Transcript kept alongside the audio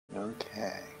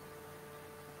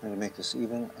I'm going to make this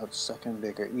even a second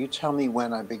bigger. You tell me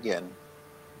when I begin.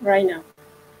 Right now.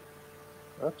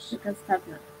 Oops. You can start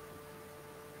now.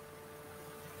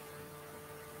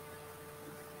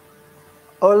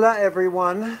 Hola,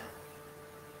 everyone.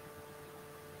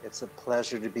 It's a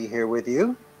pleasure to be here with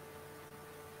you.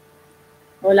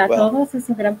 Hola a todos, es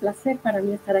un gran placer para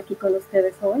mí estar aquí con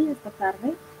ustedes hoy, esta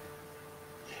tarde.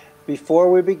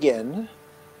 Before we begin,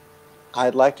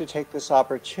 I'd like to take this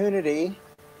opportunity,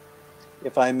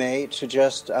 if I may, to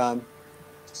just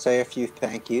say a few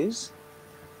thank yous.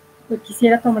 Pues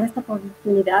quisiera tomar esta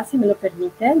oportunidad, si me lo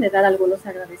permiten, de dar algunos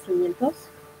agradecimientos.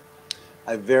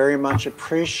 I very much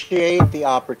appreciate the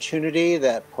opportunity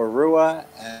that Porua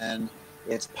and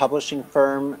its publishing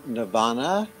firm,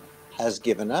 Nirvana, has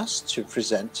given us to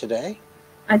present today.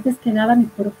 Antes que nada, mi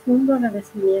profundo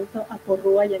agradecimiento a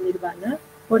Porrúa y a Nirvana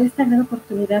por esta gran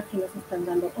oportunidad que nos están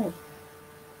dando hoy.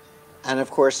 And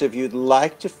of course, if you'd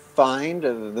like to find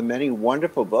the many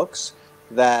wonderful books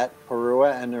that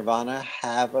Porua and Nirvana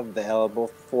have available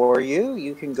for you,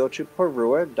 you can go to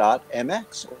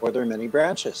porua.mx, or there are many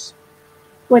branches.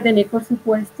 Pueden ir, por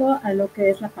supuesto, a lo que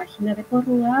es la página de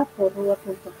Porrúa,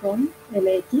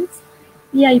 porrua.com.mx,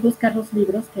 y ahí buscar los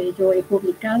libros que yo he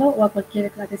publicado o a cualquiera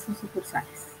de sus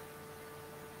sucursales.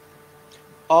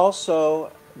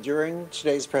 Also, during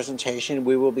today's presentation,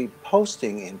 we will be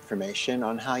posting information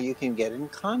on how you can get in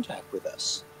contact with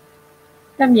us.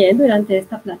 También durante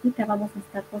esta plática vamos a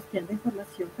estar posteando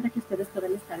información para que ustedes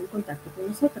puedan estar en contacto con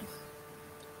nosotros.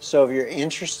 So if you're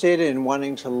interested in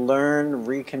wanting to learn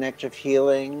reconnective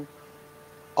healing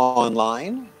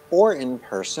online or in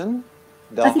person,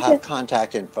 they'll have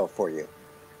contact info for you.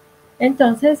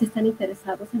 Entonces, si están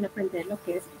interesados en aprender lo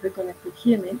que es Reconnective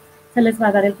Healing, se les va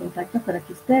a dar el contacto para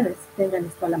que ustedes tengan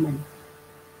esto a la mano.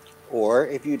 Or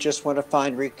if you just want to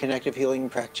find reconnective healing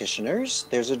practitioners,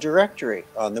 there's a directory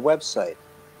on the website.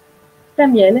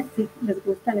 También, si les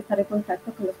gusta estar en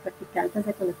contacto con los practicantes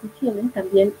de Reconnective Healing,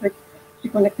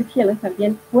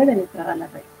 también pueden entrar a la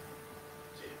red.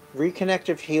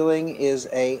 Reconnective healing is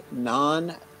a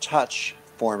non-touch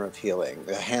form of healing.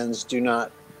 The hands do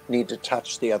not need to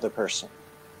touch the other person.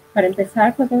 Para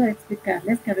empezar, puedo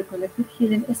explicarles que Reconnective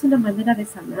Healing es una manera de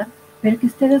sanar, pero que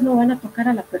ustedes no van a tocar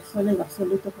a la persona en lo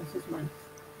absoluto con sus manos.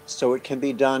 So it can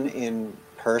be done in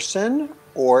person,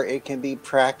 or it can be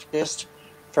practiced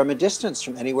from a distance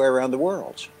from anywhere around the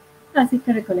world. Así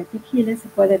que Reconnective Healing se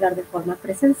puede dar de forma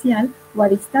presencial o a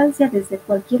distancia desde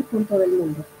cualquier punto del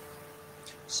mundo.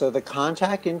 So the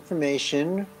contact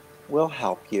information will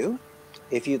help you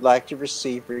if you'd like to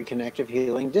receive reconnective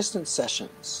healing distance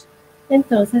sessions.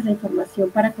 Entonces, la información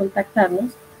para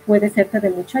contactarnos puede serte de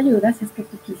mucha ayuda si es que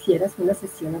tú quisieras una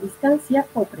sesión a distancia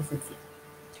o presencial.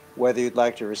 Whether you'd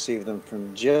like to receive them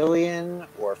from Jillian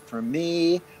or from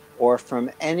me or from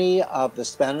any of the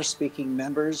Spanish-speaking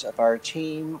members of our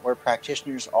team or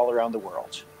practitioners all around the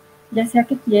world. Ya sea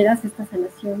que quieras esta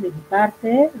sanación de mi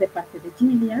parte de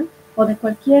Jillian, o de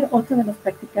cualquier otro de los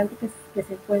practicantes que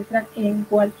se encuentran en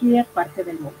cualquier parte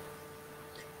del mundo.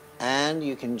 And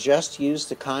you can just use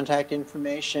the contact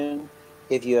information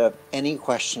if you have any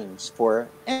questions for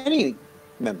any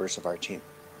members of our team.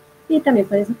 Y también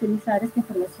puedes utilizar esta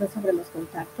información sobre los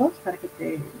contactos para que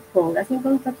te pongas en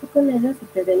contacto con ellos y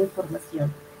te den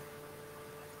información.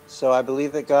 So I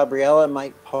believe that Gabriela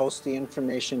might post the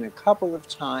information a couple of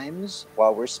times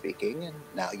while we're speaking, and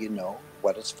now you know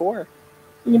what it's for.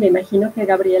 Y me imagino que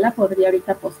Gabriela podría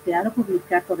ahorita postear o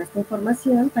publicar toda esta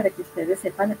información para que ustedes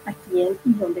sepan a quién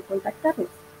y dónde contactarnos.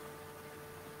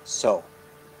 So,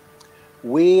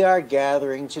 we are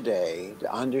gathering today to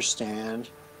understand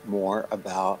more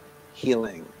about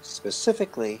healing,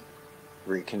 specifically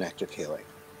reconnective healing.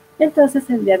 Entonces,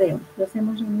 el día de hoy nos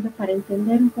hemos reunido para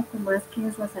entender un poco más qué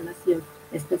es la sanación,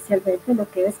 especialmente lo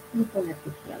que es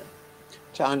reconnective healing.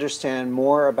 To understand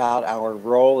more about our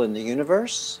role in the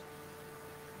universe.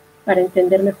 Para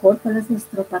entender mejor cuál es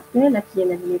nuestro papel aquí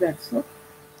en el universo.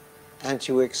 And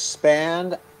to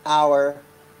expand our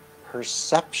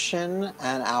perception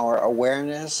and our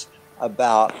awareness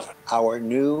about our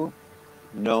new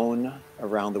known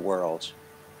around the world.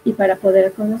 Y para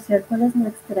poder conocer cuál es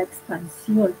nuestra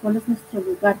expansión, cuál es nuestro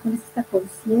lugar, cuál es esta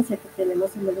conciencia que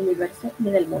tenemos en el universo y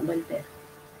en el mundo entero.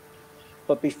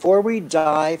 But before we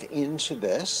dive into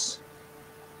this,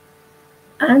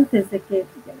 antes de que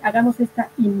hagamos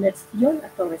esta inmersión a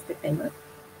todo este tema,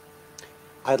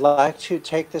 I'd like to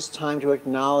take this time to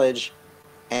acknowledge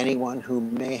anyone who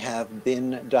may have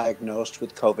been diagnosed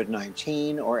with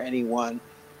COVID-19 or anyone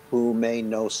who may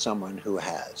know someone who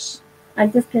has.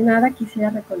 Antes que nada, quisiera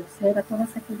reconocer a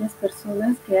todas aquellas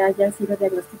personas que hayan sido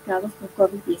diagnosticados con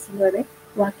COVID-19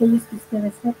 o a aquellos que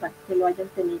ustedes sepan que lo hayan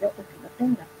tenido o que lo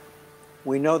tengan.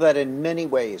 We know that in many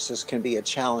ways this can be a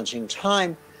challenging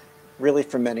time, really,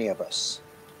 for many of us.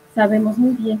 Sabemos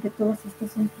muy bien que todos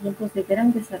estos son tiempos de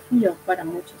gran desafío para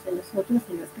muchos de nosotros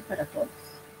y no es que para todos.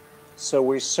 So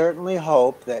we certainly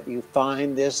hope that you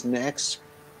find this next,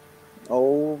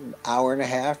 hour and a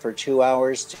half or 2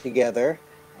 hours together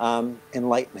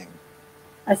enlightening.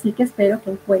 Así que espero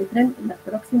que encuentren la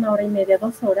próxima hora y media,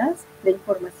 2 horas, de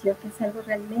información que es algo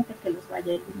realmente que los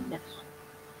vaya a iluminar.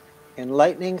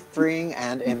 Enlightening, freeing,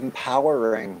 and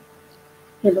empowering.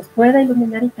 Que los pueda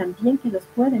iluminar y también que los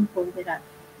pueda empoderar.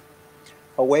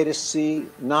 A way to see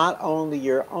not only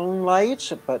your own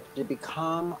light, but to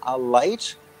become a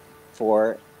light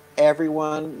for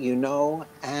everyone you know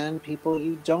and people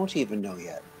you don't even know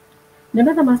yet. No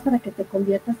nada más para que te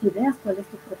conviertas y veas cuál es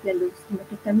tu propia luz, sino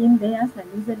que también veas la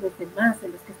luz de los demás, de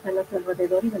los que están a tu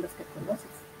alrededor y de los que conoces.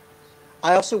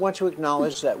 I also want to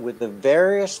acknowledge that with the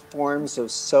various forms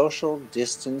of social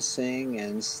distancing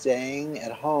and staying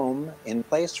at home in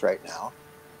place right now,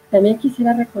 También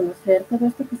quisiera reconocer todo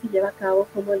esto que se lleva a cabo,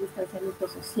 como el distanciamiento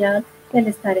social, el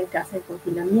estar en casa en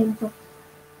confinamiento.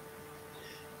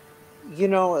 you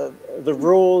know, the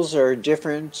rules are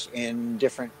different in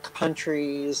different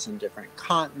countries and different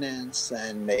continents,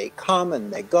 and they come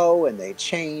and they go and they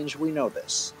change. We know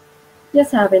this. Ya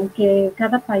saben que en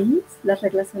cada país las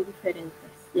reglas son diferentes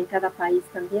y en cada país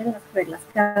también las reglas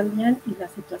cambian y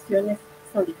las situaciones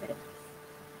son diferentes.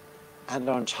 And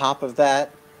on top of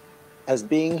that, as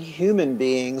being human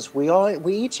beings, we're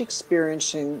each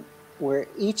experiencing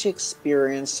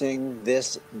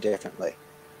this differently.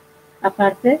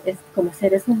 Aparte, como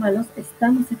seres humanos,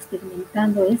 estamos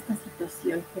experimentando esta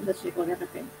situación que nos llegó de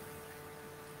repente.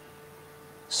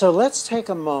 So let's take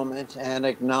a moment and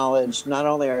acknowledge not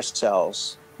only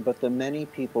ourselves, but the many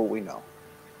people we know.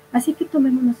 Así que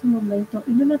tomémonos un momento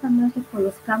y no nada más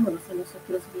reconozcámonos a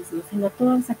nosotros mismos, sino a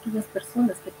todas aquellas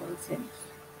personas que conocemos.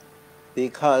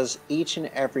 Because each and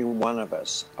every one of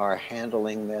us are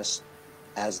handling this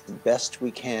as best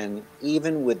we can,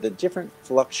 even with the different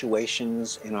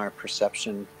fluctuations in our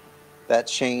perception that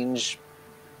change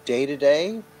day to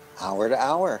day, hour to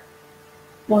hour.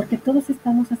 Porque todos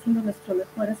estamos haciendo nuestro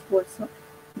mejor esfuerzo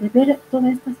de ver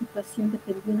toda esta situación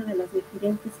dependiendo de las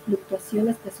diferentes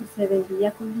fluctuaciones que suceden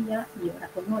día con día y hora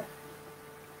con hora.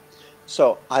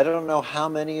 So I don't know how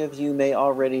many of you may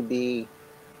already be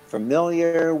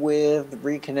familiar with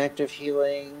reconnective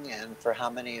healing, and for how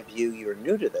many of you you're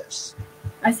new to this.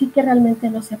 Así que realmente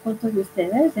no sé cuántos de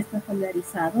ustedes están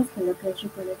familiarizados con lo que es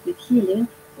Reconnective Healing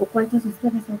o cuántos de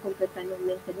ustedes son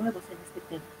completamente nuevos en este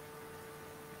tema.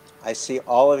 I see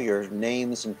all of your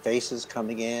names and faces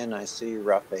coming in. I see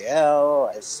Rafael.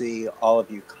 I see all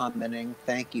of you commenting.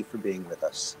 Thank you for being with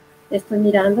us. Estoy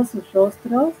mirando sus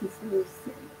rostros y sus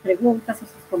preguntas o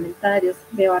sus comentarios.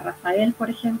 Veo a Rafael,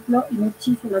 por ejemplo, y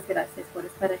muchísimas gracias por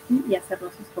estar aquí y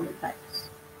hacernos sus comentarios.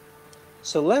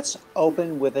 So let's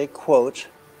open with a quote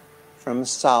from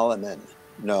Solomon.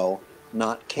 No,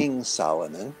 not King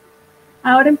Solomon.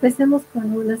 Ahora empecemos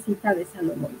con una cita de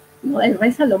Salomón. No, el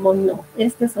rey Salomón no,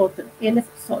 este es otro, él es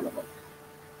Solomon.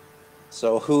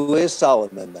 So who is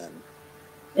Solomon then?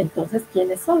 Entonces,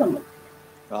 ¿quién es Solomon?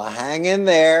 Well, hang in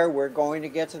there. We're going to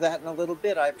get to that in a little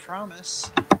bit, I promise.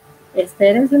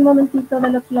 Espérense un momentito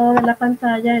del otro lado de la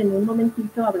pantalla, en un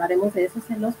momentito hablaremos de eso,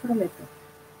 se los prometo.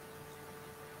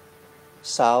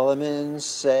 Solomon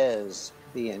says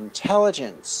the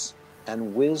intelligence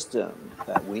and wisdom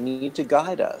that we need to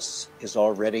guide us is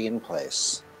already in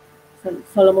place.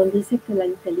 Salomón dice que la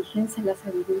inteligencia y la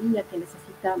sabiduría que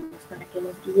necesitamos para que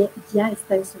nos guíe ya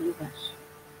está en su lugar.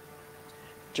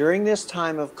 During this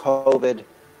time of COVID,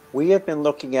 we have been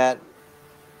looking at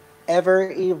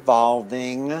ever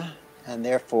evolving and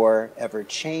therefore ever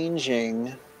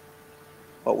changing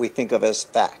what we think of as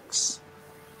facts.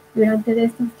 Durante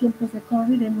estos tiempos de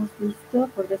COVID hemos visto,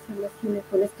 por decirlo así,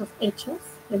 con estos hechos,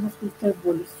 hemos visto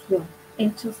evolución,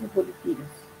 hechos evolutivos.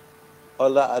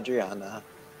 Hola, Adriana.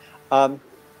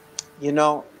 You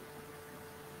know,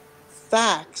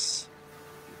 facts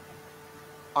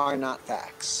are not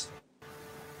facts.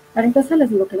 Para empezar, les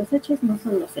digo que los hechos no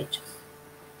son los hechos.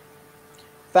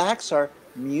 Facts are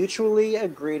mutually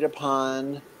agreed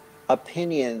upon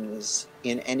opinions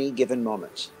in any given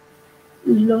moment.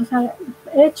 Los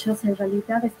hechos en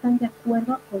realidad están de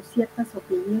acuerdo con ciertas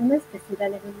opiniones que se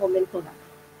dan en un momento dado.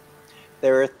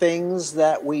 There are things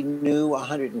that we knew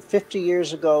 150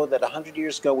 years ago that 100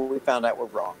 years ago we found out were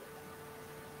wrong.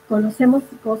 Conocemos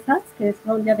cosas que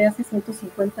son ya de hace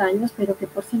 150 años, pero que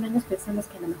por 100 años pensamos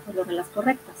que a lo mejor no eran las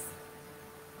correctas.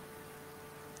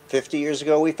 50 years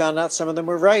ago we found out some of them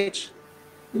were right.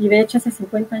 Y de hecho, hace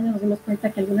 50 años nos dimos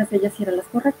cuenta que algunas de ellas eran las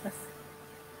correctas.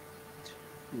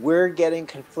 We're getting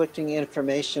conflicting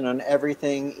information on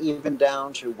everything, even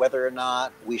down to whether or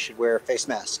not we should wear face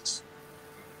masks.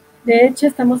 De hecho,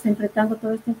 estamos enfrentando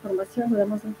toda esta información,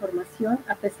 dudamos de información,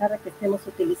 a pesar de que estemos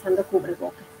utilizando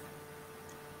cubrebocas.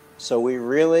 So we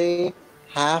really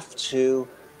have to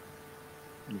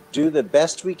do the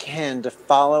best we can to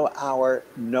follow our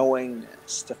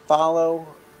knowingness, to follow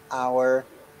our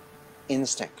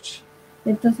instinct.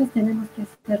 Entonces tenemos que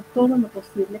hacer todo lo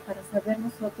posible para saber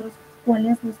nosotros cuál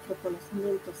es nuestro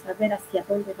conocimiento, saber hacia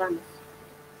dónde vamos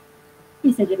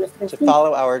y seguir nuestro To instinto.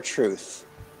 follow our truth.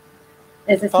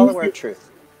 Es To decir, follow our truth.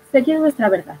 seguir nuestra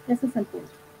verdad. Ese es el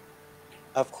punto.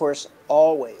 Of course,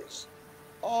 always,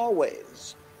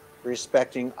 always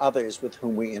respecting others with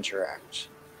whom we interact.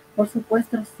 Por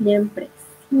supuesto, siempre,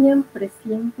 siempre,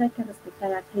 siempre hay que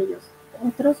respetar a aquellos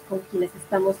otros con quienes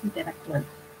estamos interactuando.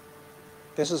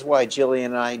 This is why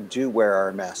Jillian and I do wear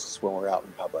our masks when we're out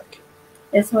in public.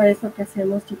 Eso es lo que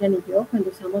hacemos Gillian y yo cuando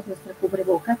usamos nuestra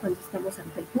cubreboca cuando estamos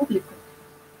ante el público.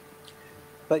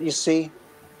 But you see,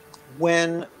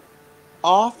 when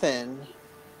often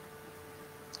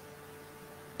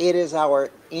it is our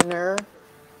inner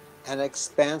and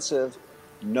expansive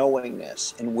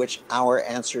knowingness in which our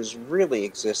answers really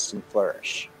exist and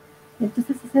flourish.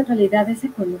 Entonces es en realidad ese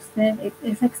conocer,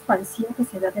 esa expansión que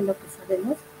se da de lo que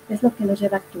sabemos, es lo que nos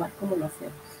lleva a actuar como lo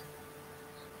hacemos.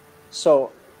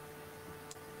 So,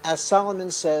 as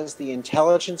Solomon says, the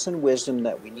intelligence and wisdom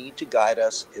that we need to guide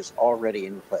us is already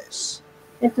in place.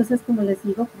 Entonces, como les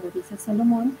digo, como dice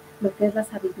Salomón, lo que es la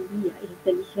sabiduría y la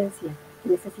inteligencia que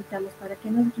necesitamos para que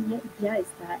nos guíe ya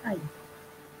está ahí.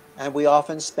 And we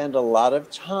often spend a lot of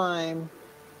time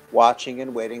watching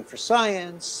and waiting for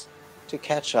science to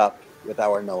catch up with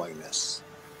our knowingness.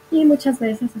 Y muchas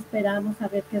veces esperamos a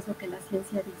ver qué es lo que la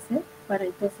ciencia dice para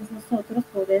entonces nosotros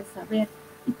poder saber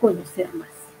y conocer más.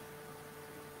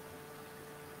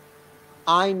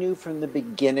 I knew from the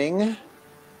beginning,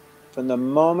 from the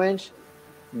moment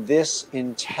this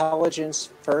intelligence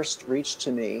first reached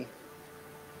to me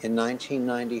in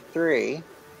 1993,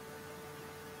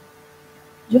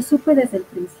 Yo supe desde el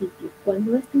principio,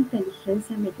 cuando esta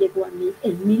inteligencia me llegó a mí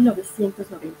en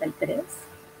 1993,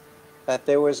 that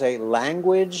there was a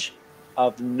language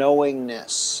of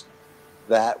knowingness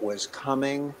that was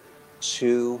coming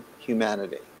to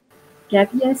humanity. que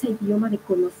había ese idioma de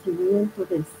conocimiento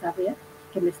del saber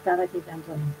que me estaba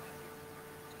llegando a mí.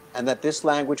 And that this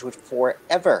language would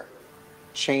forever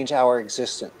change our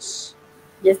existence.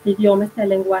 Y este idioma, este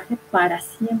lenguaje, para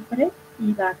siempre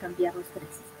iba a cambiar nuestra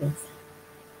existencia.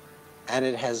 And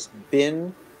it has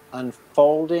been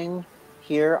unfolding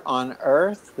here on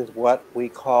Earth with what we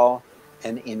call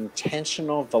an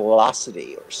intentional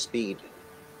velocity or speed.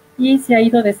 Y se ha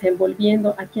ido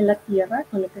desenvolviendo aquí en la Tierra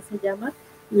con lo que se llama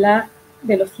la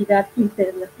velocidad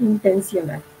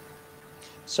intencional.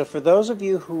 So for those of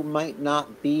you who might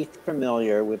not be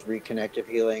familiar with reconnective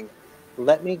healing,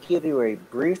 let me give you a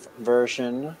brief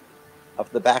version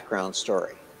of the background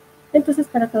story. Entonces,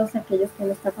 para todos aquellos que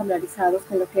no están familiarizados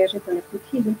con lo que es Reconnective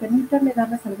Healing, permítanme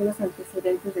darles algunos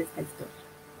antecedentes de esta historia.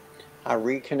 How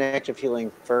reconnective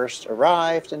healing first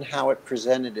arrived and how it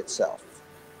presented itself.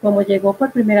 Cómo llegó por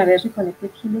primera vez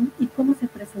Reconnective Healing y cómo se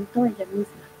presentó ella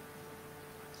misma.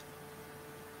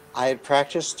 I had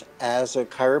practiced as a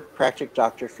chiropractic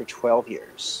doctor for 12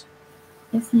 years.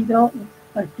 He sido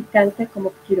practicante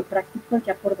como quiropráctico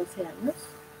ya por 12 años.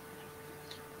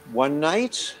 One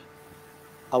night,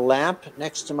 a lamp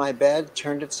next to my bed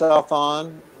turned itself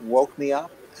on, woke me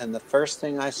up, and the first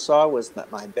thing I saw was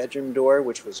that my bedroom door,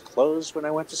 which was closed when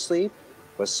I went to sleep,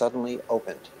 was suddenly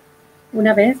opened.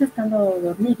 Una vez, estando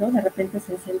dormido, de repente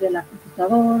se encendió la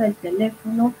computadora, el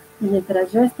teléfono, y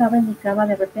mientras yo estaba en mi cama,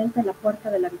 de repente la puerta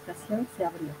de la habitación se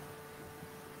abrió.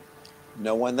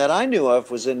 No one that I knew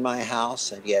of was in my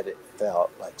house, and yet it felt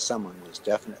like someone was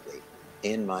definitely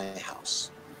in my house.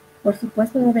 Por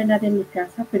supuesto no había nadie en mi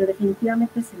casa, pero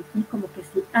definitivamente sentí como que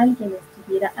si alguien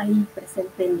estuviera ahí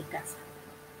presente en mi casa.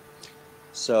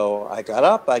 So I got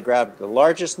up, I grabbed the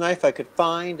largest knife I could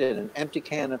find and an empty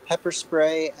can of pepper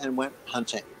spray and went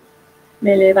hunting.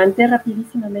 Me levanté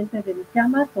rapidísimamente de mi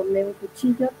cama, tomé un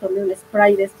cuchillo, tomé un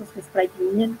spray de estos spray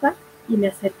pimienta y me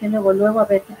acerqué luego a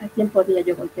ver a quién podía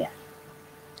yo golpear.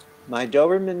 My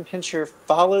Doberman Pinscher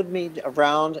followed me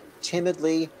around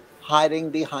timidly, hiding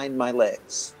behind my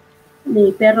legs.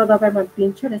 Mi perro Doberman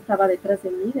Pinscher estaba detrás de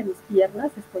mí, de mis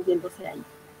piernas, escondiéndose ahí.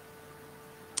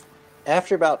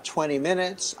 After about 20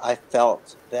 minutes, I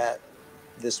felt that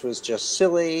this was just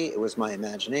silly, it was my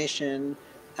imagination,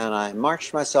 and I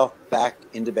marched myself back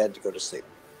into bed to go to sleep.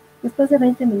 Después de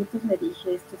 20 minutos me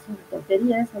dije, esto es una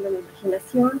tontería, es solo mi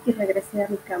imaginación, y regresé a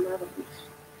mi cama a dormir.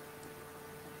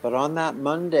 But on that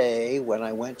Monday, when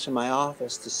I went to my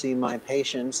office to see my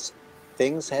patients,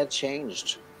 things had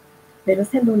changed. Pero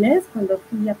ese lunes, cuando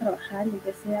fui a trabajar y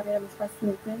empecé a ver a mis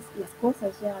pacientes, las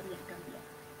cosas ya habían cambiado.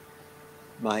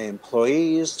 My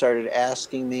employees started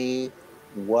asking me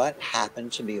what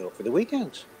happened to me over the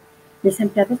weekend. Mis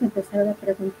empleados me empezaron a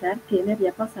preguntar qué me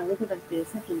había pasado durante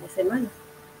ese fin de semana.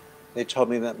 They told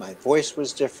me that my voice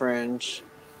was different,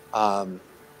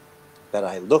 that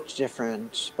I looked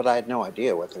different, but I had no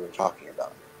idea what they were talking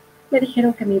about. Me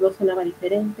dijeron que mi voz sonaba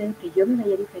diferente, que yo me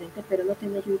veía diferente, pero no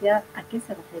tenía yo idea a qué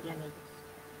se referían ellos.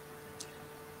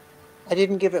 I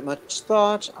didn't give it much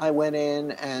thought. I went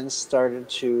in and started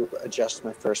to adjust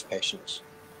my first patient.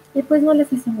 Y pues no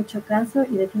les hice mucho caso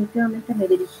y definitivamente me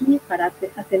dirigí para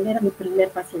atender a mi primer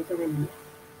paciente del día.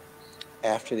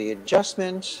 After the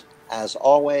adjustment, as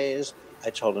always, I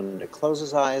told him to close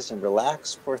his eyes and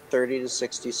relax for 30 to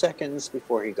 60 seconds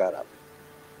before he got up.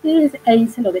 Y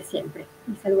hice lo de siempre.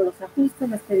 Hice algunos ajustes,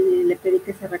 le pedí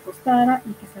que se recostara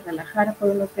y que se relajara por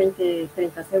unos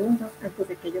 20-30 segundos antes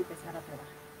de que yo empezara a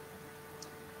trabajar.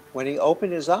 When he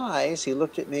opened his eyes, he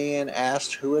looked at me and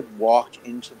asked who had walked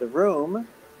into the room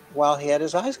while he had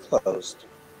his eyes closed.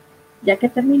 Ya que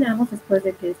terminamos, después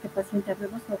de que este paciente abrió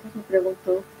los ojos, me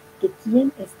preguntó que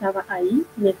quién estaba ahí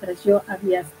mientras yo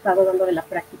había estado dándole la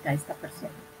práctica a esta persona.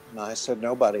 And I said,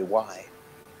 nobody. Why?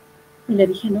 Y le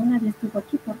dije, no, nadie estuvo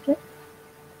aquí, ¿por qué?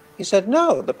 He said,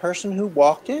 no, the person who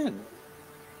walked in.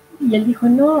 Y él dijo,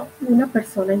 no, una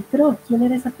persona entró. ¿Quién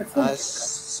era esa persona? I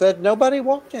said, nobody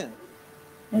walked in.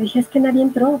 Le dije, es que nadie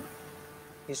entró.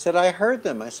 He said, I heard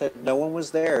them. I said, no one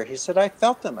was there. He said, I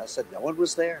felt them. I said, no one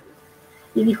was there.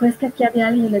 Y dijo, es que aquí había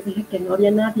alguien. Y les dije que no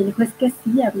había nadie. Y dijo, es que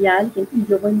sí había alguien. Y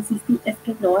yo insistí, es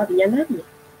que no había nadie.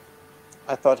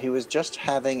 I thought he was just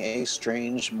having a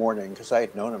strange morning because I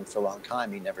had known him for a long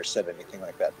time. He never said anything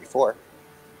like that before.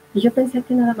 Y yo pensé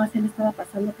que nada más él estaba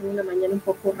pasando por una mañana un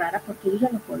poco rara porque yo ya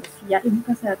lo conocía y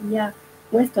nunca se había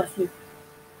puesto así.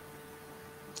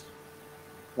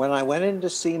 When I went in to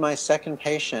see my second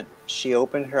patient, she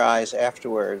opened her eyes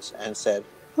afterwards and said,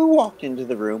 who walked into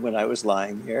the room when I was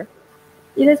lying here?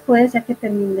 Y después, ya que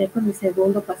terminé con mi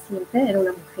segundo paciente, era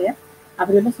una mujer,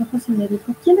 abrió los ojos y me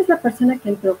dijo, ¿quién es la persona que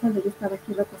entró cuando yo estaba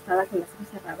aquí recostada con los ojos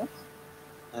cerrados?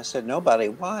 I said, nobody.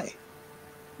 Why?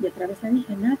 Y otra vez le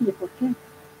dije, nadie, ¿por qué?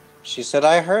 She said,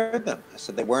 I heard them. I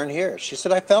said, they weren't here. She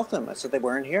said, I felt them. I said, they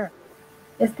weren't here.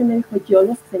 Es que me dijo, yo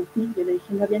los sentí. Yo le dije,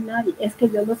 no había nadie. Es que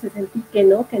yo los sentí que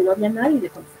no había nadie, le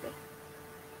contesté.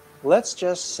 Let's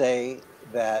just say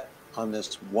that on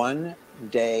this one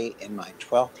day in my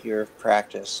 12th year of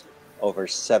practice, over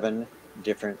 7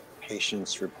 different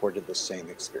patients reported the same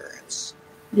experience.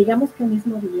 Digamos que el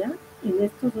mismo día, en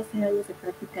estos 12 años de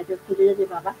práctica que yo ya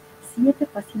llevaba, 7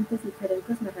 pacientes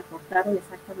diferentes me reportaron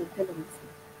exactamente lo mismo.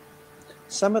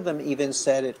 Some of them even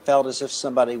said it felt as if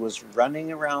somebody was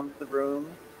running around the room.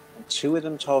 And 2 of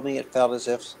them told me it felt as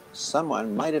if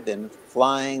someone might have been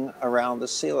flying around the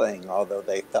ceiling, although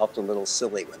they felt a little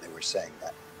silly when they were saying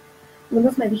that.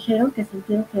 Unos me dijeron que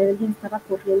sintieron que alguien estaba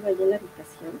corriendo ahí en la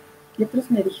habitación y otros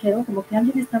me dijeron como que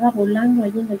alguien estaba volando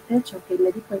ahí en el techo, que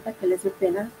me di cuenta que les dio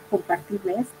pena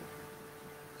compartirme esto.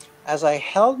 As I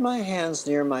held my hands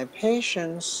near my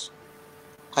patients,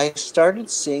 I started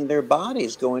seeing their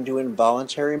bodies go into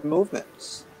involuntary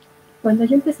movements. Cuando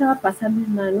yo empezaba a pasar mis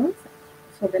manos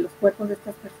sobre los cuerpos de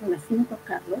estas personas sin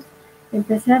tocarlos,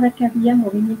 empecé a ver que había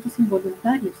movimientos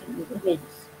involuntarios en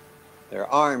ellos. Their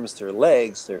arms, their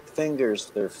legs, their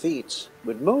fingers, their feet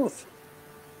would move.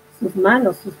 Sus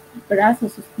manos, sus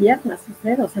brazos, sus piernas, sus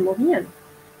dedos se movían.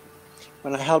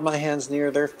 When I held my hands near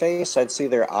their face, I'd see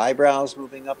their eyebrows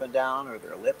moving up and down or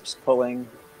their lips pulling.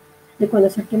 Y cuando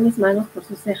acerqué mis manos por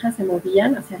sus cejas se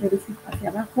movían hacia arriba y hacia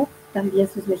abajo, también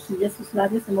sus mejillas, sus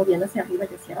labios se movían hacia arriba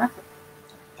y hacia abajo.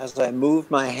 As I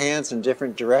moved my hands in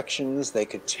different directions, they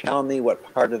could tell me what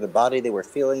part of the body they were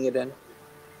feeling it in.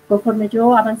 Conforme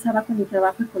yo avanzaba con mi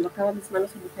trabajo y colocaba mis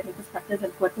manos en diferentes partes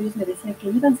del cuerpo, ellos me decían que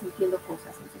iban sintiendo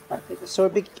cosas en sus partes del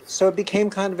cuerpo. So it became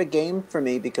kind of a game for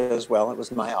me because, well, it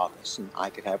was my office and I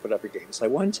could have whatever games I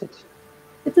wanted.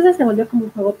 Entonces se volvió como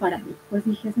un juego para mí, pues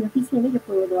dije, es mi oficina y yo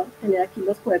puedo tener aquí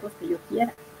los juegos que yo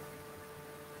quiera.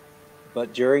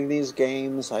 But during these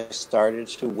games, I started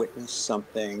to witness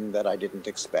something that I didn't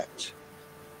expect.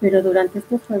 Pero durante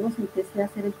estos juegos empecé a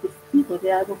ser el testigo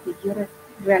de algo que yo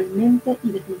realmente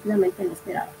y definitivamente no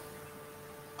esperaba.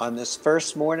 On this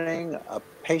first morning, a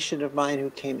patient of mine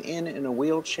who came in a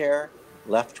wheelchair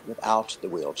left without the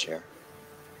wheelchair.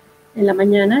 En la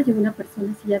mañana llegó una persona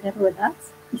en silla de ruedas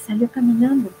y salió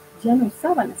caminando ya no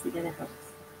usaban la silla de ruedas.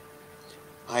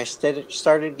 I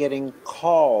started getting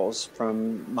calls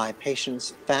from my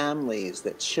patients' families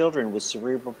that children with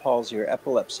cerebral palsy or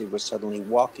epilepsy were suddenly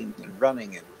walking and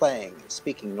running and playing and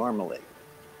speaking normally.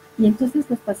 Y entonces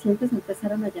los pacientes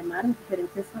empezaron a llamar a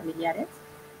diferentes familiares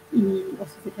o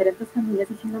sus diferentes familias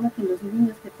diciéndome que los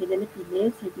niños que tenían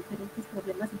epilepsia y diferentes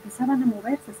problemas empezaban a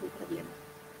moverse sin problema.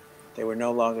 They were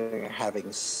no longer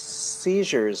having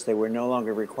seizures. They were no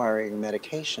longer requiring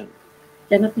medication.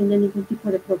 Ya no tenían ningún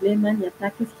tipo de problema ni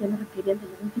ataques, ya no requerían de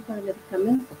ningún tipo de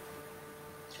medicamento.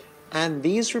 And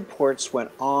these reports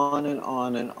went on and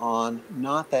on and on.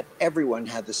 Not that everyone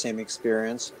had the same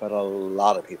experience, but a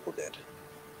lot of people did.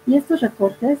 Y estos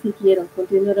reportes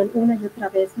continuaron una y otra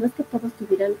vez. No es que todos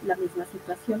tuvieran la misma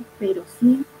situación, pero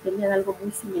sí tenían algo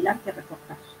muy similar que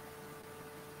reportar.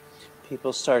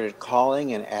 People started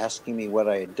calling and asking me what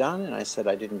I had done, and I said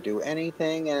I didn't do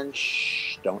anything, and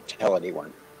shh, don't tell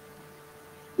anyone.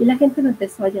 Y la gente me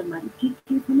empezó a llamar. ¿Qué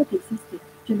fue lo que hiciste?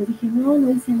 Yo le dije,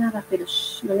 no hice nada, pero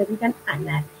shh, no le digan a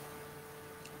nadie.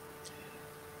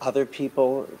 Other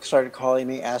people started calling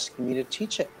me, asking me to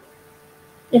teach it.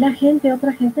 Y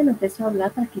otra gente me empezó a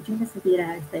hablar para que yo les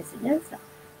diera esta enseñanza.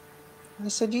 I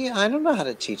said, yeah, I don't know how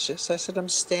to teach this. I said, I'm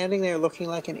standing there looking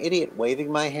like an idiot,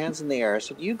 waving my hands in the air. I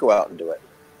said, you go out and do it.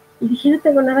 Y dije, no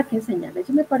tengo nada que enseñarles.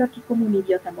 Yo me paro aquí como un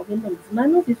idiota moviendo mis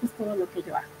manos y eso es todo lo que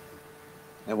yo hago.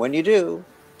 And when you do,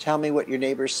 tell me what your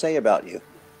neighbors say about you.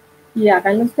 Y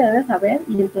háganlo ustedes a ver,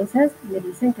 y entonces me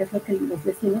dicen qué es lo que los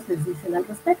vecinos les dicen al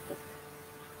respecto.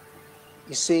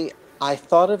 You see, I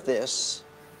thought of this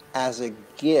as a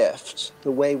gift,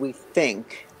 the way we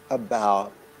think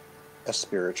about a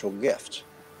spiritual gift.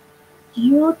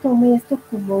 Yo tomé esto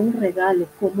como un regalo,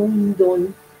 como un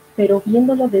don, pero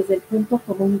viéndolo desde el punto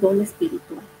como un don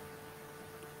espiritual.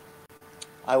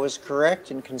 I was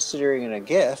correct in considering it a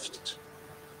gift.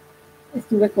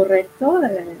 Estuve correcto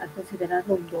al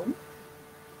considerarlo un don.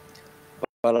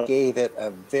 But I gave it a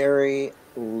very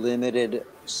limited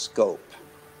scope,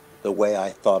 the way I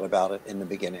thought about it in the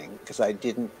beginning, because I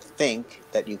didn't think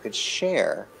that you could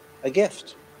share a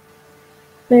gift.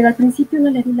 Pero al principio no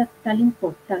le di tal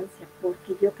importancia,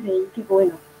 porque yo creí que,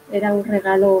 bueno, era un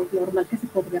regalo normal que se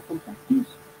podría compartir.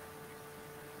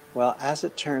 Well, as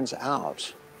it turns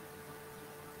out,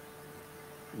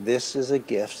 this is a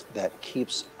gift that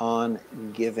keeps on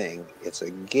giving. It's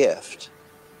a gift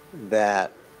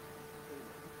that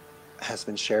has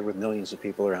been shared with millions of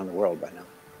people around the world by now.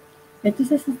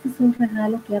 Entonces este es un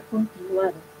regalo que ha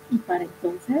continuado y para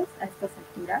entonces, a estas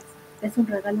alturas, es un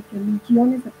regalo que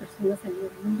millones de personas en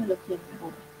el mundo lo tienen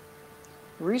ahora.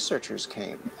 Researchers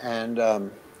came and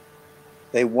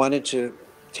they wanted to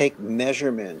take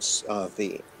measurements of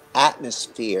the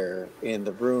atmosphere in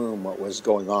the room, what was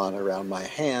going on around my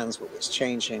hands, what was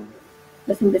changing.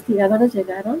 Los investigadores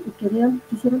llegaron y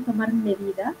quisieron tomar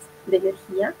medidas de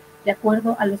energía de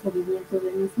acuerdo a los movimientos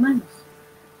de mis manos.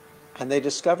 And they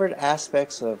discovered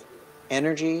aspects of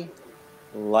energy,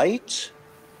 light,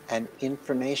 and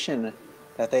information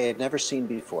that they had never seen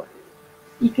before.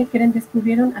 ¿Y qué creen?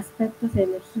 Descubrieron aspectos de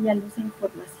energía, luz e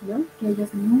información que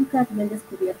ellos nunca habían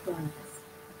descubierto antes.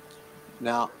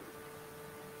 Now,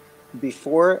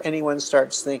 before anyone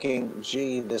starts thinking,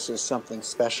 gee, this is something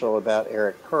special about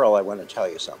Eric Pearl, I want to tell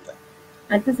you something.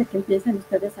 Antes de que empiecen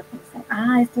ustedes a pensar,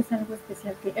 esto es algo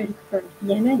especial que Eric Pearl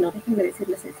tiene, no, déjenme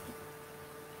decirles esto.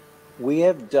 We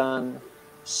have done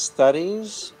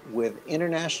studies with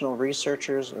international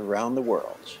researchers around the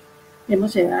world.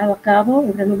 Hemos llevado a cabo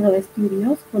un gran número de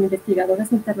estudios con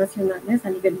investigadores internacionales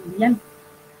a nivel mundial.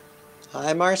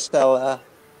 Hi, Marcella.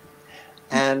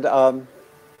 And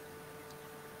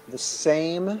the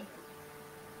same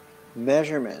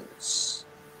measurements,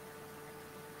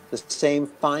 the same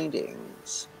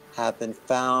findings have been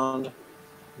found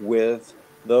with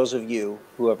those of you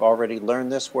who have already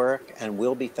learned this work and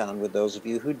will be found with those of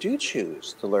you who do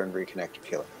choose to learn reconnective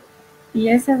healing. Y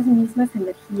esas mismas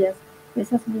energías,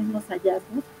 esos mismos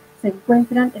hallazgos se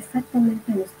encuentran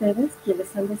exactamente en ustedes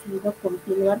quienes han decidido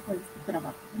continuar con este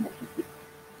trabajo energético.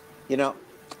 You know,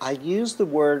 I use the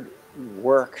word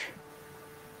work,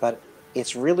 but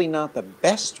it's really not the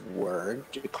best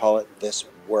word to call it this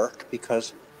work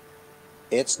because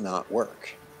it's not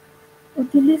work.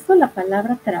 Utilizo la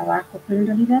palabra trabajo, pero en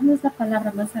realidad no es la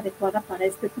palabra más adecuada para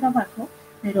este trabajo,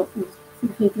 pero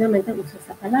definitivamente uso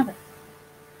esa palabra.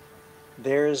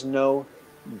 There is no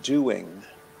doing.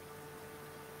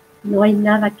 No hay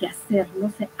nada que hacer, no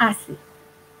se hace.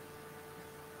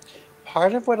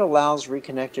 Part of what allows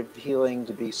reconnective healing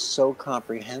to be so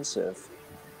comprehensive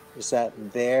is that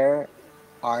there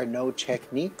are no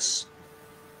techniques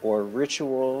or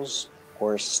rituals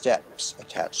or steps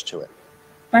attached to it.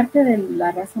 Parte de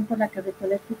la razón por la que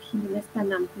Reconnected Healing es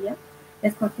tan amplia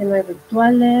es porque no hay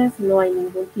rituales, no hay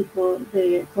ningún tipo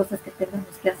de cosas que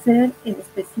tengamos que hacer, en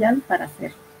especial para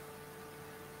hacer.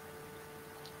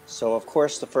 So, of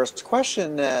course, the first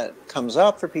question that comes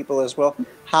up for people is, well,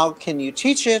 how can you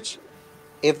teach it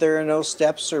if there are no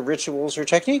steps or rituals or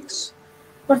techniques?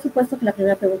 Por supuesto que la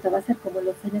primera pregunta va a ser cómo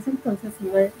lo enseñas entonces si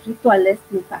no hay rituales,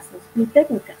 ni pasos, ni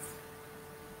técnicas.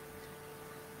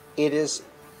 It is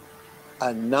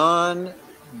a non-verbal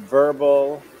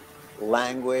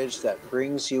language that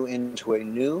brings you into a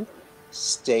new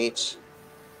state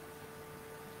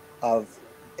of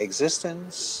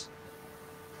existence,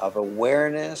 of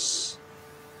awareness,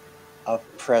 of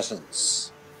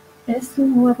presence. Es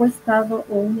un nuevo estado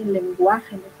o un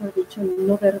lenguaje, mejor dicho,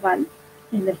 no verbal,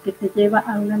 en el que te lleva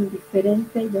a una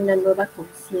diferente y una nueva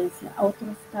conciencia, a otro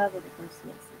estado de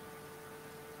conciencia.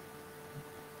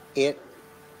 It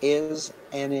is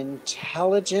an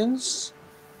intelligence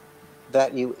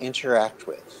that you interact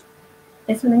with.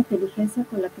 Es una inteligencia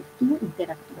con la que tú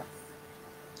interactúas.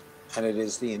 And it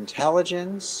is the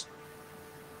intelligence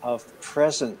of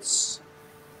presence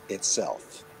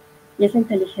itself. Y es la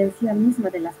inteligencia misma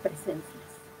de las presencias.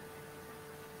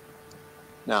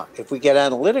 Now, if we get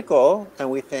analytical and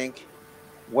we think,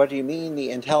 what do you mean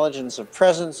the intelligence of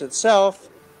presence itself?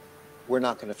 We're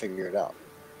not going to figure it out.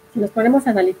 Si nos ponemos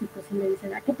analíticos y me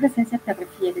dicen, ¿a qué presencia te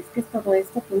refieres? ¿Qué es todo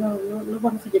esto? Pues no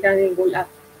vamos a llegar a ningún lado.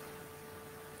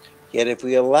 Yet if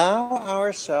we allow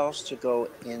ourselves to go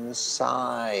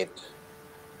inside,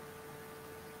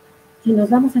 si nos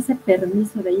damos ese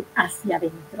permiso de ir hacia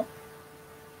adentro,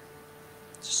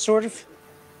 to sort of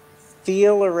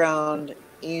feel around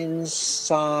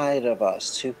inside of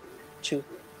us, to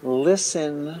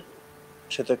listen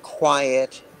to the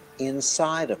quiet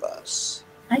inside of us.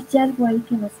 Hay algo ahí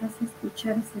que nos hace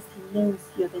escuchar ese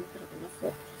silencio dentro de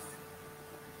nosotros.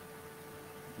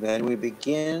 Then we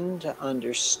begin to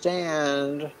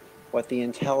understand what the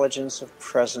intelligence of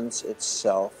presence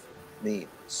itself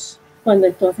means. Cuando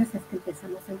entonces es que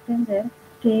empezamos a entender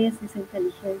qué es esa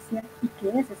inteligencia y qué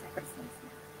es esa presencia.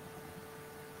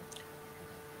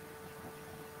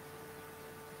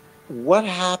 What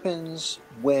happens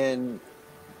when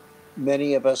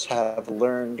many of us have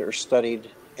learned or studied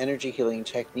energy healing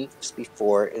techniques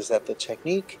before is that the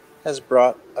technique has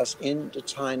brought us into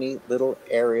tiny little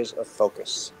areas of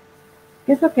focus.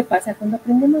 ¿Qué es lo que pasa? Cuando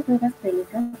aprendemos nuevas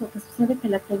técnicas, lo que sucede es que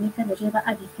la técnica nos lleva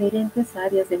a diferentes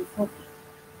áreas de enfoque.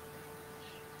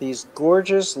 These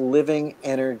gorgeous living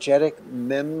energetic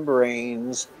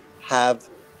membranes have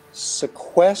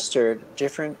sequestered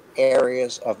different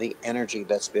areas of the energy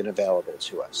that's been available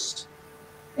to us.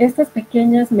 Estas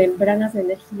pequeñas membranas de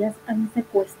energías han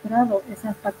secuestrado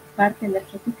esa parte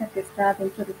energética que está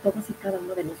dentro de todos y cada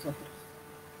uno de nosotros.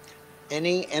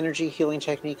 Any energy healing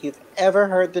technique you've ever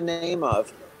heard the name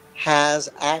of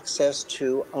has access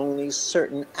to only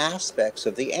certain aspects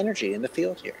of the energy in the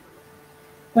field here.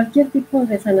 Cualquier tipo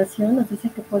de sanación nos dice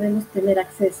que podemos tener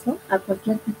acceso a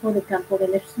cualquier tipo de campo de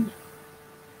energía.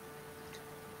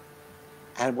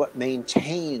 And what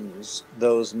maintains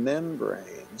those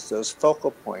membranes, those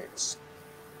focal points,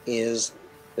 is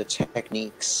the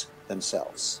techniques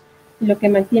themselves. Y lo que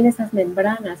mantiene esas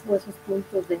membranas o esos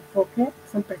puntos de enfoque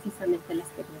son precisamente las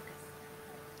técnicas.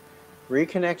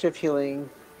 Reconnective healing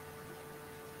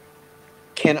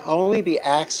can only be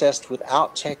accessed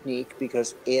without technique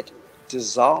because it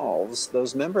dissolves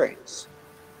those membranes.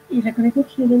 Y Reconnective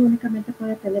Healing únicamente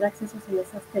puede tener acceso a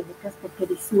esas técnicas porque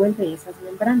disuelve esas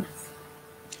membranas.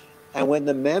 And when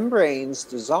the membranes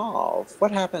dissolve,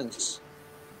 what happens?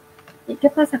 ¿Y qué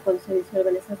pasa cuando se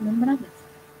disuelven esas membranas?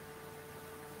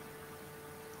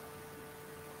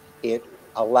 It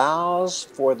allows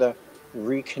for the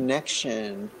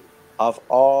reconnection of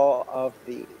all of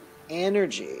the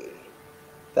energy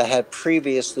that had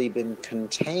previously been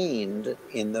contained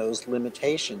in those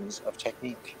limitations of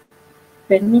technique.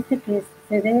 Permite que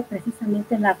se dé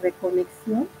precisamente la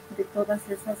reconexión de todas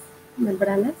esas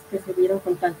membranas que se dieron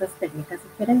con tantas técnicas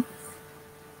diferentes.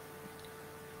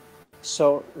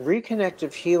 So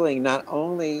reconnective healing not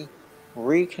only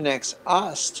reconnects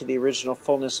us to the original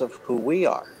fullness of who we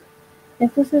are,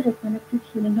 Entonces Reconnective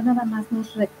Healing no nada más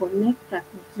nos reconecta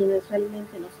con quienes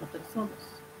realmente nosotros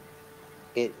somos.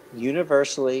 it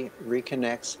universally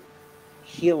reconnects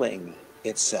healing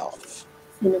itself.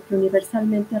 Sino que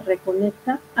universalmente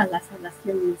reconecta a la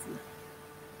sanación misma.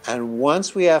 And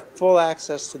once we have full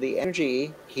access to the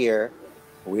energy here,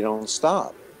 we don't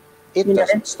stop. It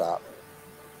doesn't stop.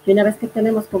 Y una vez que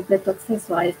tenemos completo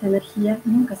acceso a esta energía,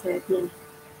 nunca se detiene.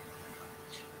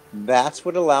 That's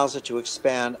what allows it to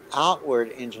expand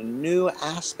outward into new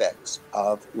aspects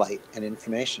of light and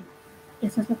information.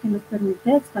 Eso es lo que nos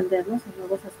permite expandernos a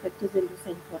nuevos aspectos de luz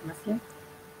e información.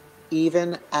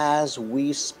 Even as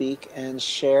we speak and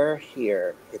share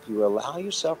here, if you allow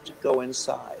yourself to go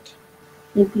inside,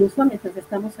 Incluso mientras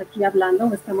estamos aquí hablando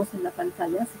o estamos en la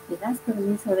pantalla, si te das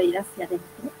permiso de ir hacia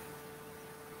adentro,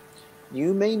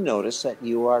 you may notice that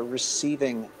you are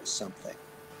receiving something.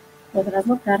 podrás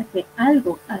notar que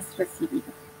algo has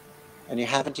recibido. And you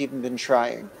haven't even been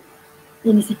trying.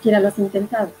 Y ni siquiera lo has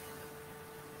intentado.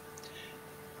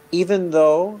 Even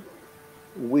though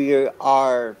we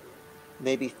are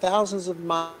maybe thousands of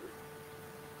miles.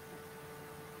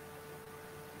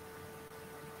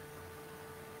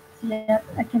 Yeah,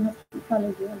 I cannot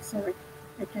follow you. I'm sorry.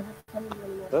 I cannot follow you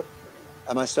anymore. Oh,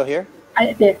 am I still here?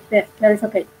 There is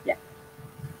okay. Yeah.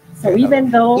 So Okay, even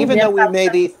though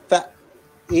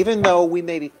we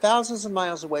may be thousands of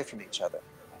miles away from each other,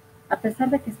 a pesar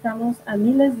de que estamos a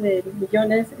miles de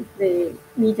millones de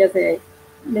millas de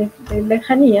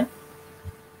lejanía,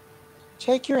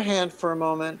 take your hand for a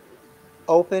moment,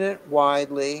 open it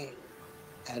widely,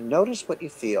 and notice what you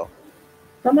feel.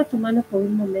 Toma tu mano por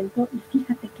un momento y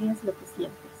fíjate qué es lo que sientes.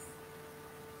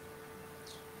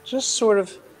 Just sort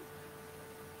of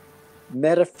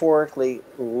metaphorically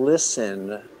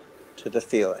listen to the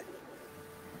feeling.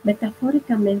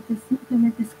 Metafóricamente,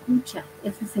 simplemente escucha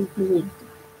ese sentimiento.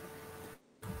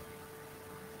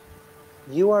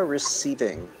 You are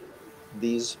receiving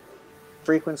these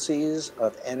frequencies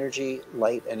of energy,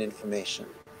 light, and information.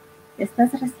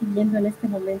 Estás recibiendo en este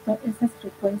momento esas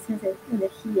frecuencias de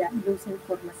energía, luz e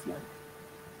información.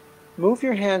 Move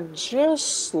your hand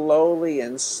just slowly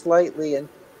and slightly and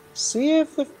see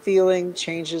if the feeling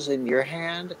changes in your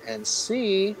hand and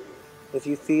see if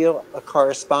you feel a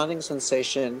corresponding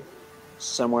sensation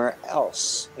somewhere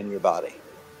else in your body.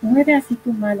 Mueve así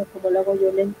tu mano como lo hago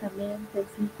yo lentamente en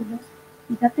círculos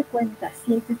y date cuenta,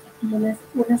 sientes que tienes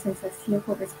una sensación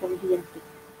correspondiente.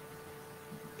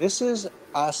 This is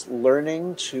us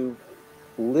learning to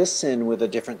listen with a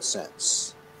different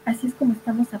sense. Así es como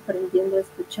estamos aprendiendo a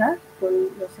escuchar con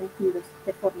los sentidos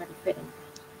de forma diferente.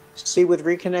 See, with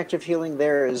reconnective healing,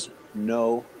 there is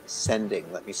no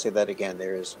sending. Let me say that again.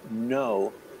 There is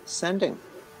no sending.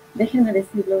 Déjenme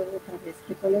decirlo otra vez,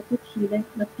 que Connected Healing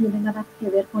no tiene nada que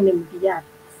ver con enviar,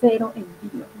 cero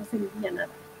envío, no se envía nada.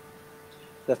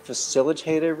 The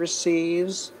facilitator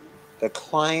receives, the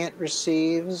client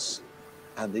receives,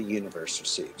 and the universe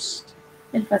receives.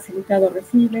 El facilitador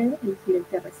recibe, el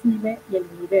cliente recibe y el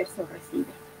universo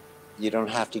recibe. You don't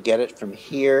have to get it from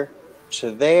here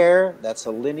to there. That's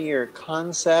a linear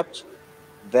concept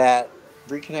that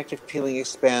reconnective healing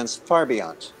expands far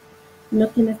beyond. No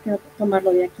tienes que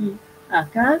tomarlo de aquí a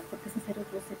acá, porque ese es el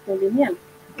concepto lineal.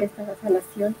 Esta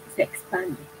sanación se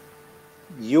expande.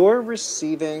 Your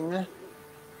receiving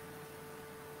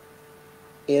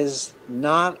is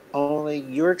not only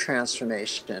your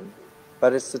transformation,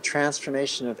 but it's the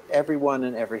transformation of everyone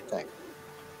and everything.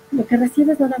 Lo que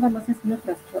recibes no nada más es una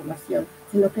transformación,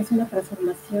 sino que es una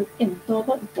transformación en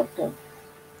todo y por todo.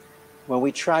 When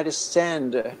we try to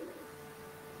send,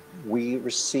 we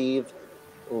receive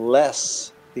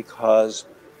less because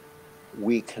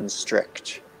we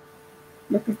constrict.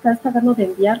 Lo que estás tratando de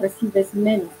enviar recibes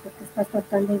menos, porque estás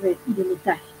tratando de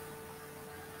limitar.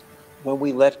 When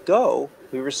we let go,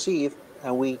 we receive,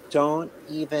 and we don't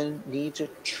even need to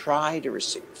try to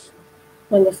receive.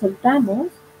 Cuando soltamos,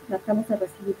 tratamos de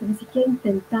recibir, pero ni siquiera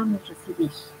intentamos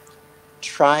recibir.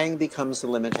 Trying becomes the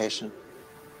limitation.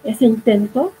 Ese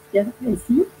intento ya en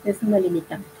sí es una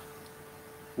limitante.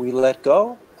 We let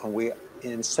go, and we,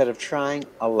 instead of trying,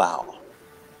 allow.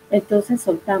 Entonces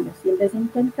soltamos, y en vez de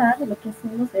intentar, lo que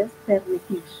hacemos es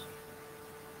permitir.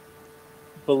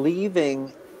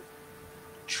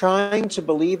 Trying to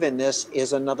believe in this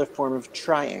is another form of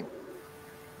trying.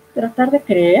 Tratar de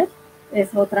creer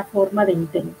es otra forma de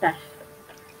intentar.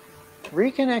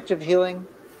 Reconnective healing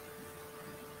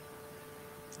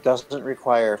doesn't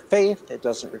require faith, it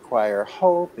doesn't require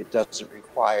hope, it doesn't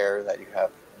require that you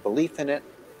have belief in it.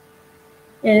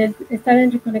 Estar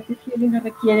en Reconnected Healing no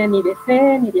requiere ni de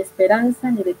fe, ni de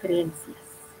esperanza, ni de creencias.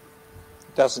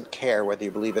 It doesn't care whether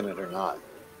you believe in it or not.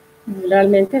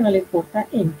 Realmente no le importa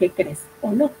en qué crees o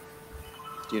no.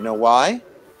 Do you know why?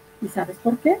 ¿Y sabes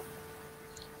por qué?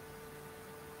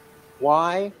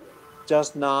 Why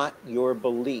does not your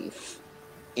belief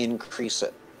increase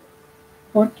it?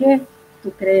 ¿Por qué tu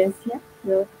creencia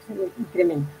no se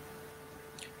incrementa?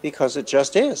 Because it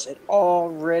just is. It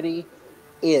already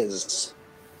is.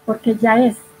 Porque ya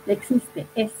es, existe,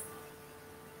 es.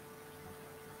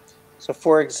 So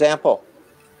for example,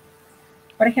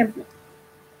 Por ejemplo,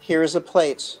 here is a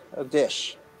plate, a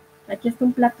dish. aquí está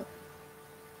un plato,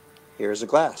 Here is a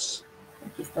glass.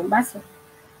 aquí está un vaso.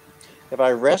 If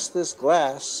I rest this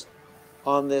glass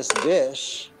on this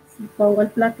dish, Si pongo el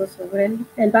plato sobre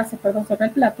el vaso, perdón, sobre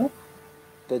el plato,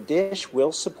 the dish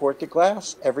will support the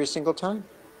glass every single time.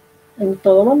 en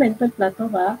todo momento el plato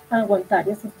va a aguantar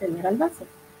y a sostener al vaso.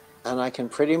 And I can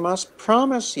pretty much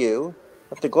promise you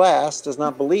that the glass does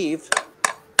not believe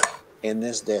in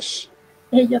this dish.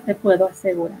 Y yo te puedo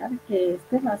asegurar que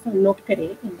este vaso no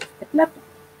cree en este plato.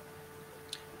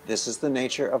 This is the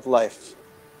nature of life.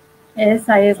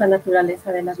 Esa es la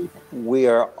naturaleza de la vida. We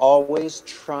are always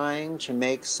trying to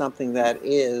make something that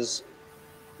is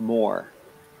more.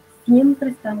 Siempre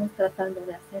estamos tratando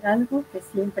de hacer algo que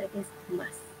siempre es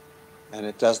más. And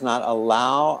it does not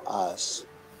allow us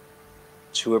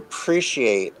to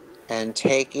appreciate and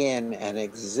take in and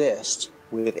exist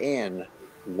within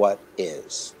what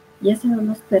is. Y eso no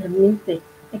nos permite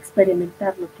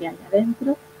experimentar lo que hay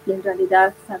adentro y en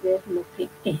realidad saber lo que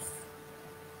es.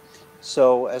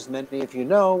 So, as many of you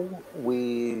know,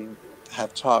 we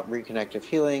have taught reconnective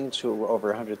healing to over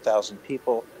 100,000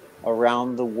 people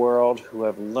around the world who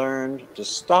have learned to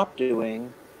stop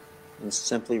doing and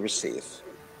simply receive.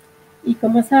 Y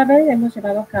como saben, hemos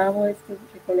llevado a cabo este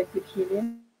Reconnective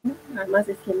Healing a más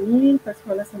de 100,000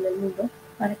 personas en el mundo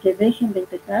para que dejen de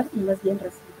intentar y más bien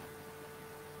reciban.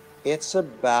 It's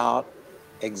about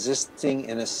existing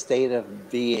in a state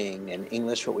of being, in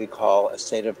English what we call a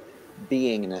state of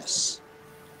beingness.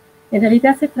 En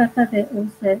realidad se trata de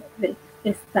un ser, de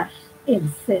estar, el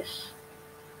ser.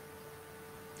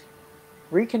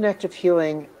 Reconnective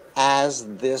healing as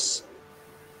this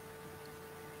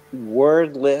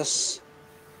wordless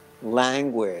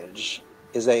language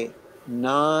is a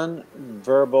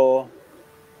non-verbal,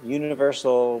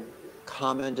 universal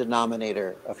common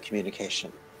denominator of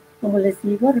communication. Como les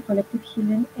digo, Reconnective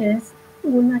Healing es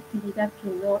una actividad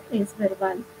que no es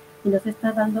verbal y nos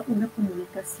está dando una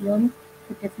comunicación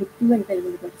que fluctúa en el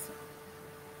universo.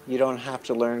 You don't have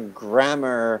to learn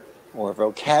grammar or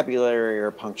vocabulary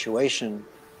or punctuation.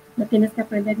 No tienes que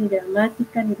aprender ni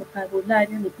gramática, ni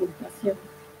vocabulario, ni puntuación.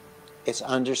 It's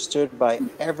understood by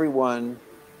everyone,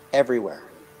 everywhere.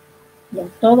 Y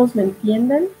todos lo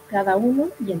entienden, cada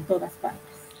uno y en todas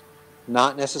partes.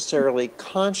 Not necessarily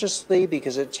consciously,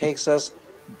 because it takes us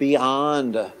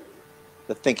beyond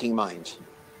the thinking mind.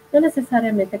 No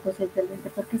necesariamente conscientemente,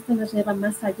 porque esto nos lleva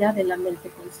más allá de la mente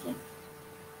consciente.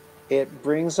 It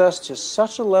brings us to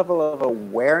such a level of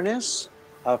awareness,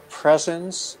 of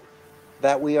presence,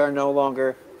 that we are no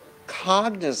longer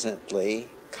cognizantly,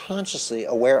 consciously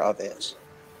aware of it.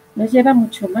 Nos lleva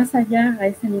mucho más allá a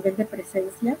ese nivel de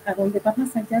presencia, a donde va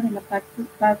más allá de la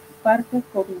parte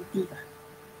cognitiva.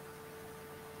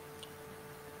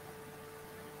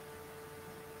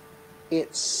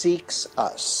 It seeks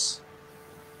us.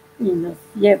 Y nos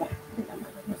lleva, de la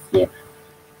mano, nos lleva.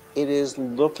 It is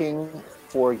looking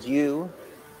for you.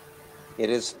 It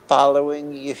is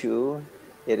following you.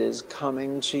 It is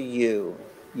coming to you.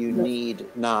 You need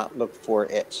not look for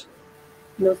it.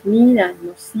 Nos mira,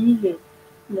 nos sigue,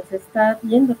 nos está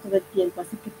viendo todo el tiempo,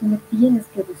 así que tú no tienes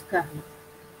que buscarlo.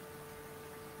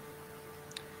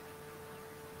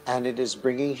 And it is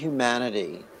bringing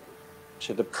humanity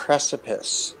to the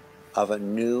precipice of a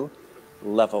new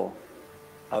level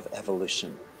of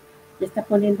evolution. Y está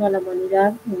poniendo a la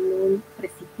humanidad en un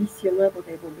precipicio nuevo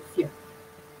de evolución.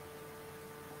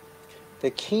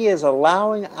 The key is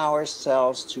allowing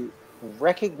ourselves to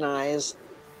recognize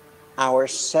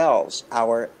ourselves,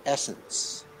 our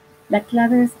essence. La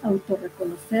clave es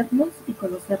autorreconocernos y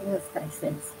conocer nuestra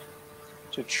esencia.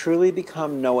 To truly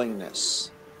become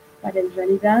knowingness. Para en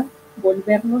realidad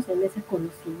volvernos en ese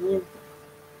conocimiento.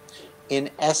 In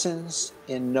essence,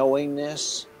 in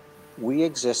knowingness, we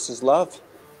exist as love.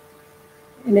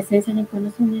 En esencia y en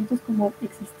conocimiento es como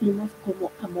existimos como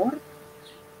amor.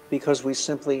 Because we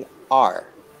simply are.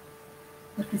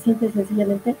 Porque simple y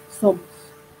sencillamente somos.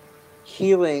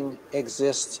 Healing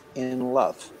exists in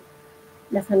love.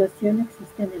 La sanación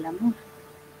existe en el amor.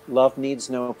 Love needs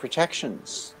no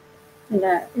protections.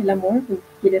 El amor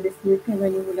quiere decir que no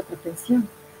hay ninguna protección.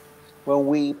 When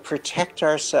we protect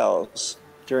ourselves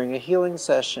during a healing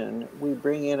session, we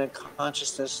bring in a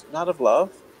consciousness not of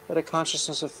love, but a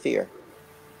consciousness of fear.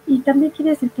 Y también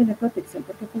quiere decir que no hay protección,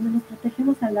 porque cuando nos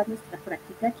protegemos al dar nuestra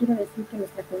práctica, quiere decir que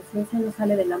nuestra conciencia no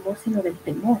sale del amor, sino del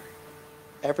temor.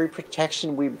 Every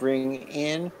protection we bring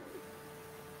in.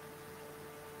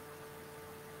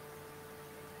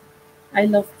 I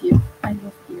lost you. I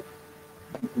lost you.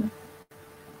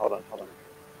 Hold on.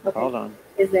 Okay. Hold on.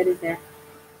 Is there?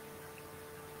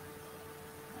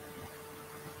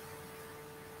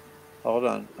 Hold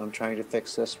on. I'm trying to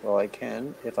fix this while I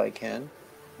can, if I can.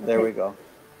 There Okay. we go.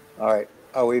 All right.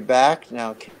 Are we back?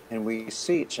 Now, can we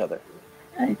see each other?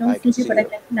 I I don't can see you, see but I you.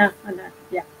 can. No, no,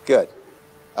 yeah. Good.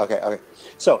 Okay.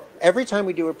 So every time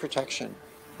we do a protection,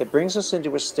 it brings us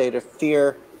into a state of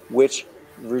fear, which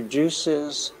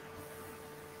reduces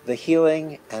the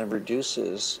healing and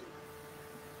reduces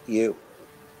you.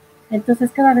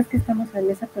 Entonces, cada vez que estamos en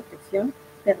esa protección,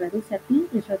 te reduce a ti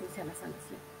y reduce a la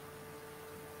sanación.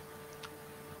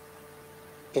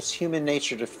 It's human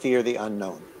nature to fear the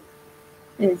unknown.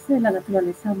 Es de la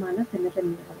naturaleza humana tenerle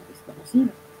miedo a lo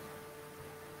desconocido.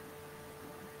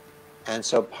 And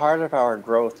so part of our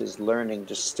growth is learning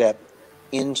to step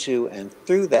into and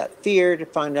through that fear to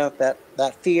find out that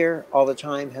that fear all the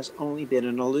time has only been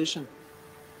an illusion.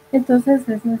 Entonces,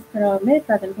 es nuestra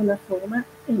meta, de alguna forma,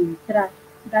 entrar,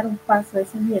 dar un paso a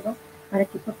ese miedo para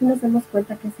que por fin nos demos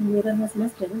cuenta que ese miedo no es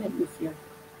más que una ilusión.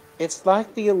 It's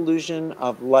like the illusion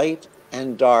of light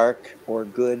and dark or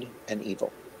good and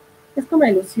evil. Es como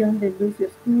la ilusión de luz y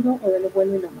oscuro o de lo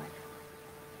bueno y lo malo.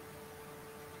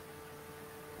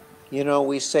 You know,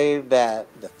 we say that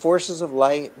the forces of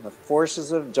light and the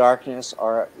forces of darkness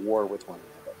are at war with one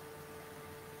another.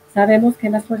 Sabemos que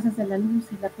las fuerzas de la luz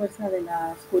y la fuerza de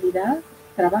la oscuridad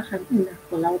trabajan una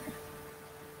con la otra.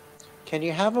 Can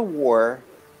you have a war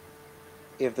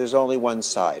if there's only one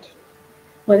side?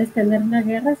 Puedes tener una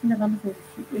guerra si nada más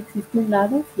existe un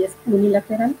lado, si es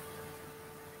unilateral.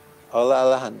 Hola,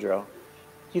 Alejandro.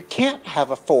 You can't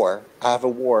have a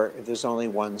war if there's only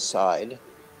one side.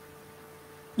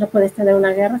 No puedes tener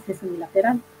una guerra si es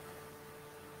unilateral.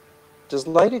 Does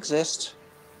light exist?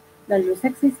 ¿La luz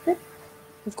existe?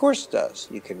 Of course it does.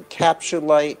 You can capture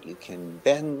light, you can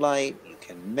bend light, you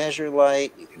can measure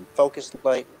light, you can focus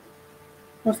light.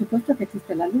 Por supuesto que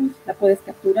existe la luz, la puedes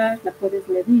capturar, la puedes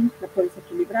medir, la puedes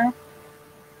equilibrar.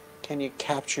 Can you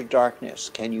capture darkness?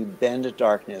 Can you bend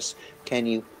darkness? Can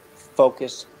you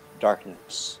focus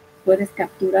darkness? Puedes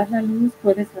capturar la luz,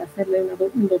 puedes hacerle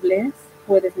un doblez,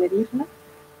 puedes medirla.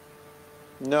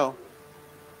 No.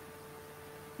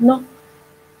 No.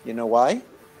 You know why?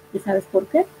 ¿Y sabes por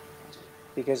qué?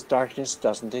 Because darkness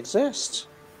doesn't exist.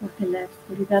 Porque la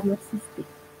oscuridad no existe.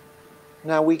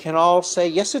 Now we can all say,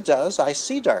 yes, it does. I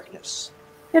see darkness.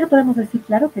 Pero podemos decir,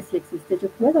 claro que sí existe, yo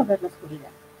puedo ver la oscuridad.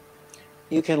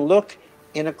 You can look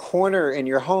in a corner in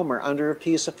your home or under a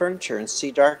piece of furniture and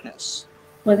see darkness.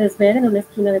 Puedes ver en una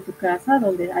esquina de tu casa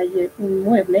donde hay un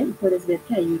mueble y puedes ver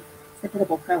que ahí se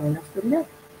provoca una oscuridad.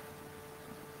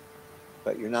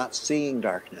 But you're not seeing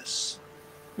darkness.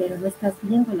 Pero no estás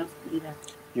viendo la oscuridad.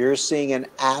 You're seeing an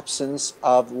absence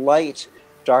of light.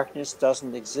 Darkness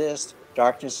doesn't exist.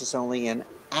 Darkness is only an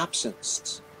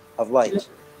absence of light.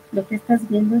 Lo que estás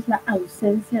viendo es la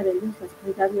ausencia de luz. La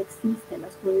oscuridad no existe. La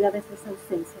oscuridad es esa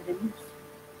ausencia de luz.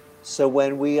 So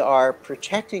when we are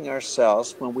protecting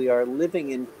ourselves, when we are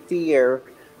living in fear,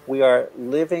 we are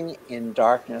living in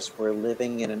darkness. We're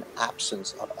living in an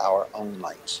absence of our own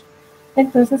light.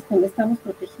 Entonces, cuando estamos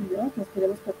protegidos, nos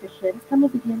queremos proteger,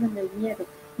 estamos viviendo en el miedo.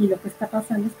 Y lo que está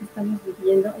pasando es que estamos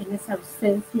viviendo en esa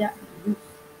ausencia de luz.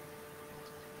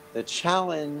 The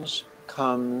challenge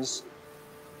comes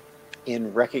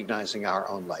in recognizing our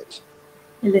own light.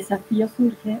 El desafío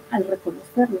surge al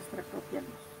reconocer nuestra propia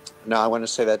luz. Now I want to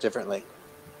say that differently.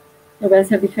 Lo voy a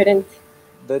hacer diferente.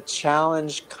 The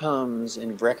challenge comes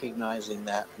in recognizing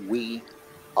that we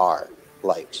are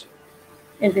light.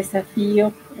 El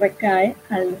desafío recae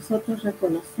al nosotros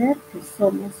reconocer que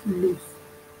somos luz.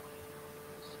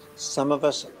 Some of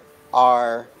us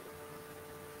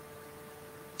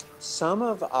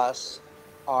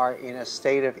are in a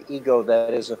state of ego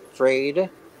that is afraid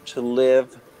to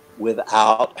live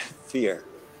without fear.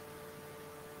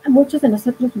 Muchos de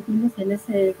nosotros vivimos en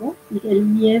ese ego y el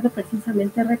miedo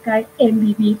precisamente recae en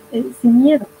vivir sin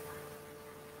miedo.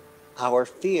 Our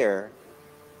fear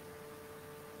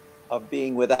of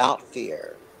being without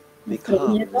fear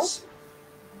becomes,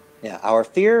 our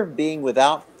fear of being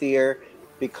without fear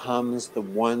becomes the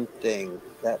one thing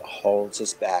that holds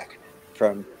us back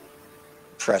from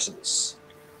presence.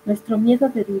 Nuestro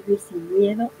miedo de vivir sin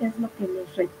miedo es lo que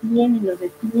nos retiene y nos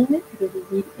detiene de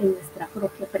vivir en nuestra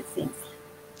propia presencia.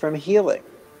 From healing.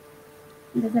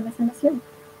 Desde la sanación.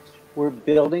 We're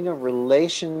building a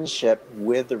relationship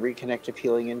with the reconnective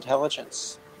healing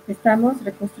intelligence. Estamos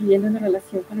reconstruyendo una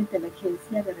relación con la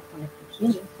inteligencia de Reconnective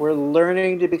Healing. We're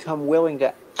learning to become willing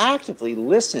to actively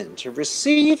listen, to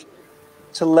receive,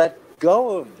 to let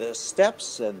go of the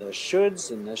steps and the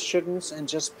shoulds and the shouldnts and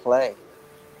just play.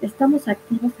 Estamos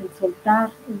activos en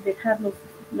soltar, en dejar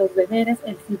los deberes,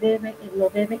 el si debe, el no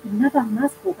debe y nada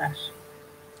más jugar.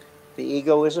 The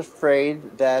ego is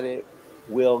afraid that it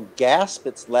will gasp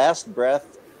its last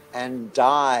breath and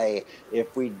die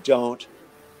if we don't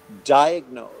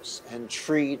diagnose and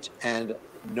treat and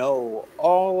know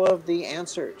all of the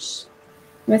answers.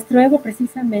 Nuestro ego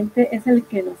precisamente es el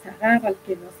que nos agarra, el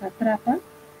que nos atrapa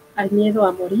al miedo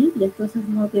a morir y entonces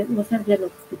no ser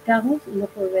diagnosticados y no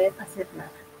poder hacer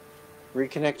nada.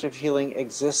 Reconnective healing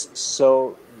exists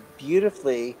so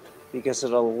beautifully because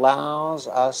it allows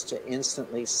us to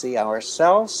instantly see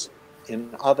ourselves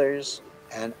in others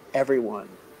and everyone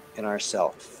in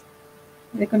ourselves.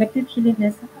 Reconnective healing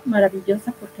es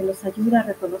maravillosa porque nos ayuda a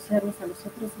reconocernos a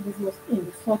nosotros mismos en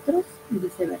los otros y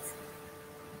viceversa.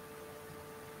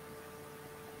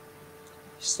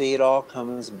 See, it all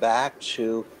comes back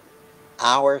to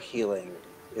our healing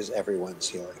is everyone's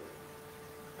healing.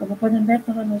 Como pueden ver,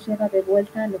 todo nos lleva de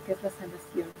vuelta a lo que es la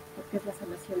sanación, porque es la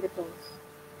sanación de todos.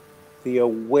 The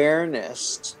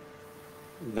awareness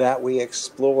that we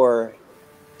explore,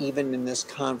 even in this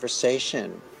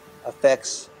conversation,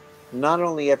 affects not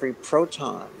only every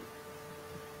proton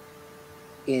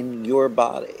in your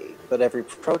body, but every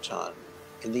proton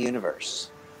in the universe.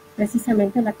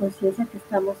 Precisamente la conciencia que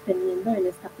estamos teniendo en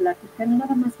esta plática no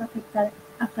nada más va a afectar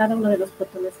a cada uno de los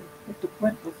protones de tu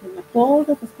cuerpo, sino a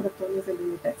todos los protones del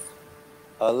universo.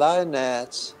 Hola,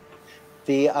 Annette.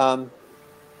 The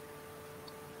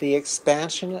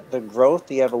expansion, the growth,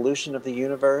 the evolution of the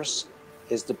universe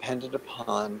is dependent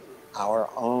upon our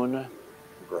own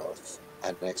growth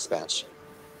and expansion.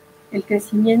 El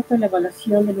crecimiento, la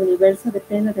evaluación del universo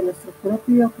depende de nuestro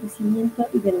propio crecimiento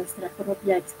y de nuestra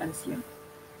propia expansión.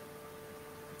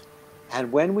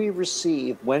 And when we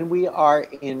are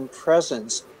in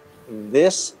presence,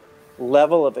 this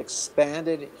level of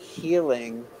expanded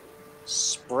healing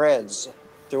spreads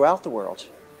throughout the world.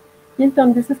 Y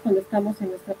entonces cuando estamos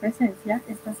en nuestra presencia,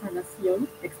 esta sanación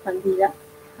expandida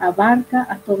abarca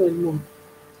a todo el mundo.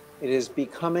 It is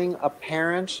becoming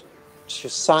apparent to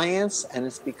science and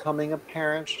it's becoming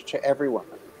apparent to everyone.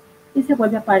 Y se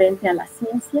vuelve aparente a la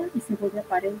ciencia y se vuelve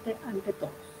aparente ante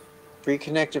todos.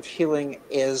 Reconnective healing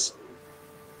is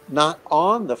not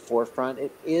on the forefront,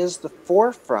 it is the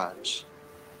forefront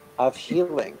of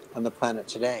healing on the planet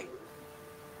today.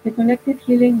 Reconnective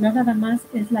healing no nada más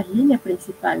es la línea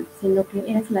principal, sino que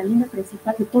es la línea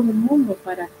principal de todo el mundo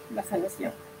para la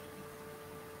sanación.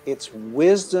 It's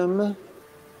wisdom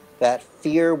that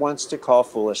fear wants to call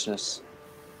foolishness.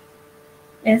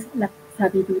 Es la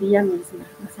sabiduría misma,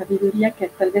 la sabiduría que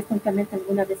tal vez tontamente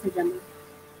alguna vez se llamó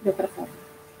de otra forma.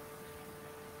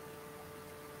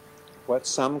 What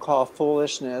some call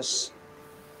foolishness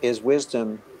is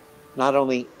wisdom not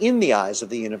only in the eyes of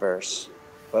the universe,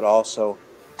 but also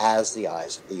as the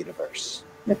eyes of the universe.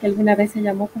 Lo que alguna vez se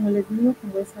llamó, como les digo,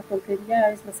 como esa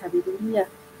tontería, es la sabiduría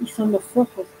y son los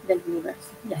ojos del universo.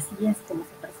 Y así es como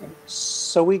se presenta.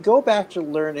 So we go back to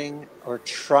learning or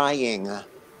trying to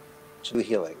do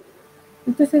healing.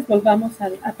 Entonces volvamos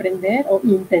a aprender o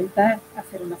intentar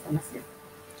hacer una sanación.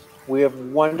 We have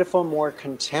wonderful, more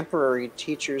contemporary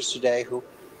teachers today who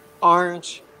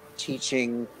aren't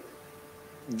teaching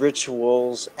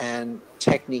rituals and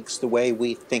techniques the way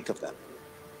we think of them.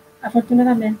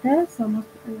 Afortunadamente somos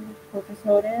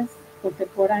profesores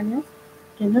contemporáneos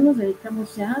que no nos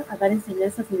dedicamos ya a dar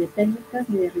enseñanzas ni de técnicas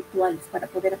ni de rituales para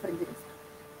poder aprender esto.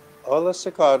 Hola,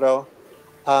 Sicardo.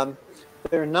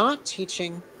 They're not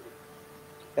teaching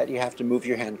that you have to move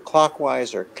your hand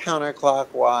clockwise or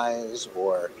counterclockwise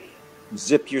or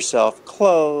zip yourself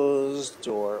closed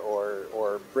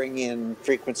or bring in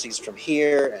frequencies from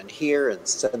here and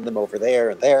send them over there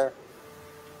and there.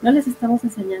 No les estamos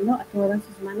enseñando a que muevan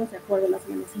sus manos de acuerdo a las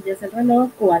manecillas del reloj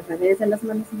o al revés de las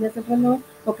manecillas del reloj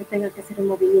o que tengan que hacer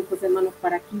movimientos de manos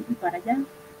para aquí y para allá.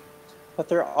 But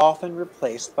they're often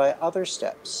replaced by other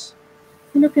steps.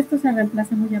 Sino que esto se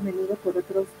reemplaza muy a menudo por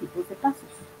otros tipos de pasos.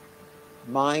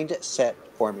 Mindset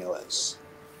formulas.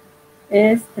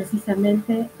 Es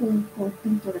precisamente un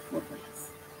conjunto de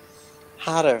fórmulas.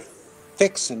 How to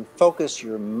fix and focus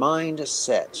your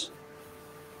mindset.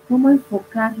 Cómo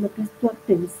enfocar lo que es tu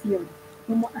atención,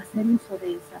 cómo hacer uso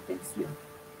de esa atención.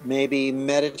 Maybe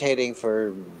meditating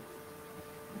for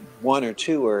 1 or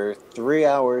 2 or 3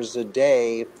 hours a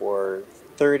day for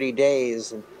 30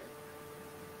 days.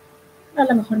 A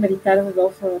lo mejor meditar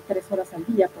 2 o 3 horas al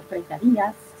día por 30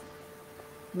 días.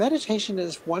 Meditation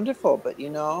is wonderful, but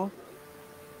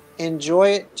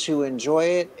enjoy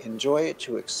it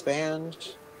to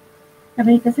expand. La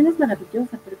meditación es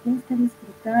maravillosa, pero tienes que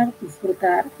disfrutar,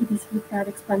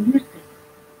 expandirte.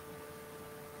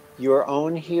 Your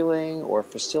own healing or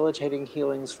facilitating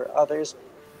healings for others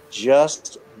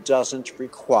just doesn't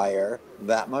require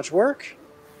that much work.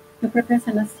 Tu propia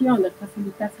sanación, al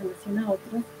facilitar sanación a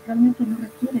otros, realmente no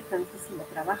requiere tantísimo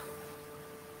trabajo.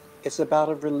 It's about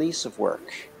a release of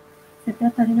work. Se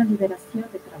trata de una liberación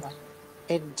de trabajo.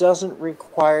 It doesn't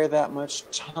require that much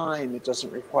time. It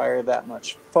doesn't require that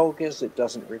much focus. It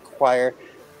doesn't require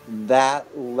that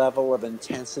level of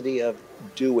intensity of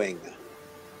doing.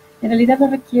 En realidad no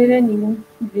requiere ningún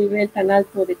nivel tan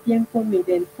alto de tiempo, ni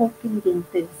de enfoque, ni de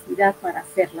intensidad para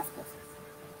hacer las cosas.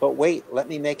 But wait, let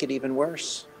me make it even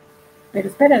worse. Pero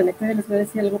espérenme, todavía les voy a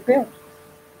decir algo peor.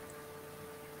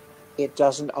 It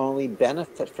doesn't only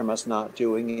benefit from us not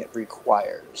doing, it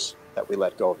requires that we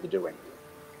let go of the doing.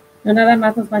 No nada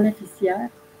más nos va a beneficiar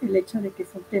el hecho de que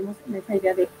soltemos esa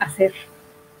idea de hacer.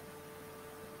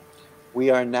 We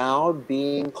are now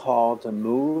being called to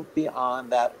move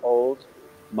beyond that old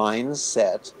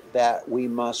mindset that we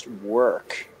must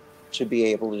work to be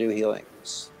able to do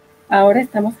healings. Ahora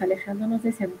estamos alejándonos de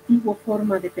esa antigua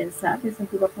forma de pensar, de esa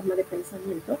antigua forma de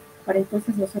pensamiento, para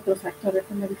entonces nosotros actuar de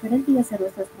forma diferente y hacer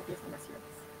nuestras propias sanaciones.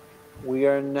 We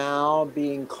are now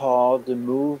being called to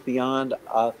move beyond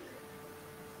a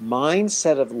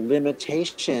mindset of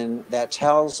limitation that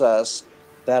tells us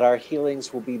that our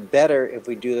healings will be better if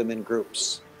we do them in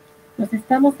groups. Nos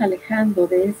estamos alejando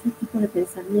de ese tipo de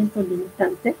pensamiento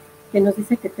limitante que nos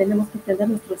dice que tenemos que tener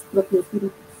nuestros propios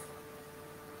grupos.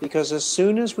 Because as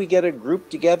soon as we get a group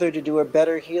together to do a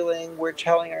better healing, we're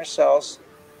telling ourselves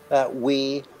that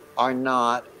we are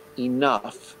not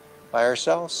enough by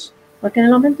ourselves. Porque en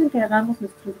el momento en que hagamos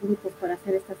nuestros grupos para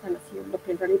hacer esta sanación, lo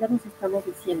que en realidad nos estamos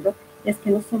diciendo es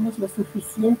que no somos lo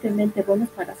suficientemente buenos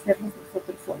para hacerlos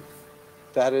nosotros solos.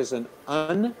 That is an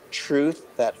untruth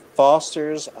that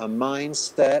fosters a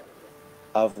mindset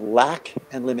of lack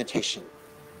and limitation.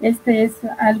 Este es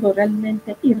algo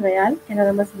realmente irreal que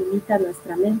nada más limita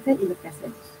nuestra mente y lo que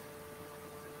hacemos.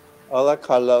 Hola,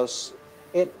 Carlos.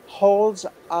 It holds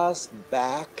us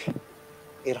back.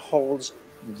 It holds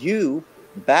you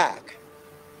back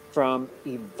from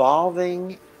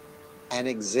evolving and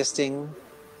existing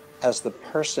as the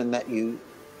person that you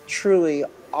truly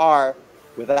are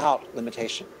without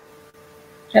limitation.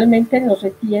 Realmente nos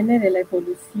retiene de la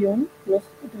evolución, nos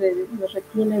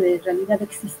retiene de realidad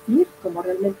existir como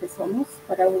realmente somos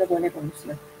para una buena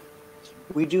evolución.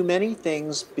 We do many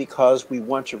things because we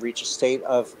want to reach a state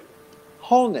of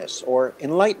wholeness or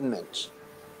enlightenment.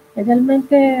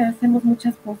 Realmente hacemos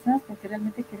muchas cosas porque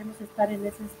realmente queremos estar en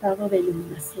ese estado de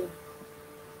iluminación.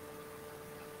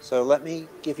 So let me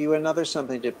give you another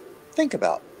something to think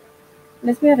about.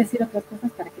 Les voy a decir otras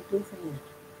cosas para que piensen en ello.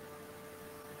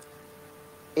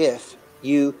 If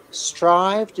you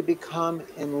strive to become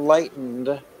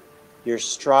enlightened, you're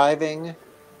striving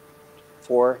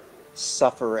for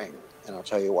suffering. And I'll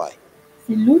tell you why.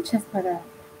 Si luchas para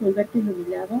volverte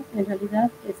iluminado, en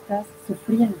realidad estás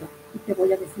sufriendo. Y te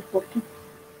voy a decir por qué.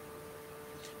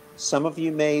 Some of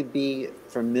you may be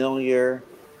familiar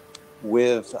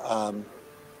with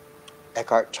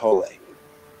Eckhart Tolle.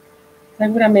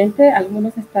 Seguramente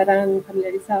algunos estarán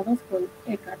familiarizados con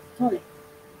Eckhart Tolle.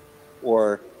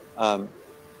 Or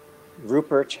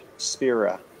Rupert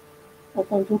Spira. O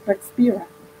con Rupert Spira.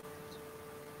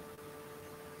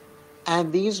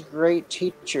 And these great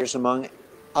teachers, among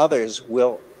others,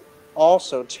 will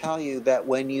also tell you that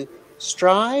when you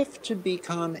strive to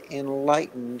become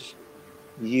enlightened,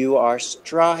 you are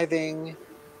striving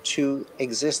to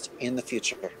exist in the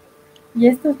future. Y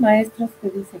estos maestros te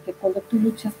dicen que cuando tú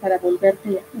luchas para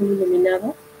volverte un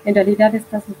iluminado, en realidad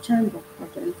estás luchando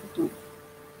contra el futuro.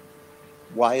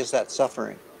 Why is that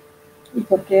suffering? ¿Y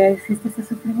por qué existe ese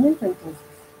sufrimiento entonces?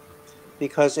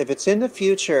 Because if it's in the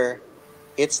future,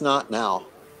 it's not now.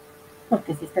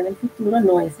 Porque si está en el futuro,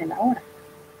 no es el ahora.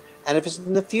 And if it's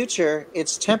in the future,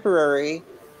 it's temporary,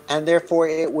 and therefore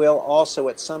it will also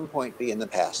at some point be in the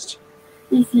past.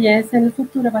 Y si es en el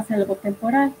futuro, va a ser algo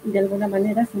temporal y de alguna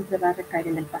manera siempre va a recaer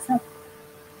en el pasado.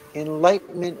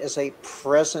 Enlightenment is a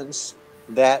presence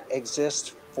that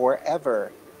exists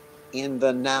forever in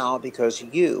the now because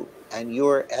you and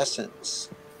your essence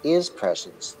is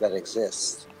presence that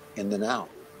exists in the now.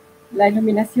 La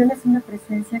iluminación es una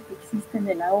presencia que existe en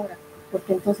el ahora,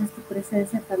 porque entonces tu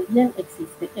presencia también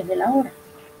existe en el ahora.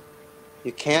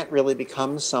 You can't really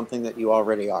become something that you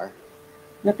already are.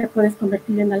 No te puedes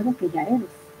convertir en algo que ya eres.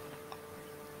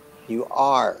 You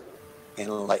are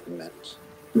enlightenment.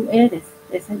 Tú eres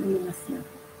esa iluminación.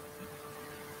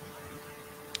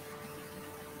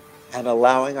 And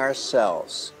allowing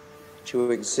ourselves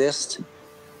to exist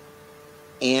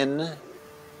in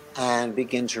and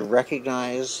begin to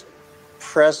recognize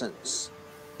presence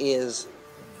is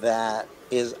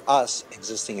us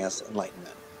existing as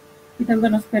enlightenment. Y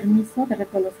dándonos permiso de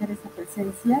reconocer esa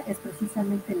presencia es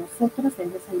precisamente nosotros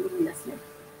en esa iluminación.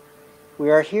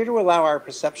 We are here to allow our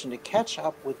perception to catch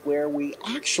up with where we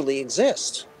actually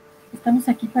exist. Estamos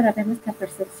aquí para ver nuestra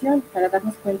percepción, para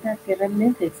darnos cuenta que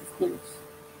realmente existimos.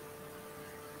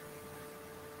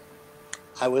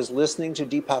 I was listening to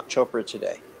Deepak Chopra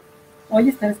today. Hoy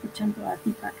estaba escuchando a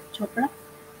Deepak Chopra.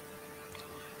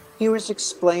 He was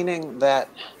explaining that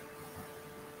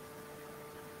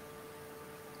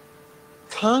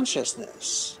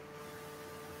consciousness,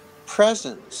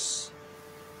 presence,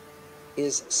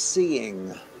 is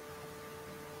seeing.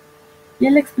 Y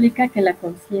él explica que la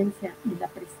conciencia y la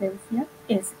presencia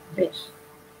es ver.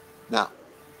 Now,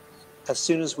 as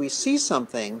soon as we see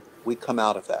something, we come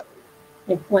out of that.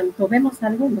 En cuanto vemos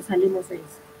algo, nos salimos de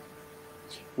eso.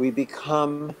 We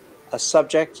become a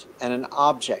subject and an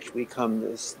object. We become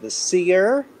the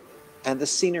seer and the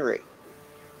scenery.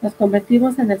 Nos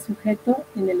convertimos en el sujeto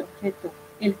y en el objeto,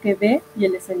 el que ve y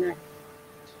el escenario.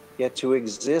 Yet to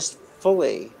exist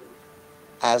fully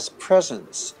as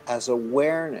presence, as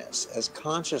awareness, as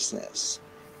consciousness,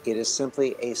 it is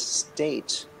simply a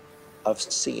state of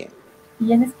seeing.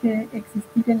 Tienes que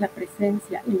existir en la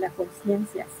presencia, en la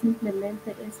conciencia,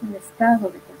 simplemente es un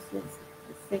estado de conciencia,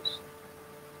 de ser.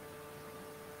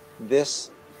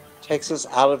 This takes us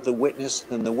out of the witness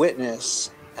and the witness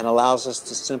and allows us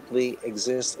to simply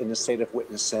exist in a state of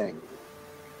witnessing.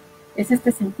 Es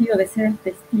este sentido de ser el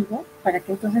testigo para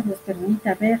que entonces nos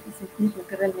permita ver y sentir lo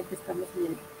que realmente estamos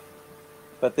viendo.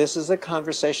 But this is a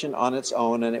conversation on its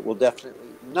own, and it will definitely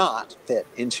not fit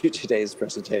into today's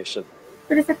presentation.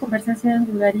 Pero esta conversación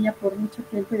duraría por mucho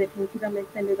tiempo y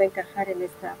definitivamente no iba a encajar en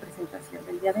esta presentación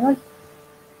del día de hoy.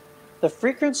 The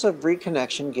frequency of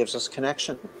reconnection gives us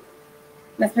connection.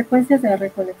 Las frecuencias de la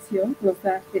reconexión nos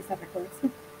da esa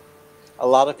reconexión. A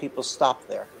lot of people stop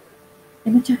there.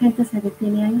 Y mucha gente se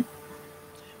detiene ahí.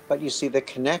 But you see, the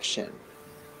connection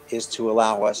is to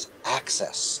allow us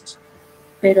access.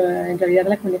 Pero en realidad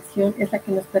la conexión es la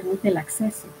que nos permite el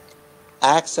acceso.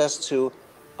 Access to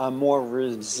a more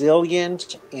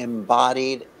resilient,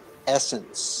 embodied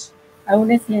essence. A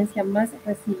una esencia más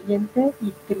resiliente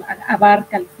y que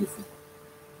abarca el físico.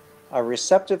 A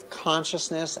receptive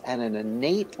consciousness and an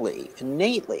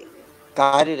innately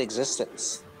guided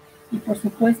existence. Y por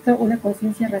supuesto una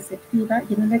conciencia receptiva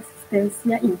y una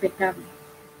existencia impecable.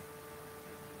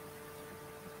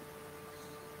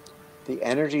 The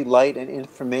energy, light, and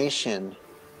information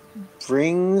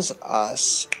brings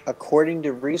us, according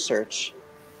to research,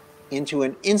 into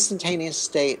an instantaneous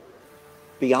state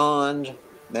beyond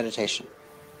meditation.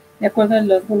 De acuerdo a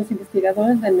algunos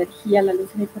investigadores, la energía, la luz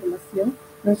y la información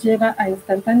nos lleva a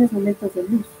instantáneos momentos de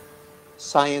luz.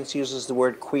 Science uses the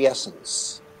word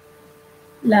quiescence.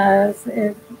 Las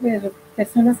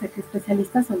personas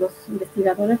especialistas o los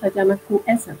investigadores la llaman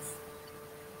quiescence.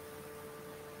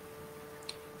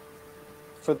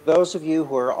 For those of you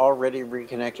who are already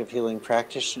reconnective healing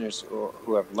practitioners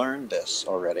who have learned this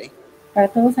already, para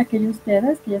todos aquellos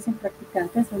ustedes que ya son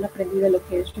practicantes o han aprendido lo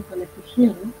que es reconnective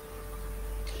healing,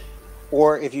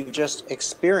 or if you've just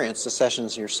experienced the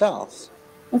sessions yourself,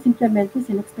 o simplemente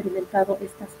si han experimentado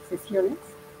estas sesiones,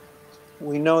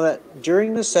 we know that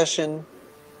during the sessions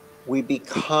we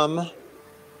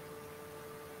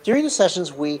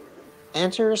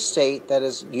enter a state that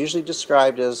is usually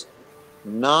described as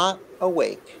not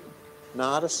awake,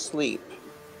 not asleep,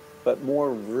 but more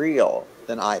real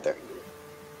than either.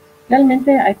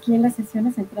 Realmente aquí en las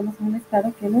sesiones entramos en un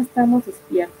estado que no estamos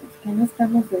despiertos, que no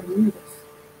estamos dormidos.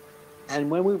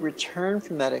 And when we return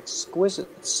from that exquisite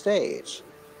stage,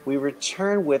 we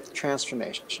return with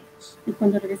transformations. Y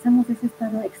cuando regresamos de ese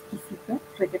estado exquisito,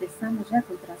 regresamos ya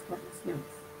con transformaciones.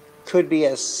 Could be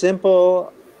as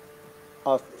simple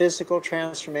of physical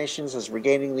transformations as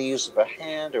regaining the use of a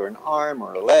hand or an arm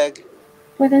or a leg.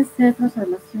 Pueden ser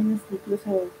transformaciones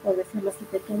incluso, por decirlo así,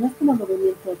 pequeñas como el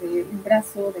movimiento de un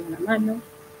brazo, de una mano.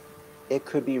 It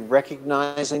could be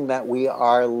recognizing that we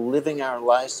are living our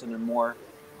lives in a more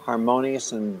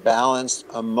harmonious and balanced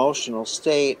emotional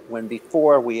state when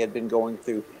before we had been going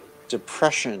through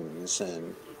depressions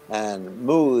and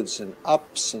moods and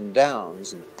ups and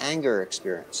downs and anger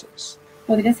experiences.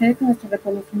 Podría ser con nuestro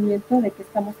reconocimiento de que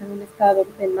estamos en un estado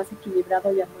más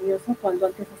equilibrado y armonioso cuando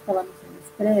antes estábamos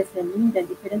en estrés, en ira, en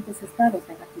diferentes estados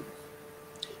negativos.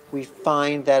 We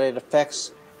find that it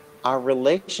affects our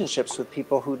relationships with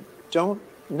people who don't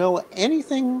know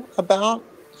anything about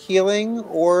healing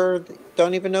or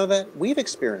don't even know that we've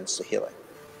experienced the healing.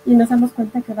 Y nos damos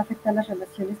cuenta que va a afectar las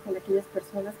relaciones con aquellas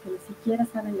personas que ni siquiera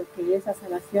saben lo que es la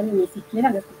sanación y ni siquiera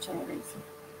han escuchado de eso.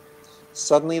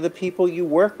 Suddenly the people you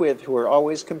work with who are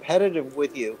always competitive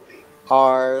with you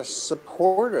are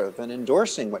supportive and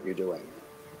endorsing what you're doing.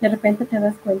 De repente te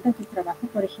das cuenta en tu trabajo,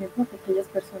 por ejemplo, que aquellas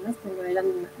personas que no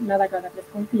eran nada agradables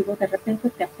contigo, de repente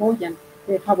te apoyan,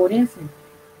 te favorecen.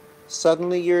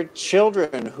 Suddenly your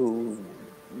children who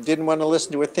didn't want to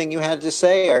listen to a thing you had to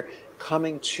say are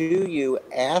coming to you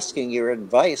asking your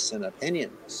advice and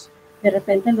opinions. De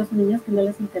repente los niños que no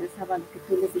les interesaba lo que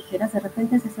tú les dijeras, de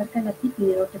repente se acercan a ti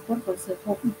pidiéndote por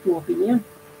consejo y tu opinión.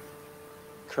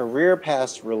 Career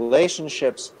paths,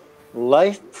 relationships,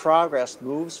 life progress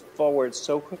moves forward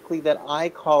so quickly that I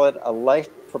call it a life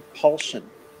propulsion.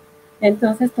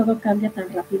 Entonces todo cambia tan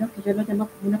rápido que yo lo llamo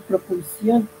como una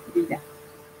propulsión de vida.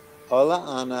 Hola,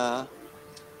 Ana.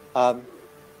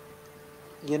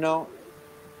 You know,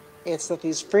 it's that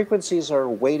these frequencies are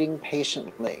waiting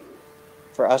patiently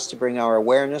for us to bring our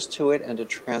awareness to it and to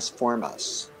transform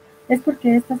us. Es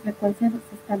porque estas frecuencias nos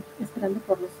están esperando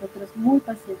por nosotros muy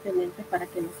pacientemente para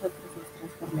que nosotros nos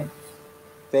transformemos.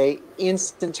 They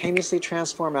instantaneously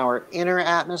transform our inner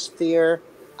atmosphere,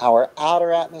 our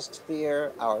outer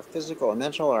atmosphere, our physical and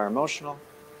mental, our emotional.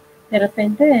 De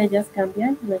repente ellas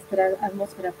cambian nuestra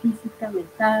atmósfera física,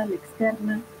 mental,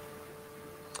 externa.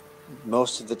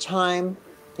 Most of the time,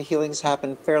 the healings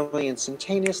happen fairly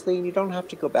instantaneously, and you don't have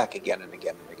to go back again and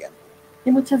again and again.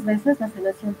 Y muchas veces la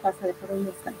sanación pasa de forma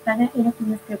instantánea y no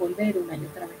tienes que volver una y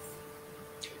otra vez.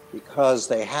 Because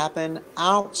they happen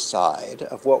outside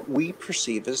of what we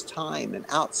perceive as time and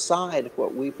outside of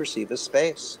what we perceive as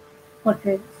space.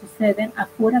 Porque suceden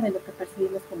afuera de lo que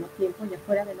percibimos como tiempo y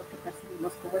afuera de lo que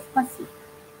percibimos como espacio.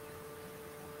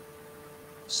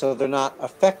 So they're not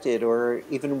affected or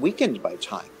even weakened by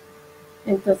time.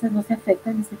 Entonces no se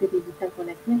afectan ni se debilitan con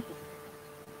el tiempo.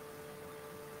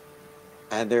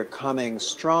 And they're coming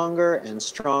stronger and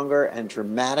stronger and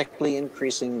dramatically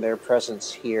increasing their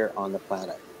presence here on the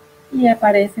planet. Y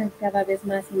aparecen cada vez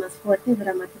más y más fuerte y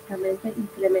dramáticamente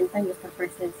incrementan nuestra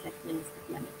presencia aquí en este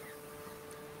planeta.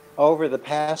 Over the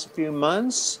past few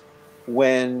months,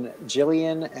 when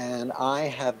Jillian and I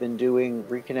have been doing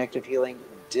reconnective healing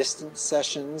distance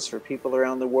sessions for people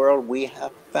around the world, we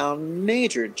have found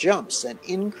major jumps and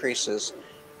increases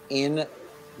in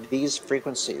these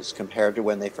frequencies compared to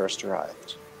when they first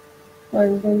arrived.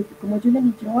 Como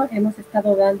Julian y yo hemos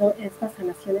estado dando estas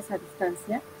sanaciones a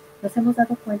distancia, nos hemos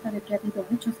dado cuenta de que ha habido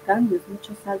muchos cambios,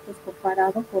 muchos saltos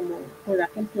comparado con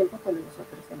aquel tiempo cuando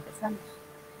nosotros empezamos.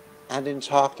 And in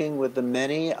talking with the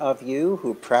many of you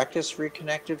who practice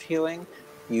reconnective healing,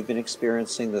 you've been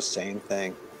experiencing the same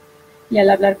thing. Y al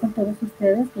hablar con todos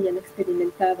ustedes que ya han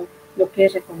experimentado lo que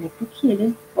es Reconnected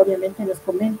Healing, obviamente nos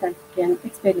comentan que han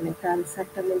experimentado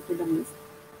exactamente lo mismo.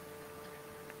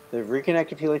 The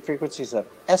reconnective healing frequencies have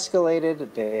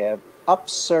escalated, they have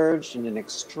upsurged in an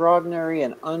extraordinary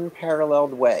and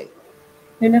unparalleled way.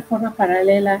 De una forma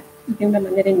paralela y de una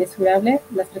manera inmesurable,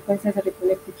 las frecuencias de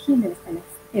Reconnected Healing están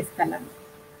escalando.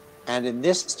 And in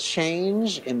this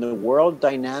change in the world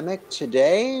dynamic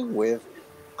today with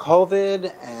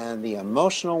COVID and the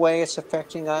emotional way it's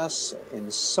affecting us in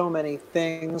so many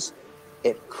things,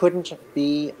 it couldn't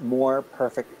be more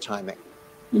perfect timing.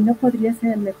 Y no podría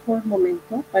ser el mejor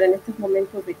momento para en estos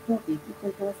momentos de COVID y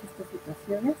con todas estas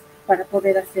situaciones para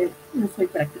poder hacer uso y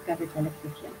practicar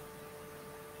Reconnected Healing.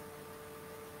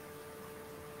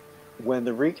 When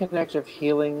the reconnective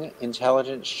healing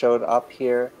intelligence showed up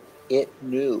here, it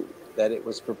knew that it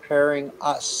was preparing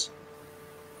us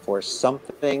for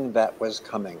something that was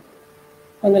coming.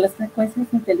 Cuando las frecuencias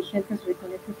inteligentes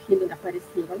Reconnected Healing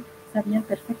aparecieron, sabían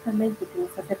perfectamente que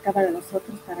nos acercaban a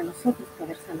nosotros para nosotros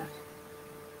poder sanar.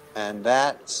 And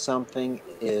that something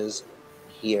is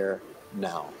here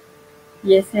now.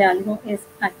 Y ese algo es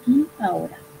aquí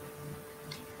ahora.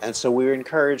 And so we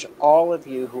encourage all of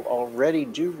you who already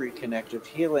do reconnective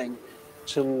healing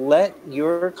to let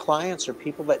your clients or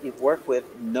people that you've worked with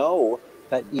know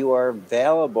that you are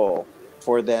available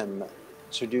for them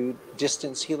to do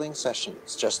distance healing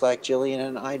sessions, just like Jillian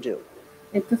and I do.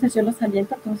 Entonces yo los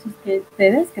aliento a todos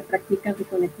ustedes que practican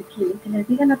Reconnected Healing, que les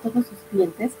digan a todos sus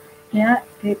clientes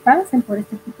que pasen por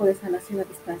este tipo de sanación a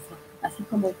distancia, así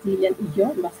como Jillian y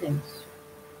yo lo hacemos.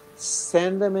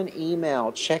 Send them an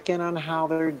email, check in on how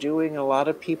they're doing. A lot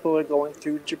of people are going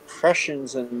through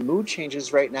depressions and mood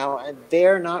changes right now, and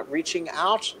they're not reaching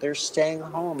out. They're staying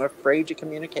home, afraid to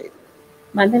communicate.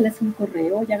 Mándenles un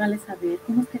correo y háganles saber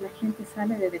cómo es que la gente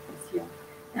sale de depresión.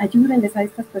 Ayúdenles a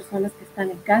estas personas que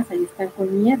están en casa y están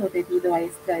con miedo debido a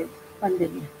esta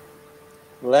pandemia.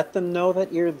 Let them know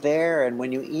that you're there, and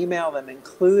when you email them,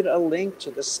 include a link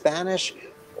to the Spanish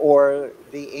or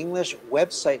the English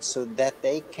website so that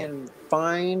they can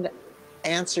find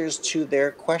answers to their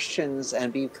questions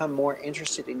and become more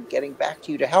interested in getting back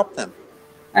to you to help them.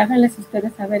 Háganles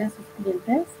ustedes saber a sus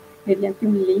clientes mediante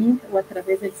un link o a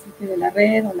través del sitio de la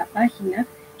red o la página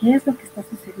qué es lo que está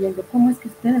sucediendo, cómo es que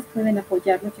ustedes pueden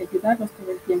apoyarlos y ayudarlos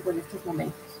todo el tiempo en estos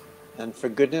momentos. And for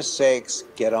goodness sakes,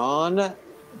 get on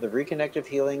the Reconnective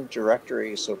Healing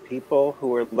directory so people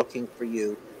who are looking for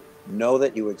you know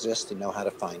that you exist and know how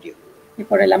to find you. Y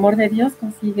por el amor de Dios,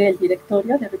 consigue el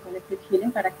directorio de Reconnective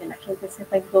Healing para que la gente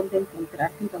sepa en dónde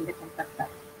encontrarte y dónde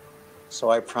contactarte. So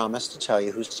I promise to tell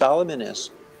you who Solomon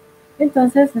is.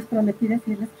 Entonces les prometí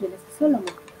decirles quién es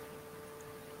Solomon.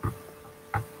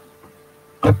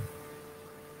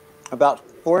 About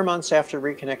 4 months after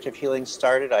Reconnective Healing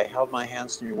started, I held my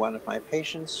hands near one of my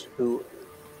patients who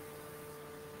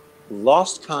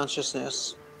lost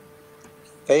consciousness,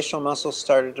 facial muscles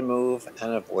started to move,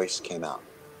 and a voice came out.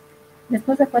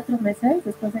 Después de 4 meses,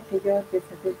 después de que yo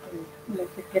empecé con lo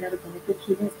que era Reconnective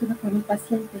Healing, estuve con un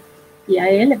paciente y a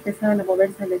él empezaron a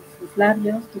moverse sus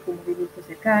labios, tuvo movimientos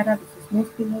de cara, de sus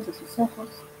músculos, de sus ojos.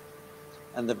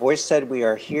 And the voice said, "We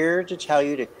are here to tell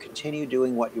you to continue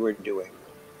doing what you are doing."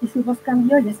 Y su voz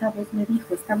cambió y esa voz me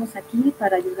dijo, estamos aquí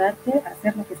para ayudarte a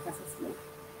hacer lo que estás haciendo.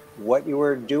 What you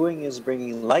are doing is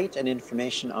bringing light and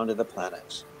information onto the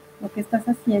planet. Lo que estás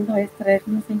haciendo es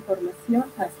traernos información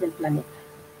hacia el planeta.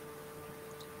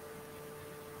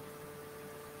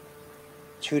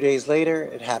 2 days later,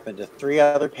 it happened to 3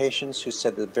 other patients who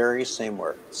said the very same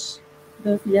words.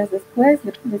 2 días después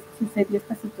le sucedió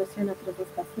esta situación a otros 2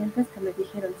 pacientes que me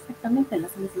dijeron exactamente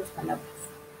las mismas palabras.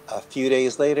 A few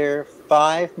days later,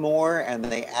 5 more, and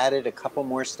they added a couple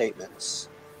more statements.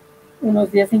 Unos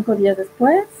 5 días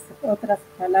después, otras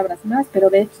palabras más, pero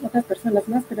de hecho, otras personas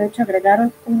más, pero de hecho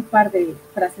agregaron un par de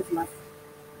frases más.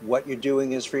 What you're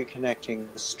doing is reconnecting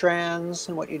strands,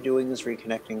 and what you're doing is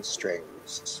reconnecting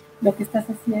strings. Lo que estás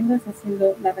haciendo es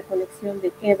haciendo la recolección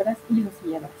de hebras, hilos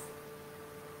y hebras.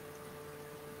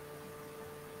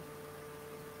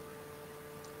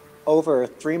 Over a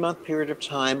 3-month period of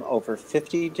time, over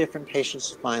 50 different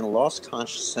patients of mine lost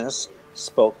consciousness,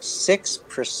 spoke 6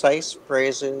 precise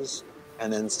phrases,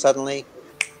 and then suddenly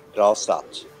it all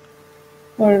stopped.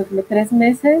 Por 3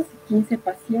 meses, 15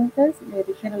 pacientes me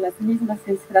dijeron las mismas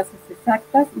 6 frases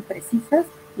exactas y precisas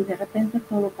y de repente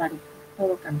todo paró,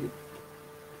 todo cambió.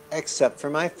 Except for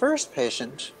my first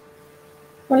patient,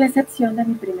 Con la excepción de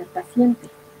mi primer paciente,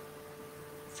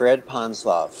 Fred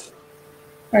Ponslov,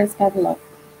 First Love,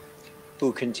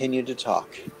 who continued to talk.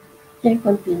 quien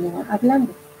continúa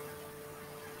hablando.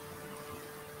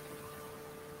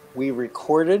 We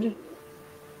recorded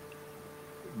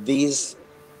these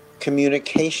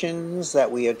communications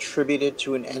that we attributed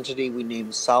to an entity we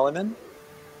named Solomon.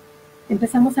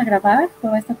 Empezamos a grabar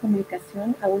toda esta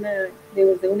comunicación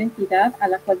de una entidad a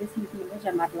la cual decidimos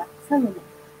llamarla Salomón.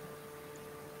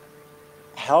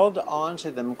 Held on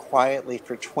to them quietly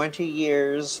for 20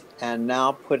 years and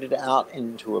now put it out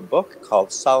into a book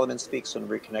called Solomon Speaks on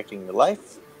Reconnecting Your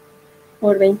Life.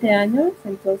 Por 20 años,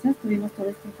 entonces, tuvimos toda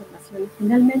esta información y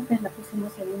finalmente la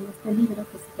pusimos en este libro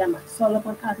que se llama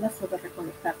Solomon habla sobre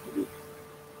reconectar tu vida.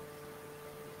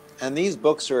 And these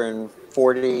books are in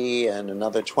 40 and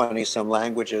another 20 some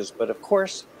languages, but of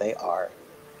course they are,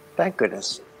 thank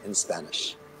goodness, in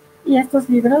Spanish. Y estos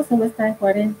libros, uno está en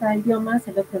 40 idiomas,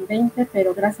 el otro en 20,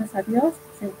 pero gracias a Dios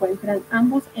se encuentran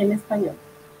ambos en español.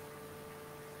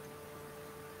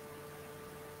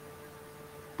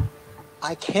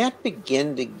 I can't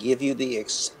begin to give you the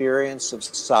experience of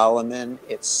Solomon.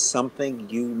 It's something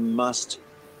you must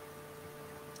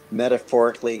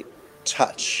metaphorically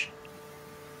touch.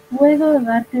 Puedo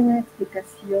darte una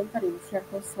explicación para iniciar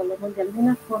con Solomon de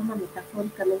alguna forma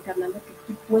metafóricamente hablando que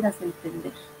tú puedas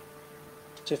entender.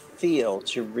 To feel,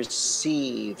 to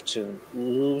receive, to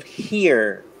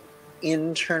hear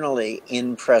internally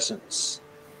in presence.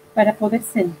 Para poder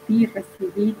sentir,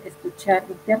 recibir, escuchar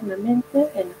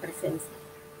internamente en la presencia.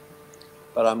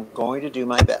 But I'm going to do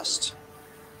my best.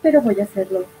 Pero voy a hacer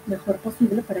lo mejor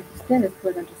posible para que ustedes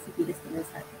puedan recibir este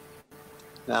mensaje.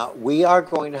 Now, we are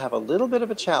going to have a little bit of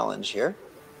a challenge here.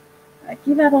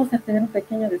 Aquí vamos a tener un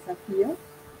pequeño desafío.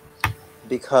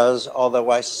 Because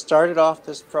although I started off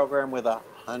this program with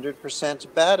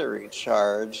 100% battery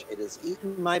charge, it has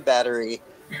eaten my battery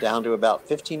down to about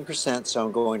 15%, so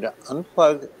I'm going to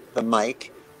unplug the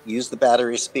mic, use the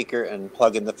battery speaker, and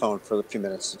plug in the phone for a few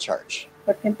minutes to charge.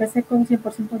 Porque empecé con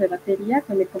 100% de batería,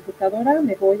 con mi computadora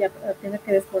me voy a tener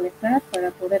que desconectar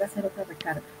para poder hacer otra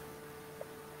recarga.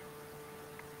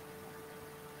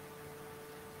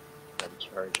 I'm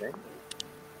charging.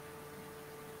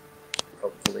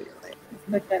 Hopefully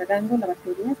Estoy cargando la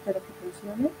batería, espero que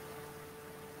funcione.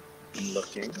 I'm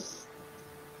looking.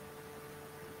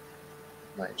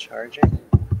 Am I charging?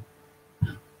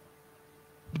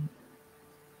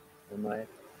 my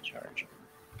charger.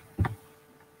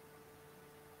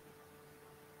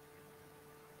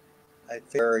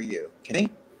 Where are you? Can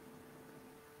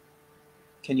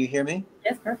you hear me?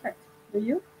 Yes, perfect. Do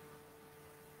you?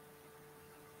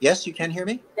 Yes, you can hear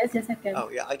me? Yes, I can. Oh,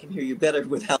 yeah, I can hear you better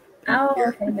without Oh,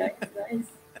 here. okay, nice.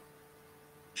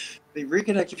 The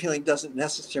reconnected feeling doesn't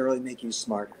necessarily make you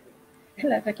smarter.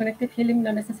 La reconnected feeling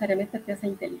no necesariamente te hace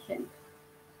inteligente.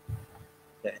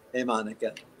 Hey,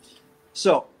 Monica.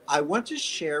 So, I want to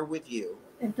share with you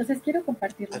Entonces quiero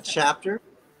compartirles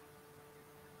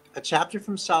a chapter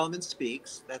from Solomon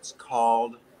Speaks that's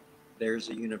called There's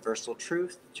a Universal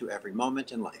Truth to Every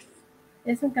Moment in Life.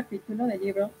 Es un capítulo del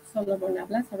libro Solomon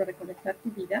habla sobre reconectar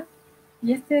tu vida,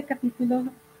 y este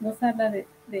capítulo nos habla de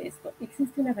esto.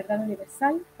 Existe una verdad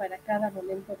universal para cada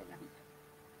momento de la vida.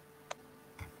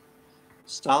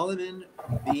 Solomon,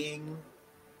 being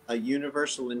a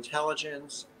universal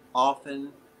intelligence,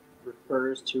 often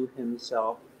refers to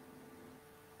himself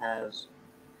as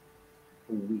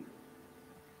we.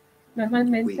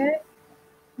 Normalmente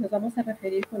nos vamos a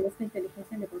referir con esta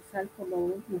inteligencia universal como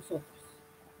un nosotros.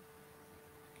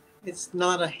 It's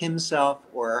not a himself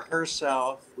or a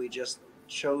herself. We just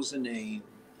chose a name.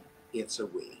 It's a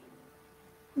we.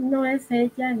 No es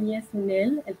ella ni es un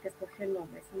él el que escogió el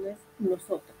nombre, sino es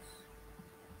nosotros.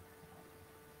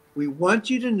 We want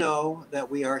you to know that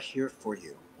we are here for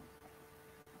you.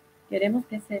 Queremos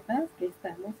que sepas que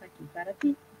estamos aquí para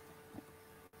ti.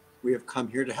 We have come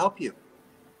here to help you.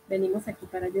 Venimos aquí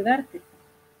para ayudarte.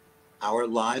 Our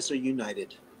lives are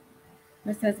united.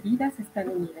 Nuestras vidas están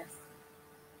unidas.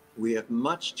 We have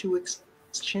much to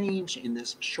exchange in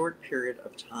this short period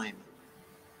of time.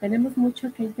 Tenemos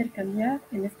mucho que intercambiar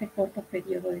en este corto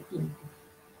periodo de tiempo.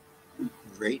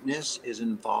 Greatness is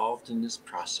involved in this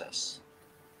process.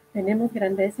 Tenemos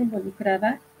grandeza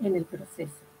involucrada en el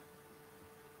proceso.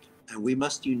 And we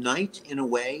must unite in a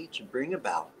way to bring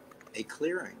about a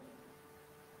clearing.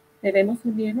 Debemos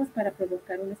unirnos para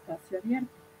provocar un espacio abierto.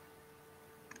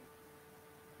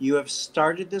 You have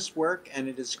started this work, and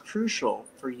it is crucial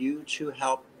for you to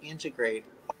help integrate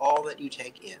all that you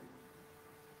take in.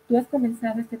 Tú has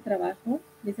comenzado este trabajo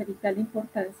y es de vital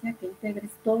importancia que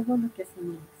integres todo lo que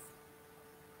asimiles.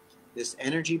 This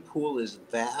energy pool is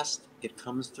vast. It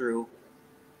comes through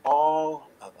all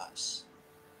of us.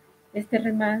 Este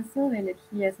remanso de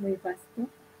energía es muy vasto,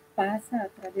 pasa a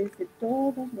través de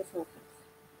todos nosotros.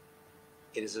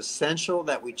 It is essential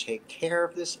that we take care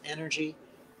of this energy,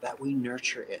 that we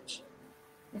nurture it.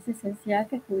 Es esencial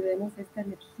que cuidemos esta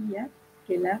energía,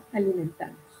 que la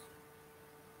alimentamos.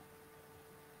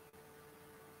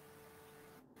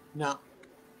 Now,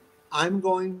 I'm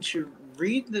going to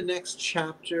read the next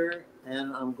chapter,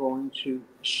 and I'm going to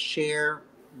share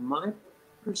my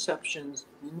perceptions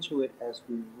into it as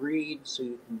we read, so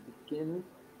you can begin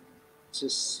to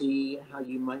see how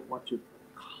you might want to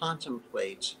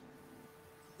contemplate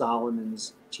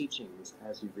Solomon's teachings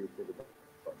as you read through the book.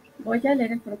 Voy a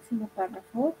leer el próximo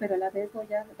párrafo, pero a la vez voy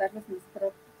a darles mi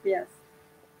propia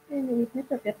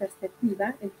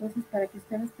perspectiva, entonces para que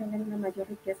ustedes tengan una mayor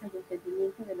riqueza y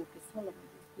entendimiento de lo que Solomon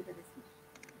nos quiere decir.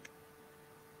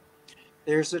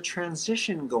 There's a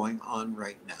transition going on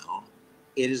right now.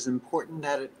 It is important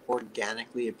that it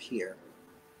organically appear.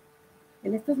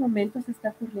 En estos momentos está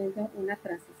ocurriendo una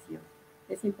transición.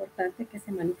 Es importante que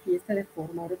se manifieste de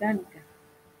forma orgánica.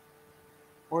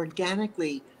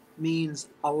 Organically means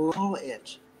allow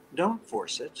it. Don't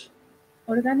force it.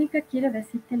 Orgánica quiere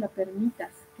decir que lo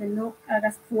permitas, que no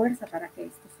hagas fuerza para que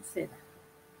esto suceda.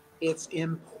 It's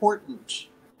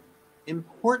important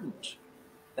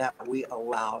that we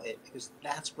allow it, because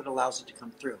that's what allows it to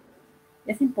come through.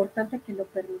 Es importante que lo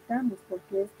permitamos,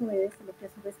 porque esto es lo que a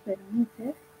su vez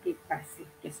permite que pase,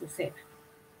 que suceda.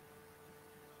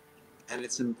 And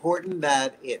it's important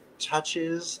that it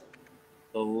touches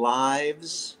the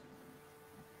lives.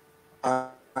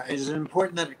 It is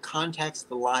important that it contacts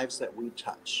the lives that we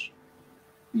touch.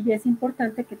 Y es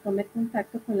importante que tome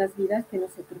contacto con las vidas que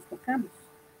nosotros tocamos.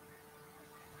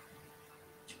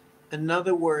 In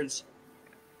other words,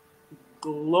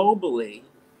 globally,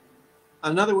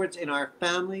 in our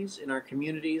families, in our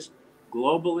communities,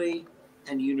 globally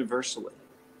and universally.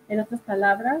 En otras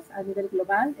palabras, a nivel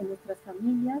global, en nuestras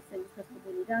familias, en nuestras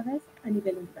comunidades, a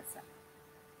nivel universal.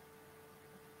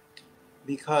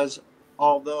 Because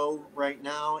although right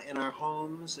now in our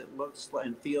homes it looks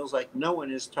and feels like no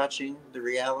one is touching, the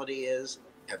reality is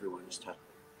everyone is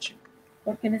touching.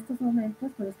 Porque en estos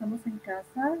momentos, cuando estamos en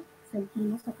casa,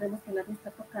 sentimos o creemos que nadie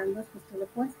está tocando, es justo lo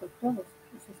opuesto, todos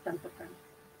nos están tocando.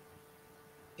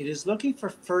 It is looking for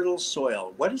fertile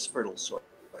soil. What is fertile soil?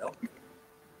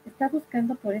 está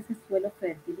buscando por ese suelo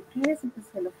fértil. ¿Y qué es ese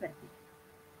suelo fértil?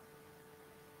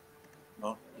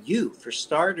 Well, you, for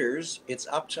starters, it's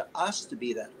up to us to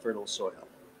be that fertile soil.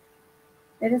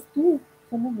 Eres tú,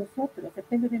 somos nosotros,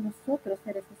 depende de nosotros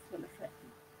ser ese suelo fértil.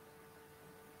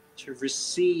 To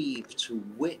receive, to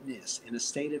witness in a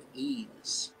state of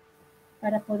ease.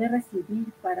 Para poder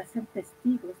recibir, para ser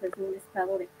testigos desde un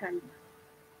estado de calma.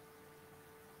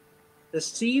 The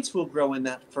seeds will grow in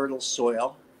that fertile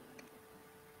soil.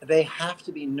 They have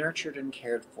to be nurtured and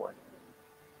cared for.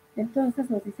 Entonces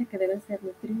nos dice que deben ser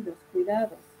nutridos,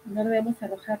 cuidados. No debemos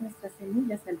arrojar nuestras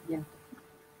semillas al viento.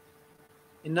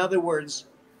 In other words,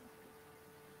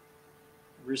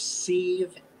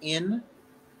 receive in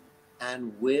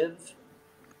and with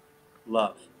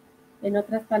love. En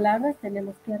otras palabras,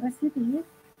 tenemos que recibir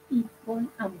y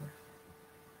con amor.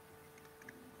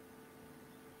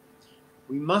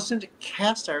 We mustn't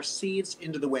cast our seeds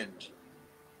into the wind.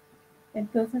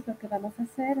 Entonces lo que vamos a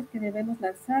hacer es que debemos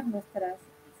lanzar nuestras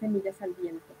semillas al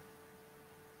viento.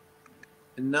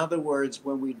 In other words,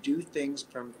 when we do things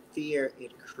from fear,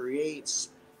 it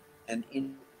creates an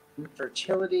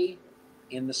infertility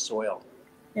in the soil.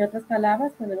 En otras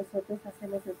palabras, cuando nosotros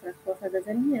hacemos nuestras cosas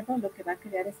desde el miedo, lo que va a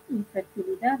crear es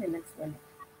infertilidad en el suelo.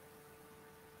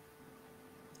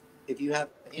 If you have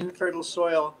infertile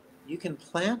soil, you can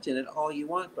plant in it all you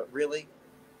want, but really,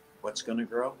 what's going to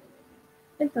grow?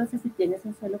 Entonces, si tienes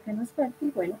un suelo que no es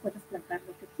fértil, bueno, puedes plantar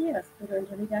lo que quieras, pero en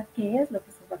realidad, ¿qué es lo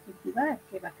que se va a cultivar?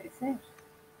 ¿Qué va a crecer?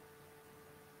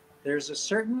 There's a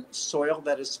certain soil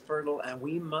that is fertile, and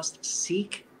we must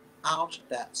seek out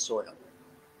that soil.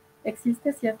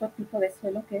 Existe cierto tipo de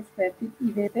suelo que es fértil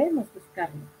y debemos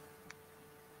buscarlo.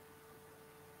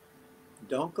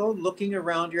 Don't go looking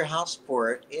around your house for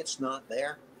it. It's not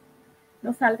there.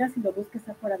 No salgas y lo busques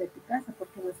afuera de tu casa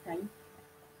porque no está ahí.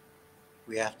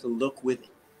 We have to look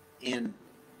within.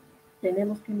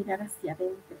 Tenemos que mirar hacia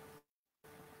adentro.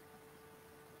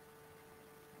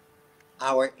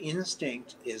 Our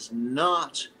instinct is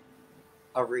not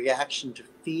a reaction to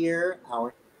fear.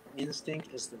 Our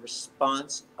instinct is the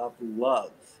response of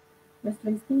love.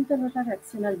 Nuestro instinto no es la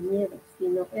reacción al miedo,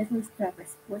 sino es nuestra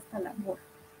respuesta al amor.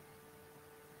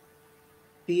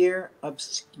 Fear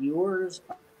obscures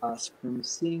us from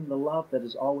seeing the love that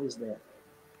is always there.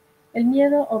 El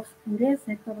miedo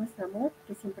oscurece todo ese amor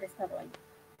que siempre ha estado ahí.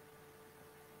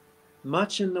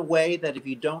 Much in the way that if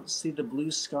you don't see the blue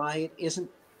sky, it isn't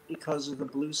because of the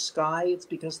blue sky, it's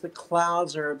because the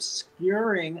clouds are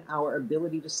obscuring our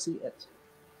ability to see it.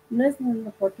 No es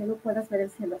porque no puedas ver el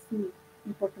cielo azul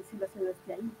y porque el cielo azul no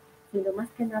esté ahí, sino más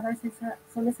que nada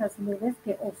son esas nubes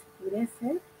que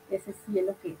oscurecen ese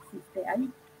cielo que existe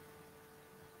ahí.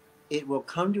 It will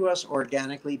come to us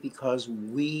organically because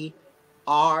we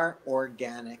are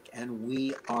organic and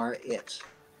we are it.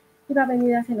 Y va a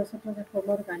venir hacia nosotros de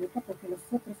forma orgánica porque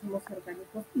nosotros somos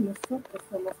orgánicos y nosotros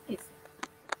somos eso.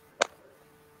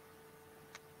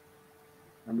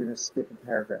 I'm going to skip a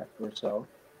paragraph or so.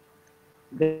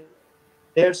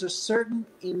 There's a certain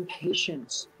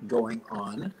impatience going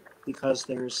on because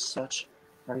there's such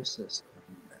crisis.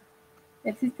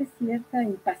 Existe cierta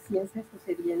impaciencia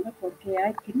sucediendo porque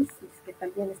hay crisis que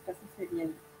también está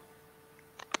sucediendo.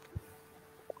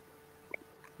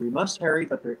 We must hurry,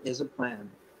 but there is a plan.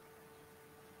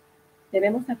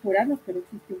 Debemos apurarnos, pero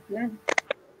existe un plan.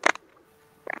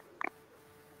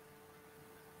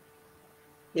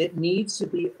 It needs to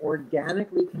be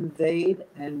organically conveyed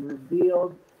and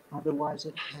revealed, otherwise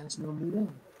it has no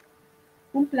meaning.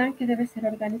 Un plan que debe ser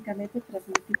orgánicamente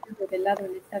transmitido y revelado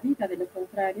en esta vida, de lo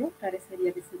contrario,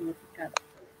 carecería de significado.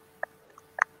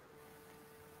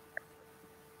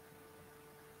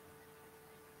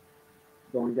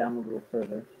 Going down a little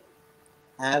further.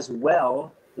 As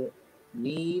well, it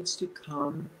needs to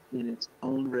come in its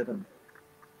own rhythm.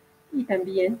 Y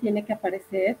también tiene que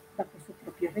aparecer bajo su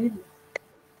propio ritmo.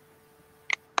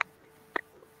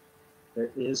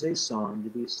 There is a song to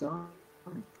be sung.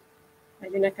 Hay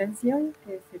una canción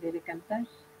que se debe cantar.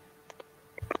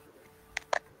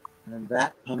 And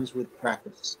that comes with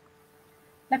practice.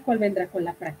 La cual vendrá con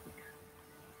la práctica.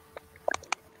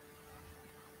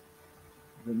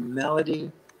 The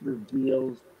melody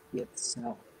reveals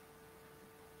itself.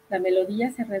 La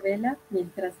melodía se revela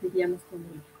mientras lidiamos con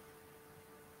ella.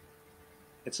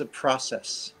 It's a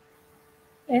process.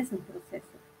 Es un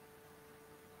proceso.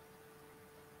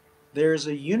 There is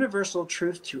a universal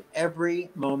truth to every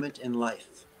moment in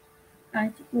life.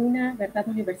 Hay una verdad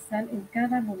universal en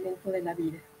cada momento de la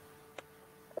vida.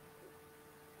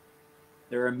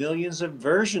 There are millions of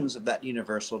versions of that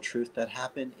universal truth that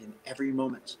happen in every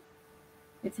moment.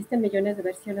 Existen millones de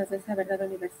versiones de esa verdad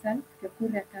universal que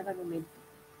ocurre a cada momento.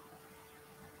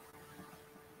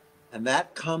 And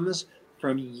that comes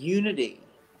from unity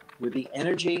with the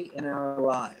energy in our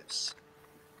lives.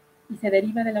 Y se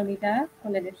deriva de la unidad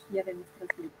con la energía de nuestras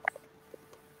vidas.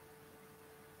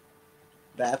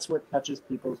 That's what touches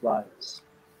people's lives.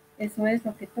 Eso es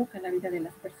lo que toca la vida de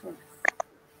las personas.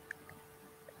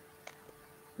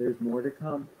 There's more to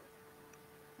come.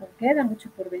 Aún queda mucho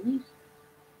por venir.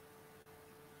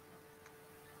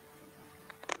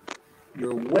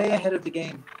 You're way ahead of the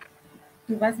game.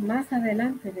 Tú vas más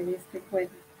adelante de este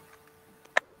juego.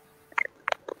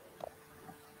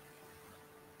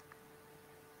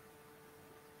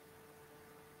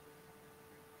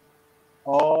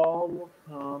 All will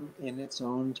come in its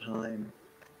own time.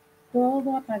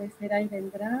 Todo aparecerá y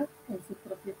vendrá en su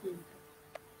propio tiempo.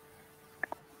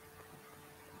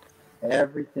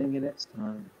 Everything in its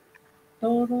time.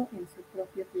 Todo en su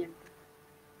propio tiempo.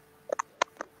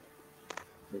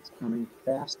 It's coming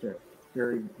faster,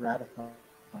 very gratifying.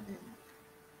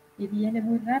 Y viene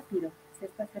muy rápido, se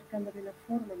está acercando de una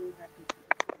forma muy rápida.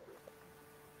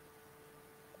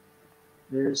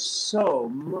 There's so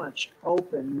much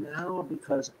open now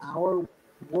because our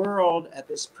world at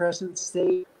this present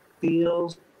state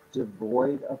feels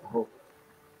devoid of hope.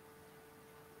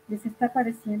 Les está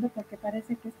apareciendo porque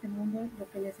parece que este mundo lo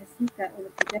que necesita o lo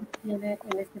que ya tiene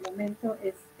en este momento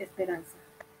es esperanza.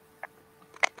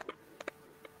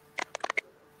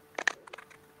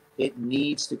 It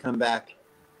needs to come back.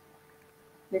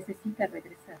 Necesita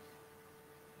regresar.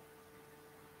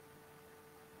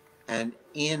 And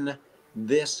in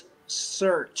this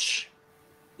search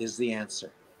is the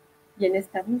answer. Y en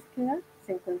esta búsqueda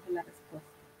se encuentra la respuesta.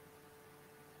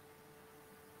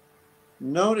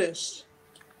 Notice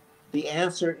the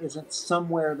answer isn't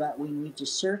somewhere that we need to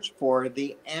search for.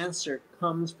 The answer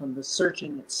comes from the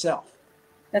searching itself.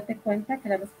 Date cuenta que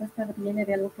la respuesta viene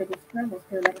de algo que buscamos,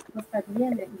 pero la respuesta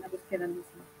viene en la búsqueda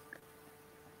misma.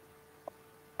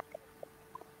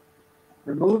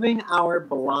 Removing our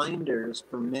blinders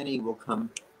for many will come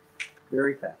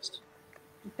very fast.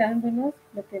 Quitándonos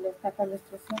lo que nos tapa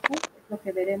nuestros ojos, es lo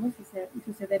que veremos y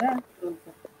sucederá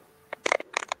pronto.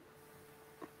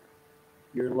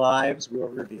 Your lives will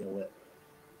reveal it.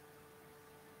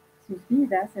 Sus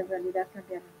vidas en realidad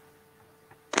cambiarán.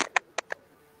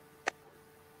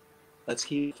 Let's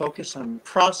keep focus on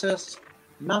process,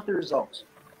 not the result.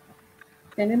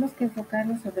 Tenemos que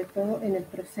enfocarnos sobre todo en el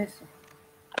proceso.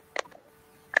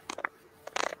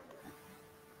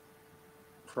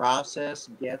 Process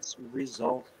gets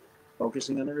result.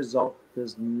 Focusing on the result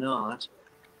does not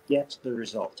get the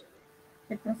result.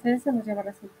 El proceso nos lleva a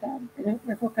resultado, pero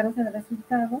enfocarnos en el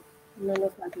resultado no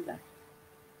nos va a ayudar.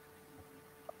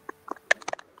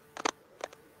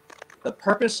 The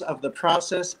purpose of the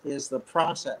process is the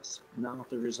process, not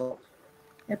the result.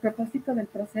 El propósito del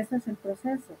proceso es el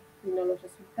proceso y no los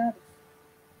resultados.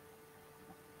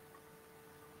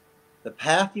 The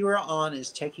path you are on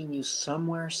is taking you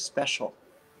somewhere special.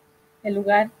 El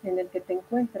lugar en el que te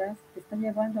encuentras te está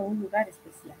llevando a un lugar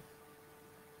especial.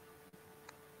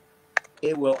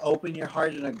 It will open your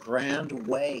heart in a grand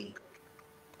way.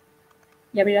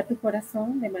 Y abrirá tu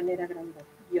corazón de manera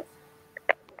grandiosa.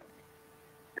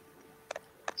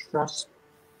 Trust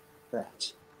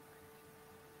that.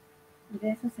 Y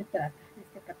de eso se trata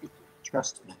este capítulo.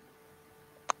 Trust me.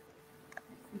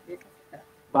 Y de eso se trata.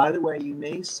 By the way, you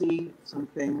may see some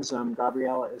things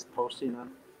Gabriela is posting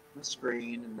on the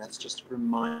screen, and that's just a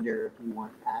reminder if you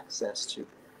want access to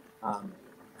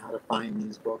how to find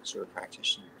these books or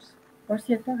practitioners. Por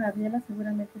cierto, Gabriela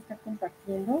seguramente está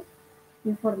compartiendo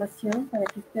información para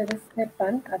que ustedes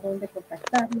sepan a dónde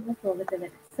contactarnos, dónde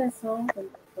tener acceso, dónde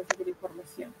conseguir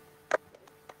información.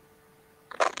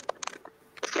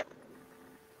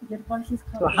 Your voice is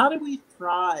So how do we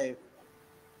thrive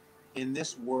in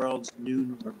this world's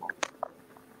new normal?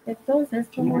 Entonces,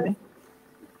 Can you hear me?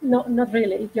 No, not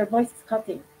really. Your voice is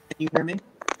cutting. Can you hear me?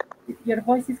 Your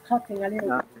voice is cutting a little.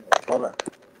 No. Hold on.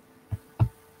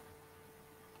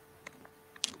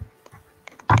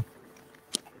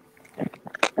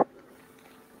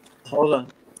 Hold on.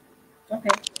 Okay.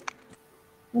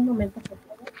 Un momento, por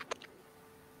favor.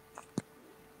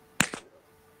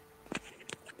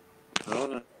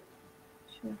 Hold on.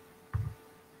 Sure.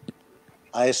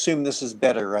 I assume this is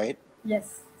better, right?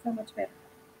 Yes, so much better.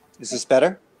 Is this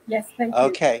better? Yes, thank you.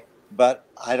 Okay, but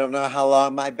I don't know how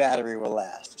long my battery will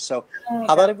last. So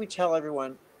how about if we tell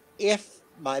everyone, if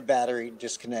my battery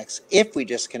disconnects, if we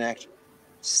disconnect,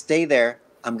 stay there.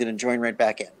 I'm going to join right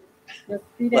back in.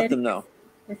 Let them know.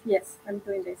 Yes, I'm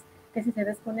doing this. Que si se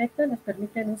desconecta, nos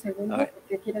permiten un segundo,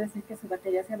 porque quiere decir que su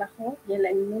batería se bajó y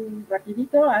en un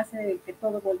rapidito hace que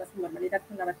todo vuelva a su normalidad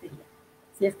con la batería,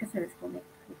 si es que se desconecta.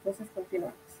 Entonces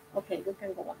continuamos. Okay, we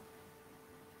can go on.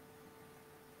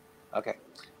 Okay.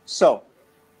 So,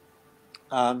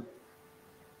 um,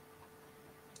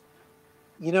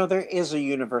 you know, there is a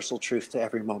universal truth to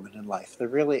every moment in life. There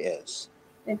really is.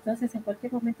 Entonces, en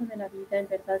cualquier momento de la vida, en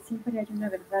verdad, siempre hay una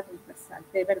verdad universal.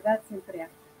 De verdad, siempre hay.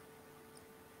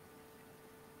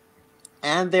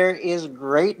 And there is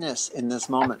greatness in this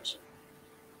moment.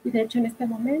 Y de hecho, en este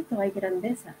momento hay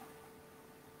grandeza,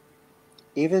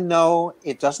 Even though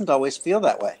it doesn't always feel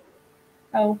that way.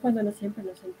 aun cuando no siempre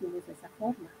nos sentimos de esa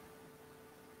forma.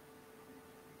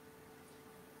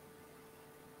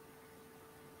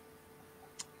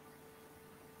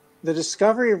 The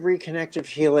discovery of reconnective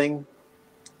healing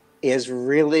is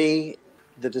really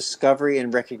the discovery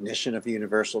and recognition of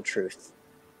universal truth.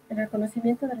 El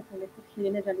reconocimiento de Reconnected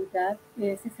Healing en realidad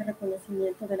es ese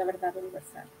reconocimiento de la verdad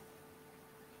universal.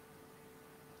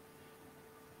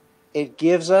 It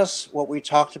gives us what we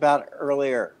talked about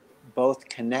earlier, both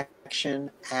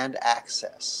connection and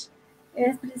access.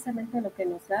 Es precisamente lo que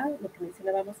nos da, lo que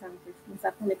mencionábamos antes, nos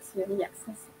da conexión y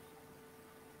acceso.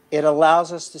 It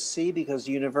allows us to see because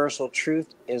universal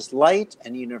truth is light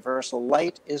and universal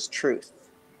light is truth.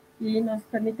 Y nos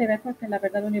permite ver porque la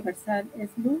verdad universal es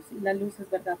luz y la luz es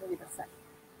verdad universal.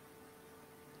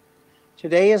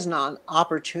 Today is an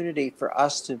opportunity for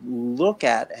us to look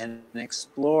at and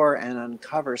explore and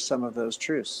uncover some of those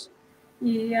truths.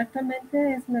 Y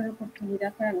actualmente es una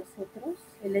oportunidad para nosotros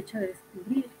el hecho de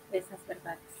descubrir esas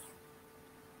verdades.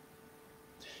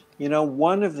 You know,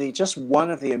 one of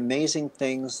the amazing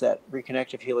things that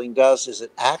reconnective healing does is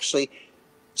it actually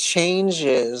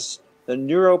changes the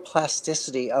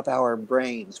neuroplasticity of our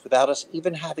brains without us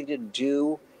even having to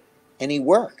do any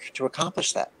work to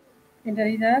accomplish that. En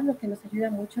realidad, lo que nos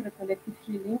ayuda mucho a Reconnective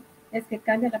Healing es que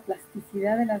cambia la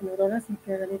plasticidad de las neuronas sin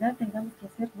que en realidad tengamos que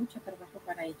hacer mucho trabajo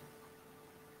para ello.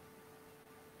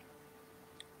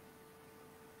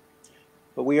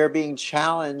 But we are being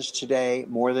challenged today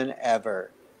more than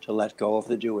ever to let go of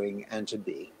the doing and to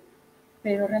be.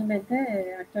 Pero realmente,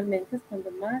 actualmente es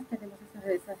cuando más tenemos ese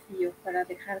desafío para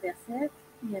dejar de hacer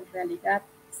y en realidad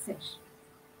ser.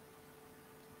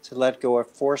 To let go of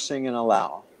forcing and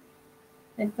allow.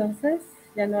 Entonces,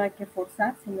 ya no hay que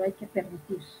forzar, sino hay que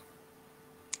permitir.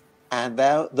 And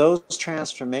those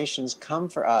transformations come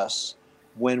for us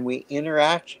when we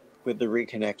interact with the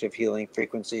reconnective healing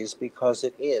frequencies because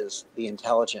it is the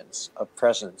intelligence of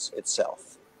presence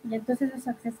itself. Y entonces esos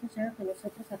accesos llegan con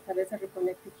nosotros a través de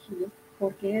Reconnective Healing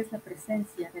porque es la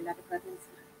presencia de la verdad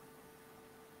misma.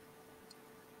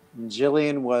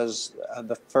 Jillian was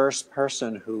the first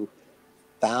person who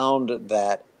found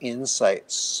that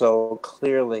insight so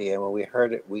clearly, and when we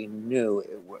heard it, we knew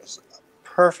it was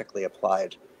perfectly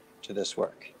applied to this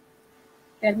work.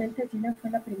 Realmente Gina fue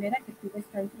la primera que tuvo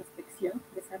esta introspección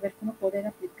de saber cómo poder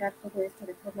aplicar todo esto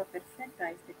de forma perfecta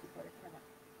a este tipo de trabajo.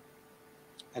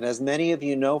 And as many of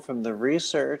you know from the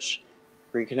research,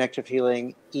 reconnective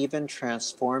healing even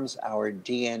transforms our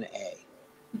DNA.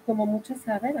 Y como muchos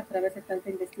saben, a través de tanta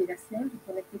investigación,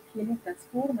 Reconnective Healing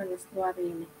transforma nuestro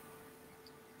ADN.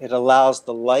 It allows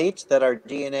the light that our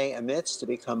DNA emits to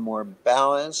become more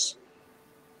balanced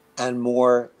and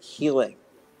more healing.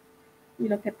 Y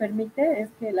lo que permite es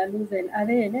que la luz del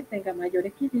ADN tenga mayor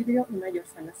equilibrio y mayor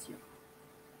sanación.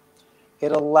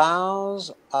 It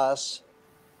allows us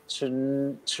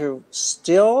to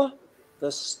still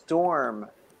the storm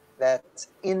that's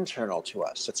internal to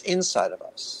us, that's inside of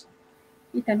us.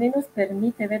 Y también nos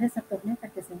permite ver esa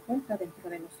tormenta que se encuentra dentro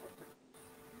de nosotros.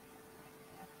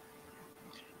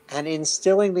 And in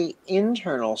stilling the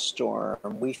internal storm,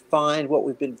 we find what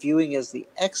we've been viewing as the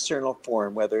external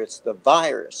form, whether it's the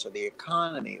virus or the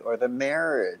economy or the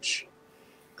marriage,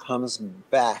 comes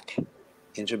back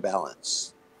into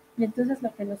balance. Y entonces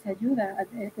lo que nos ayuda a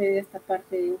ver esta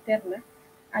parte interna,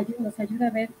 nos ayuda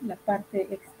a ver la parte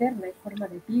externa en forma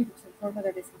de virus, en forma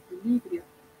de desequilibrio.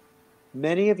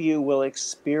 Many of you will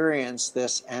experience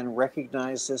this and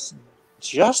recognize this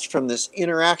just from this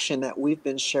interaction that we've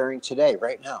been sharing today,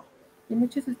 right now. Y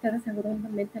muchos de ustedes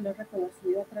seguramente lo han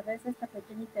reconocido a través de esta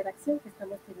pequeña interacción que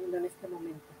estamos teniendo en este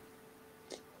momento.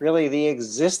 Really, the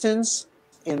existence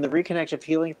in the reconnective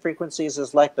healing frequencies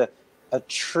is like a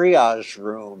triage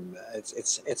room.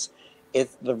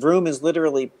 The room is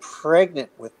literally pregnant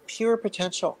with pure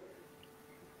potential.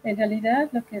 En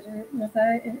realidad, lo que nos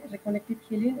da Reconnective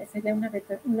Healing sería una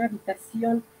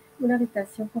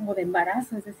habitación como de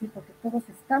embarazo, es decir, porque todos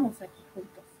estamos aquí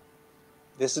juntos.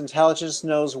 This intelligence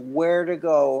knows where to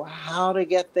go, how to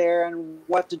get there, and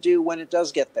what to do when it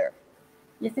does get there.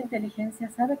 Y esta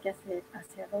inteligencia sabe qué hacer,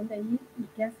 hacia dónde ir y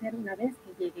qué hacer una vez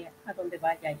que llegue a donde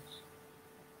vaya a ir.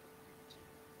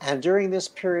 And during this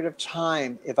period of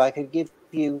time, if I could give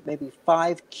you maybe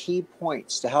 5 key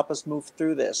points to help us move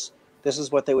through this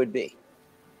is what they would be.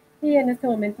 Y en este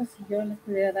momento, si yo les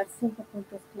pudiera dar 5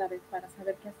 puntos clave para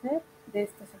saber qué hacer, de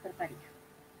esto se trataría.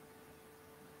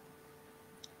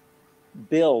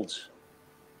 Build,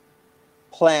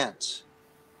 plant,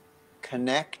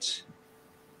 connect,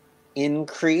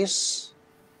 increase,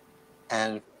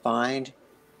 and find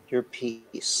your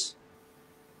peace.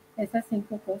 Esas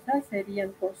 5 cosas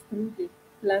serían: construye,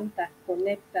 planta,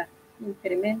 conecta,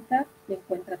 incrementa y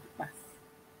encuentra tu paz.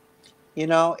 You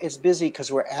know, it's busy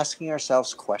because we're asking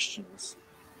ourselves questions.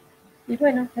 Y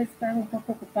bueno, está un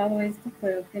poco ocupado esto,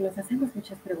 pero que nos hacemos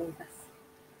muchas preguntas.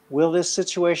 Will this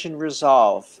situation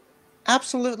resolve?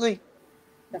 Absolutely.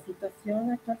 ¿La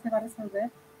situación actual se va a resolver?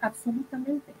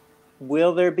 Absolutamente.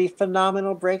 Will there be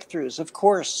phenomenal breakthroughs? Of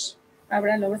course.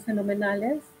 ¿Habrá logros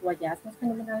fenomenales o hallazgos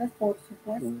fenomenales? Por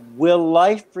supuesto. Will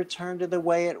life return to the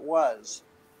way it was?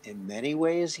 In many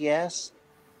ways, yes.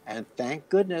 And thank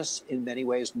goodness, in many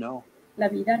ways, no. La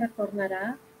vida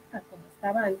retornará a como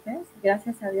estaba antes.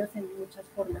 Gracias a Dios, en muchas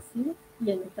formas sí,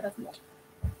 y en otras no.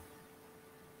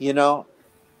 You know,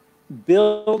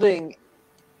 building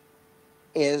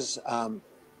is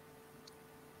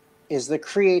the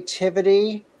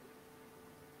creativity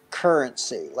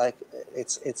currency. Like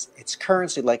it's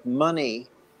currency, like money.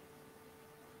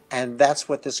 And that's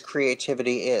what this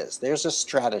creativity is. There's a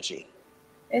strategy.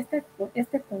 Este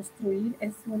construir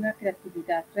es una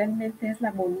creatividad. Realmente es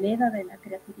la moneda de la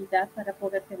creatividad para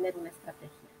poder tener una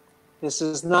estrategia. This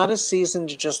is not a season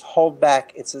to just hold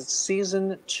back. It's a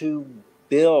season to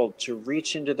build, to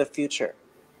reach into the future.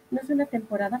 No es una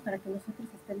temporada para que nosotros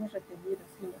estemos retenidos,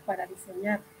 sino para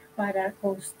diseñar, para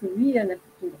construir en el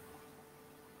futuro.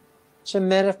 To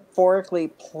metaphorically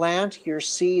plant your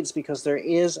seeds because there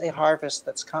is a harvest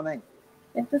that's coming.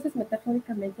 Entonces,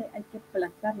 metafóricamente, hay que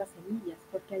plantar las semillas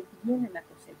porque ahí viene la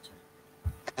cosecha.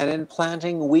 And in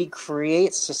planting, we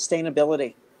create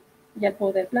sustainability. Y al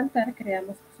poder plantar,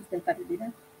 creamos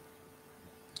sustentabilidad.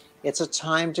 It's a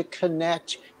time to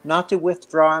connect, not to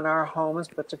withdraw in our homes,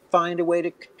 but to find a way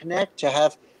to connect, to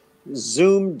have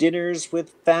Zoom dinners with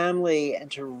family, and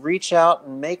to reach out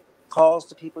and make calls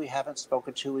to people you haven't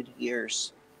spoken to in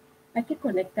years. Hay que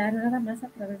conectar nada más a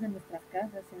través de nuestras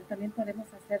casas, sino también podemos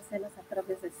hacer cenas a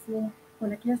través de Zoom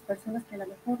con aquellas personas que a lo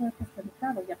mejor no hemos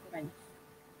conectado ya por años.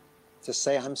 To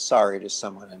say I'm sorry to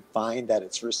someone and find that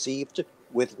it's received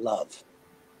with love.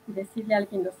 Y decirle a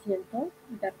alguien lo siento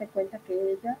y darte cuenta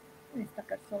que esta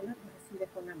persona, lo recibe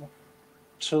con amor.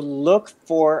 To look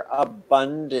for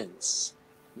abundance,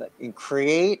 and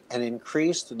create and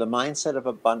increase the mindset of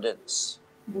abundance.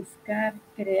 Buscar,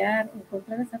 crear,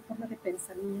 encontrar esa forma de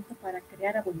pensamiento para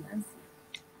crear abundancia.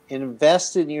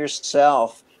 Invest in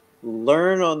yourself.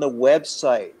 Learn on the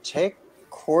website. Take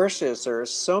courses. There are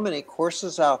so many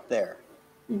courses out there.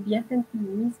 Invierte en ti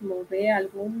mismo, ve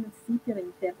algún sitio de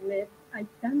internet. Hay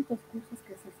tantos cursos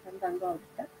que se están dando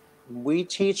ahorita. We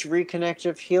teach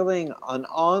reconnective healing, an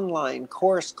online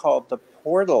course called The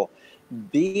Portal.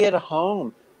 Be at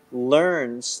home.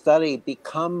 Learn, study,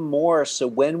 become more. So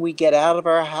when we get out of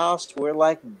our house, we're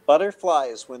like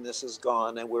butterflies when this is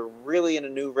gone, and we're really in a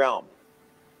new realm.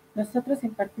 Nosotros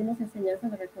impartimos enseñanza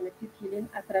de Reconnective Healing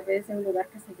a través de un lugar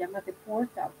que se llama The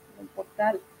Portal, el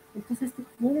portal. Entonces tú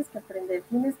tienes que aprender,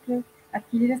 tienes que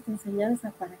adquirir esta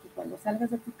enseñanza para que cuando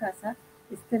salgas de tu casa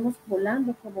estemos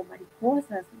volando como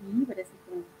mariposas libres y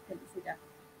con felicidad.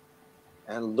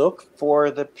 And look for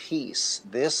the peace.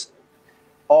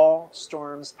 All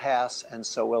storms pass, and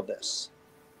so will this.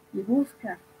 Y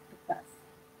busca tu paz.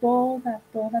 Toda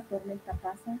tormenta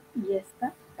pasa y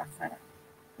esta pasará.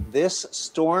 This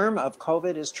storm of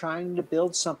COVID is trying to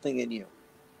build something in you.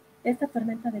 Esta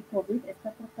tormenta de COVID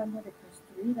está tratando de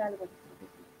construir algo dentro de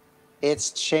ti.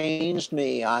 It's changed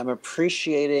me. I'm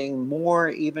appreciating more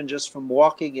even just from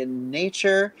walking in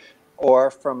nature or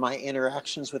from my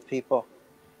interactions with people.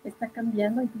 Está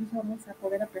cambiando, incluso vamos a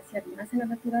poder apreciar más en la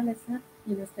naturaleza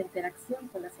y nuestra interacción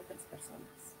con las otras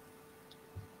personas.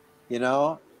 You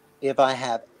know, if I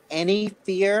have any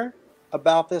fear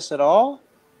about this at all,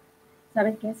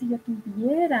 ¿Saben qué? Si yo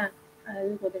tuviera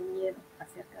algo de miedo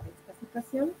acerca de esta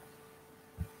situación,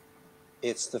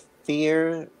 it's the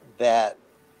fear that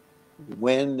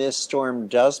when this storm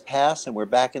does pass and we're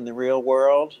back in the real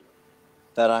world,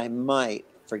 that I might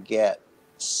forget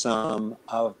some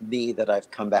of me that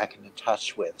I've come back into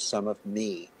touch with, some of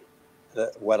me,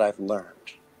 what I've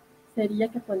learned. sería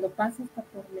que cuando pase esta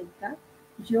tormenta,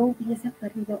 yo hubiese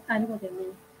perdido algo de mí,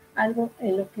 algo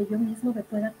en lo que yo mismo me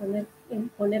pueda poner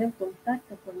en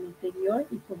contacto con mi interior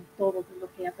y con todo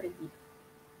lo que he aprendido.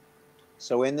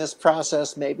 So in this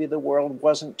process, maybe the world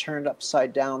wasn't turned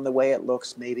upside down the way it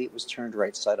looks. Maybe it was turned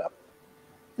right side up.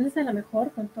 Entonces, a lo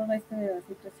mejor con toda esta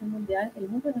situación mundial, el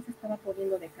mundo no se estaba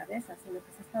poniendo de cabeza, sino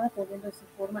que se estaba poniendo de su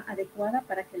forma adecuada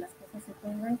para que las cosas se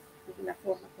pongan de la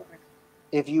forma correcta.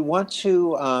 If you want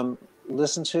to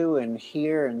listen to and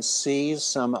hear and see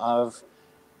some of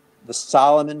the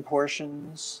Solomon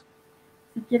portions,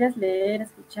 Si quieres leer,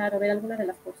 escuchar o ver alguna de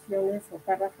las porciones o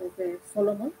párrafos de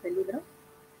Solomon, del libro,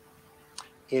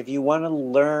 if you want to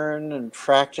learn and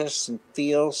practice and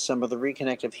feel some of the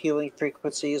reconnective healing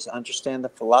frequencies, understand the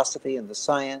philosophy and the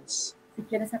science, si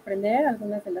quieres aprender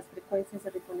algunas de las frecuencias de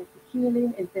Reconnected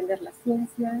Healing, entender la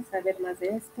ciencia, saber más de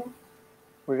esto,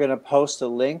 we're going to post a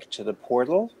link to the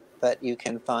portal that you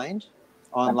can find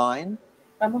online.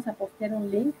 vamos a postear un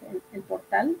link en el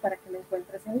portal para que lo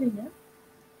encuentres en línea.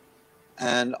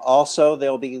 And also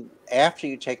there'll be, after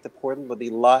you take the portal, there'll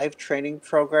be live training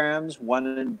programs, one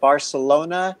in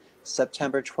Barcelona,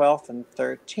 September 12th and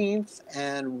 13th,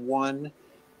 and one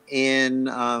in,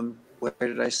 where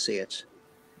did I see it?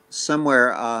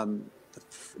 Somewhere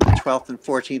the 12th and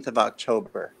 14th of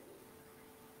October.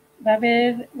 Va a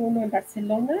haber uno en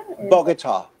Barcelona.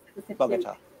 Bogotá.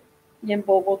 Bogotá. Y en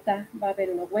Bogotá va a haber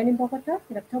uno. When in Bogotá?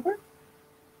 In October?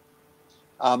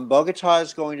 Bogotá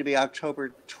is going to be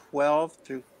October 12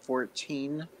 through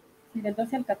 14. Sí, del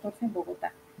 12 al 14 en Bogotá.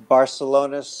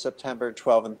 Barcelona, September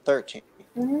 12 and 13.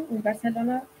 En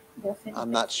Barcelona, 12.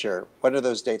 I'm not sure. One of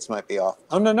those dates might be off.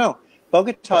 Oh, no.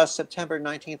 Bogotá is September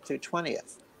 19th through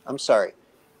 20th. I'm sorry.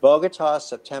 Bogotá is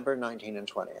September 19th and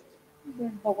 20th.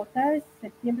 Bogotá es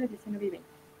septiembre 19 y 20.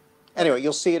 Anyway,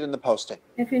 you'll see it in the posting.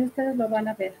 En fin, ustedes lo van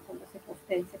a ver cuando se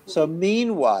postee. So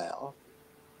meanwhile,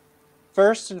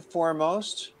 first and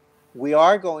foremost, we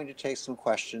are going to take some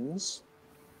questions.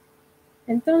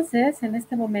 Entonces, en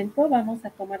este momento vamos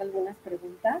a tomar algunas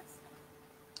preguntas.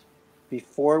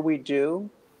 Before we do,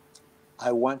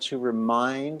 I want to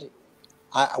remind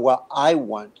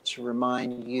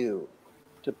you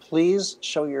to please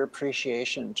show your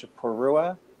appreciation to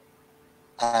Parua,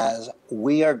 as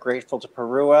we are grateful to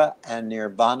Parua and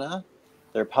Nirvana,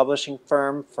 their publishing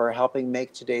firm, for helping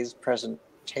make today's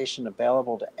presentation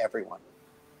available to everyone.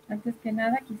 Antes que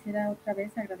nada, quisiera otra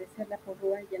vez agradecerle a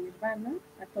Porrúa y a Nirvana,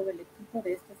 a todo el equipo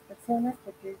de estas personas,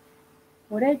 porque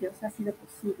por ellos ha sido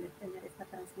posible tener esta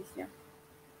transmisión.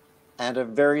 And a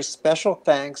very special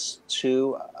thanks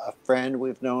to a friend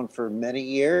we've known for many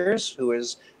years who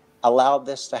has allowed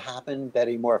this to happen,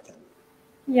 Betty Morphin.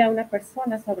 Y a una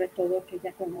persona, sobre todo, que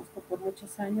ya conozco por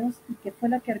muchos años y que fue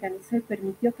la que organizó y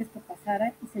permitió que esto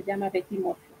pasara, y se llama Betty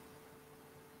Morphin.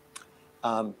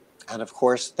 And of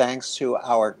course, thanks to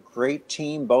our great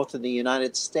team, both in the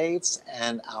United States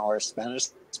and our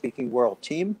Spanish-speaking world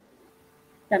team.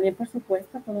 También, por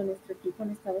supuesto, todo nuestro equipo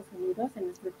en Estados Unidos, en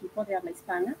nuestro equipo de habla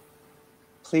hispana.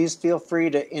 Please feel free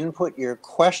to input your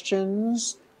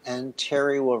questions, and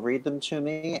Terry will read them to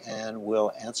me, and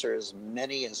we'll answer as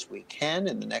many as we can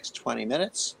in the next 20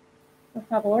 minutes. Por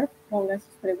favor, pongan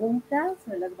sus preguntas,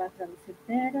 se las va a traducir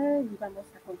Terry y vamos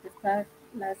a contestar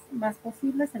las más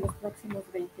posibles en los próximos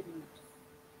 20 minutos.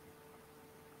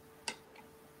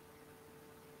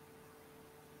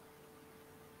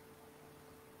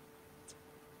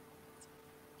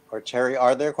 Or Terry,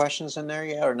 are there questions in there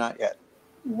yet or not yet?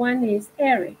 One is,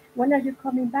 Eric, when are you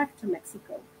coming back to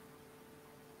Mexico?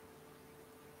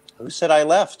 Who said I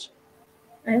left?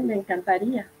 Me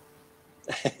encantaría.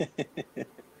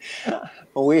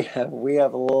 We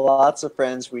have lots of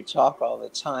friends. We talk all the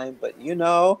time, but you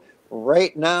know,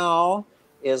 right now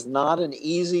is not an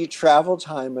easy travel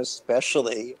time,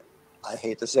 especially, I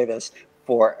hate to say this,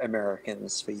 for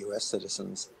Americans, for U.S.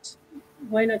 citizens.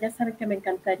 Bueno, ya saben que me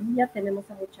encantaría, tenemos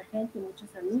a mucha gente, muchos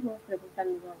amigos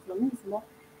preguntándonos lo mismo,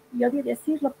 y odio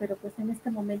decirlo, pero pues en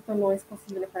este momento no es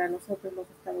posible para nosotros los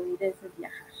estadounidenses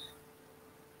viajar.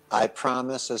 I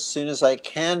promise as soon as I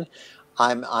can.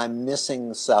 I'm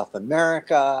missing South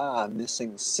America, I'm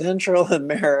missing Central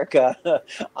America,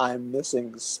 I'm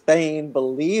missing Spain.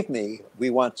 Believe me, we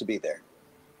want to be there.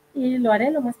 Y lo haré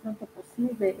lo más pronto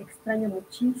posible. Extraño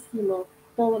muchísimo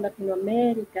todo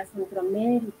Latinoamérica,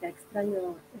 Centroamérica,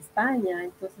 extraño España,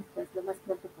 entonces pues lo más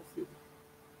pronto posible.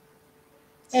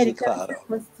 Sí, claro.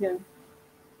 Question.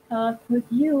 Could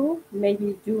you,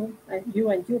 maybe you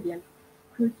and Julian,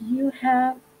 could you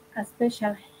have a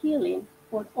special healing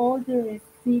for all the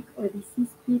sick or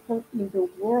diseased people in the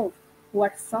world who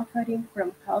are suffering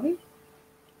from COVID?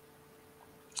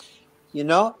 You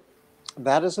know,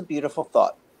 that is a beautiful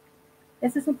thought.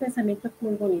 Ese es un pensamiento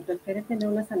muy bonito, el querer tener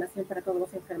una sanación para todos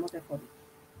los enfermos de COVID.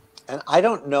 And I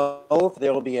don't know if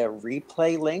there will be a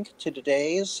replay link to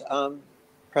today's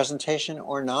presentation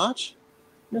or not.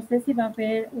 No sé si va a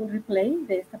haber un replay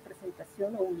de esta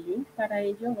presentación o un link para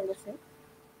ello, no lo sé.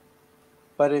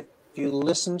 But if you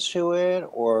listen to it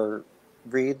or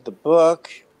read the book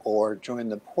or join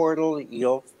the portal,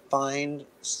 you'll find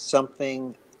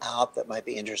something out that might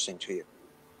be interesting to you.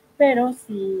 Pero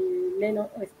si leen o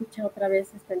escuchan otra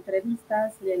vez esta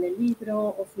entrevista, si leen el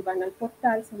libro o si van al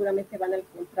portal, seguramente van a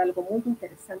encontrar algo muy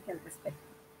interesante al respecto.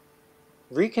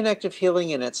 Reconnective healing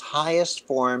in its highest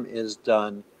form is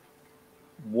done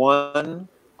one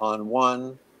on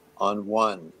one on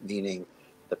one, meaning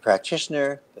the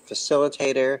practitioner, the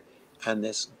facilitator, and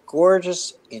this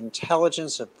gorgeous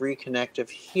intelligence of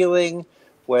reconnective healing,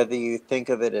 whether you think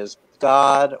of it as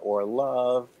God or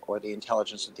love or the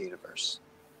intelligence of the universe.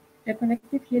 El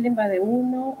Connective Healing va de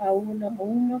uno a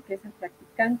uno, que es el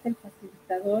practicante, el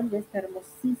facilitador y esta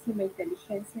hermosísima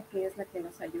inteligencia que es la que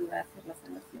nos ayuda a hacer la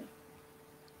sanación.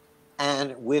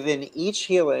 And within each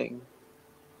healing,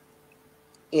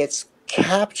 it's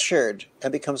captured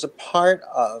and becomes a part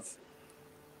of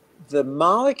the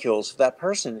molecules of that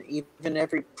person, even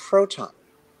every proton.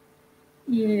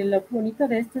 Y lo bonito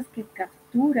de esto es que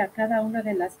captura cada una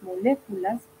de las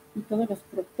moléculas y todos los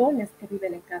protones que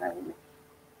viven en cada uno.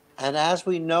 And as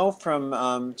we know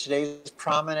from today's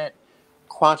prominent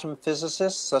quantum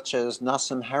physicists, such as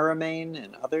Nassim Haramein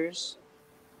and others,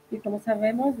 Y como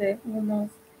sabemos de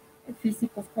unos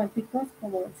físicos cuánticos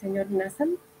como el señor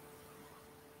Nassim,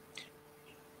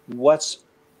 what's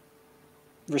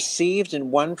received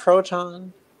in one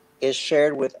proton is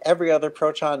shared with every other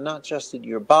proton, not just in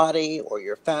your body or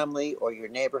your family or your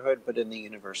neighborhood, but in the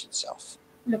universe itself.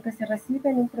 lo que se recibe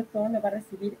en un protón lo va a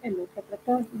recibir en otro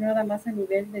protón, nada más a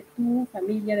nivel de tu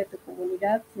familia, de tu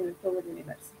comunidad, sino en todo el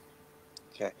universo.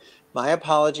 Okay, my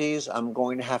apologies. I'm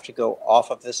going to have to go off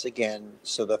of this again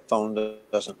so the phone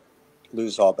doesn't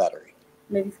lose all battery.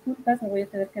 Me disculpas, me voy a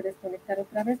tener que desconectar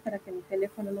otra vez para que mi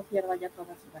teléfono no pierda ya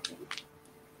toda su batería.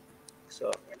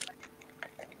 So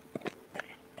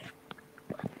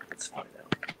let's find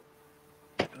out.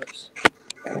 Oops.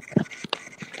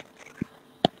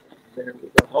 There we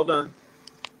go. Hold on.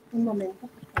 Un momento,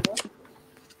 por favor.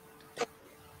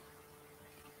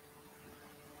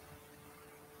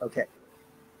 Okay.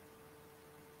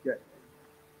 Good.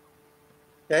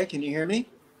 Okay, can you hear me?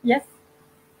 Yes.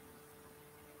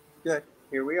 Good.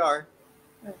 Here we are.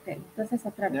 Ok, entonces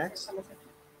otra vez. Next. Estamos aquí.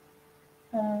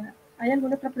 ¿Hay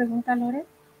alguna otra pregunta, Lore?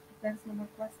 There's no more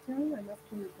question. I'm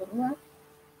asking Borua.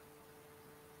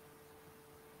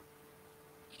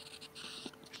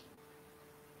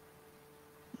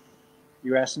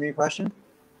 You asking me a question?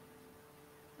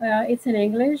 It's in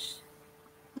English.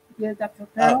 Dear Dr.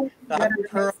 Pearl, Dr.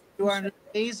 Pearl, you are an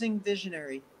amazing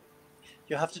visionary.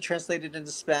 You'll have to translate it into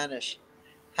Spanish.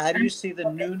 How do you see the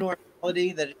new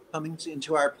normality that is coming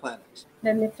into our planet?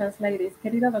 Let me translate this.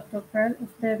 Querido Dr. Pearl,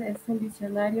 usted es un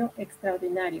visionario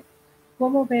extraordinario.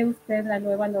 ¿Cómo ve usted la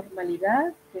nueva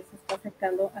normalidad que se está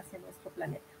acercando hacia nuestro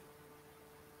planeta?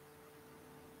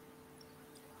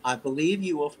 I believe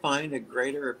you will find a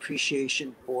greater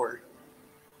appreciation for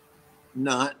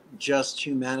not just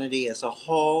humanity as a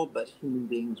whole, but human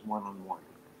beings one-on-one.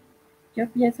 Yo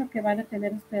pienso que van a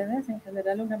tener ustedes en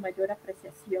general una mayor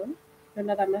apreciación, no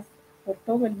nada más por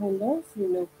todo el mundo,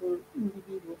 sino por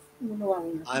individuos, uno a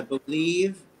uno. I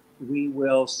believe we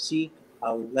will seek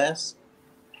a less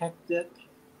hectic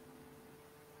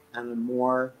and a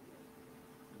more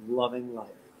loving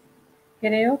life.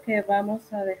 Creo que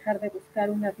vamos a dejar de buscar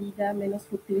una vida menos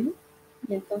sutil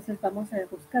y entonces vamos a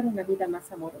buscar una vida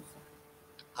más amorosa.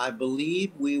 I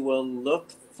believe we will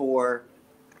look for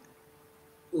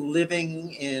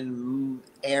living in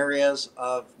areas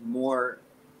of more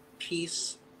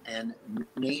peace and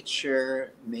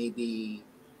nature, maybe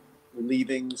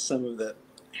leaving some of the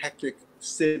hectic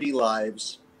city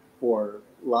lives for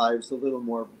lives a little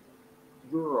more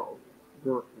rural.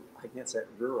 I can't say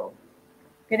rural.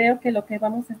 Creo que lo que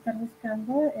vamos a estar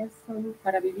buscando es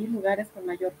para vivir lugares con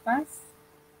mayor paz,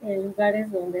 en lugares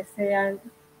donde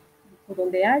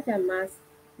haya más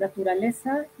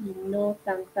naturaleza y no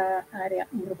tanta área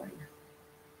urbana.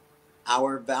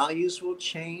 Our values will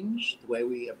change, the way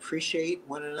we appreciate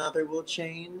one another will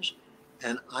change,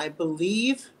 and I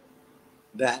believe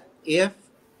that if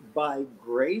by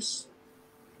grace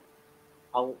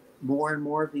more and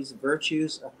more of these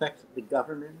virtues affect the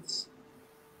governments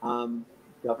and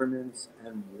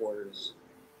wars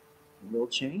will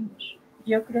change.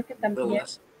 Yo creo que también,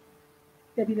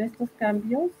 debido a estos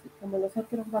cambios, como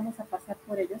nosotros vamos a pasar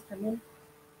por ellos, también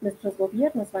nuestros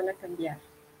gobiernos van a cambiar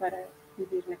para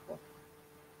vivir mejor.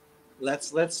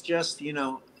 Let's just,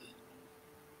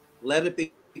 let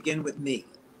it begin with me.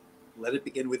 Let it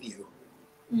begin with you.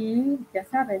 Y ya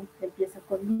saben, empiezo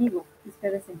conmigo,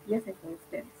 ustedes empiecen con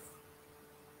ustedes.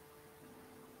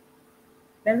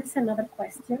 There is another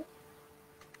question.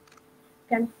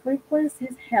 Can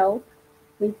frequencies help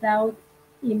without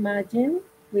imagining,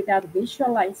 without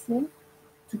visualizing,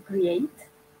 to create?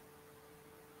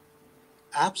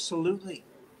 Absolutely.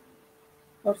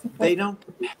 Por supuesto. They don't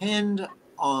depend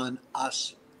on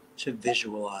us to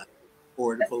visualize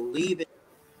or to believe it.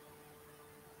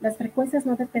 Las frecuencias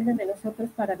no dependen de nosotros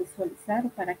para visualizar o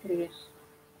para creer.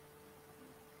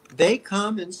 They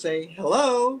come and say,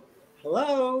 hello,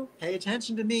 hello, pay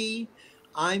attention to me.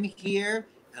 I'm here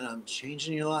and I'm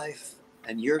changing your life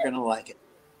and you're going to like it.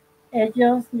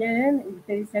 Ellos vienen y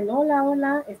te dicen, hola,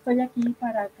 hola, estoy aquí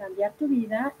para cambiar tu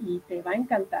vida y te va a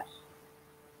encantar.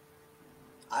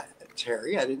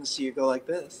 Terry, I didn't see you go like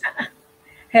this.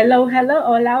 Hello, hello,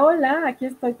 hola, hola, aquí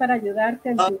estoy para ayudarte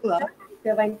en tu vida y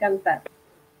te va a encantar.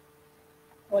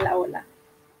 Hola, hola.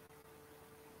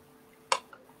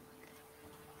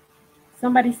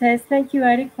 Somebody says, thank you,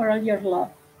 Eric, for all your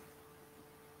love.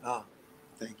 Oh,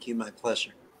 thank you, my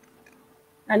pleasure.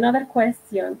 Another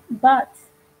question, but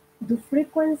do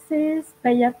frequencies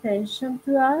pay attention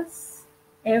to us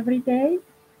every day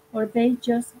or they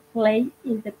just play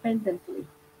independently?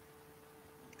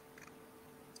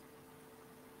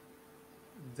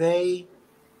 They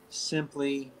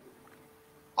simply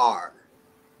are.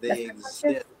 They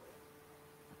exist.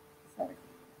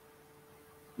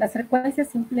 Las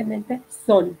frecuencias simplemente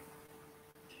son.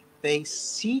 They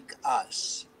seek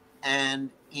us, and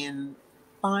in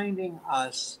finding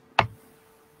us,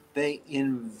 they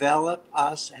envelop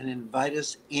us and invite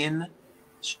us in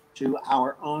to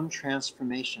our own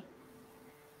transformation.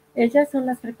 Ellas son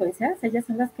las frecuencias, ellas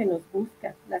son las que nos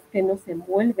buscan, las que nos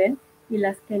envuelven y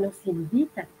las que nos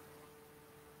invitan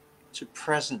to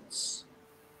presence,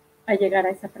 a llegar a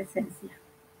esa presencia.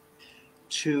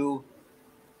 To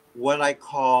what I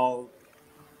call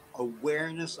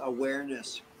awareness,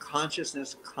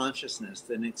 consciousness,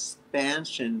 an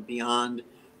expansion beyond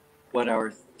what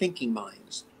our thinking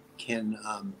minds can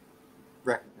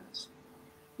recognize.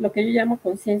 Lo que yo llamo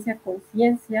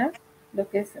conciencia, lo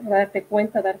que es darte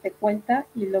cuenta,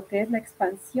 y lo que es la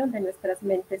expansión de nuestras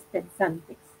mentes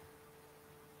pensantes.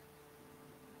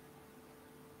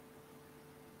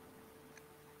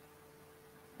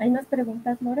 ¿Hay más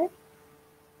preguntas, Lore?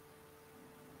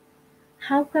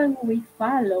 How can we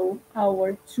follow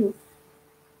our truth?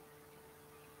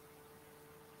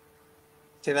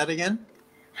 Say that again?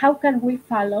 How can we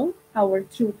follow our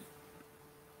truth?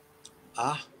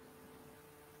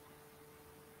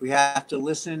 We have to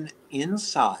listen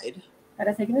inside.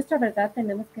 Para seguir nuestra verdad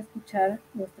tenemos que escuchar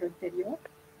nuestro interior.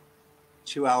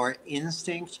 To our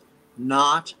instinct,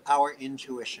 not our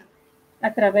intuition.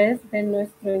 A través de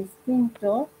nuestro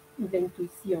instinto y de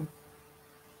intuición.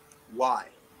 Why?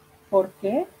 ¿Por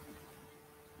qué?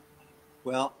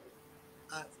 Well,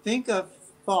 think of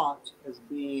thought as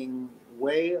being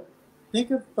way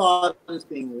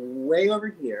over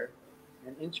here,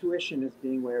 and intuition as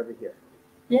being way over here.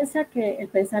 Piensa que el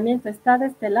pensamiento está de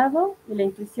este lado y la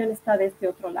intuición está de este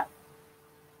otro lado.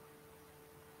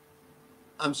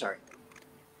 I'm sorry.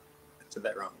 I said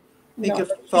that wrong. Think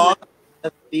of thought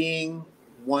as being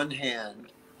one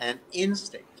hand and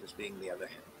instinct as being the other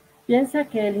hand. Piensa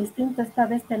que el instinto está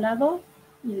de este lado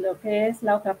y lo que es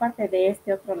la otra parte de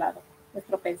este otro lado,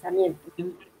 nuestro pensamiento.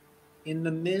 In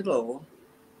the middle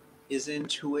is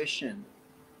intuition.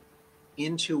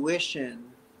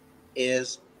 Intuition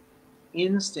is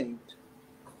instinct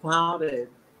clouded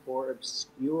or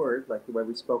obscured, like the way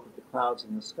we spoke of the clouds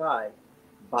in the sky,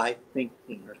 by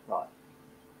thinking or thought.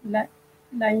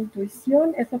 La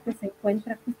intuición es lo que se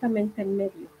encuentra justamente en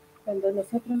medio. Cuando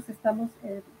nosotros estamos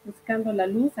buscando la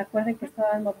luz, acuerden que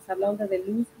estábamos hablando de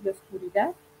luz y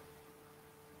oscuridad.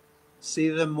 See,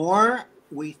 the more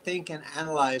we think and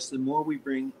analyze, the more we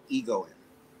bring ego in.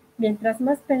 Mientras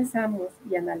más pensamos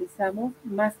y analizamos,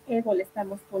 más ego le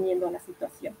estamos poniendo a la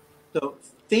situación. So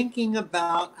thinking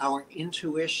about our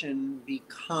intuition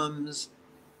becomes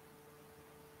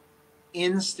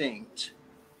instinct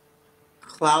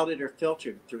clouded or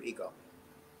filtered through ego.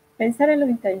 Pensar en la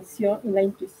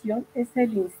intuición es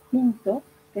el instinto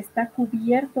que está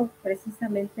cubierto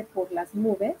precisamente por las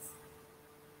nubes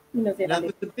y nos lleva Now,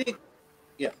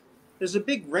 there's a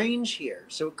big range here,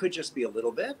 so it could just be a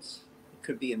little bit, it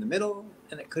could be in the middle,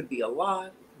 and it could be a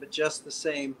lot, but just the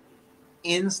same.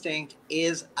 Instinct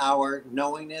is our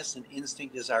knowingness and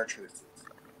instinct is our truth.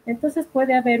 Entonces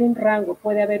puede haber un rango,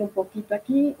 puede haber un poquito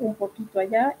aquí, un poquito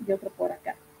allá y otro por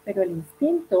acá. Pero el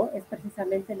instinto es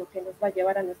precisamente lo que nos va a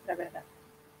llevar a nuestra verdad.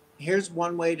 Here's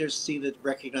one way to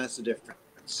recognize the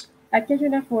difference. Aquí hay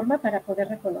una forma para poder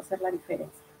reconocer la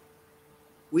diferencia.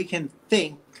 We can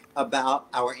think about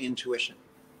our intuition.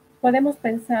 Podemos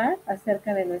pensar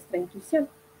acerca de nuestra intuición.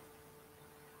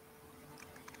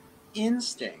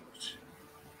 Instinct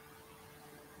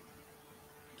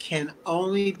can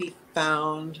only be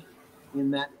found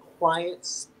in that quiet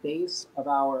space of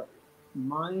our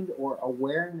mind or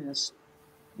awareness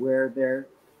where there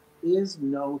is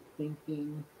no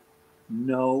thinking,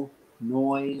 no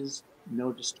noise,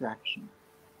 no distraction.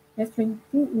 Nuestro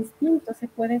instinto se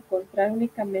puede encontrar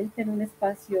únicamente en un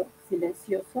espacio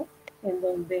silencioso, en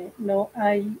donde no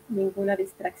hay ninguna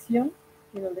distracción,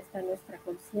 y donde está nuestra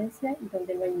conciencia y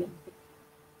donde no hay mente.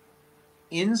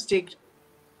 Instinct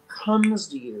comes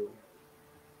to you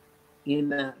in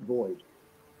that void.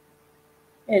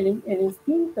 El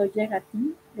instinto llega a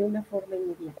ti de una forma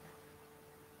inmediata.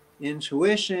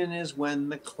 Intuition is when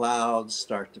the clouds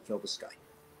start to fill the sky.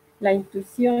 La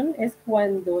intuición es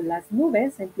cuando las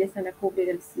nubes empiezan a cubrir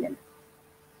el cielo.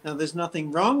 Now, there's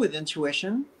nothing wrong with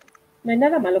intuition. No hay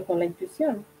nada malo con la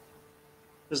intuición.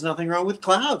 There's nothing wrong with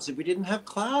clouds. If we didn't have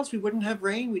clouds, we wouldn't have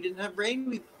rain. We didn't have rain,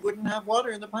 we wouldn't have water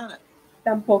in the planet.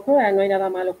 Tampoco no hay nada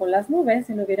malo con las nubes.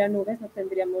 Si no hubiera nubes, no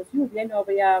tendríamos lluvia y no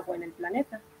habría agua en el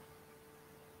planeta.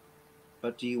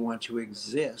 But do you want to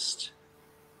exist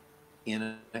in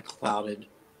a clouded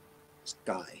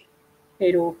sky?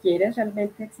 ¿Pero quieres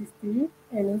realmente existir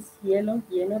en un cielo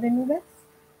lleno de nubes?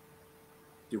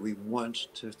 Do we want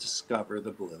to discover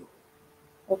the blue?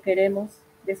 ¿O queremos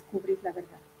descubrir la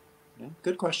verdad? Yeah,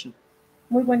 good question.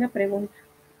 Muy buena pregunta.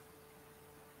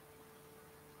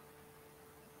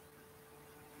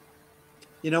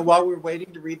 You know, while we're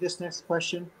waiting to read this next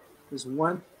question, there's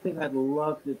one thing I'd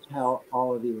love to tell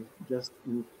all of you, just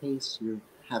in case you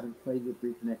haven't played with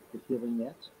Reconnect with Healing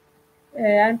yet.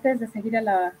 Antes de seguir a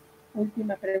la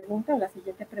última pregunta o la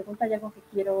siguiente pregunta, hay algo que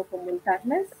quiero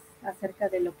comentarles acerca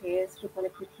de lo que es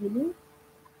Reconnected Healing.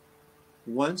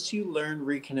 Once you learn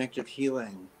Reconnected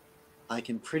Healing, I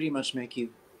can pretty much make you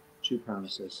two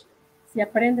promises. Si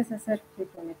aprendes a hacer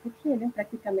Reconnected Healing,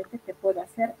 prácticamente te puedo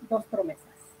hacer dos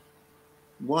promesas.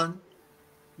 One,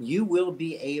 you will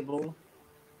be able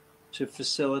to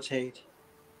facilitate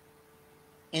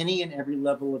any and every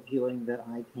level of healing that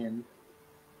I can,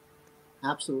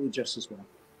 absolutely just as well.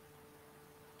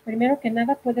 Primero que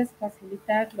nada, puedes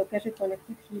facilitar lo que es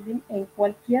Reconnected Healing en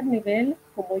cualquier nivel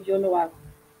como yo lo hago.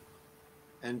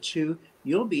 And two,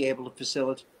 you'll be able to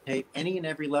facilitate any and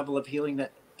every level of healing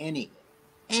that any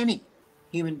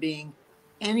human being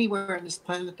anywhere on this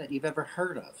planet that you've ever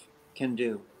heard of can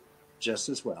do just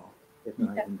as well, if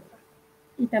not even better.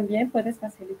 Y también puedes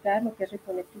facilitar lo que es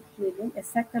Reconnected Healing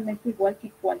exactamente igual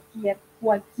que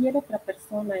cualquier otra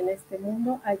persona en este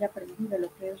mundo haya aprendido lo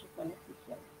que es Reconnected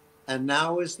Healing. And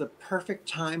now is the perfect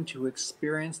time to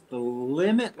experience the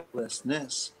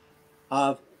limitlessness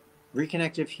of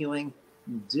Reconnected Healing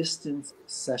distance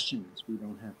sessions. We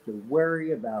don't have to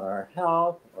worry about our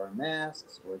health or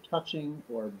masks or touching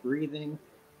or breathing,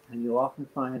 and you'll often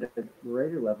find a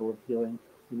greater level of healing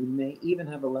than you may even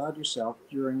have allowed yourself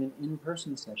during an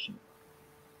in-person session.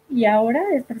 Y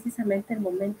ahora es precisamente el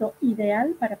momento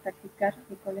ideal para practicar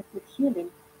Reconnected Healing,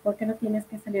 porque no tienes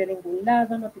que salir a ningún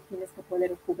lado, no te tienes que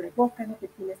poner un cubrebocas, no te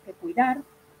tienes que cuidar.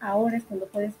 Ahora es cuando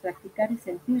puedes practicar y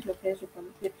sentir lo que es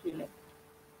Reconnected Healing.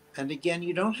 And again,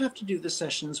 you don't have to do the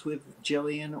sessions with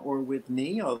Jillian or with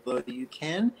me, although you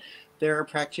can. There are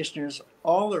practitioners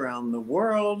all around the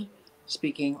world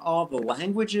speaking all the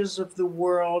languages of the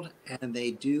world, and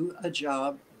they do a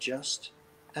job just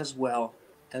as well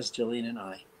as Jillian and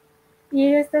I.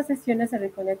 Y estas sesiones de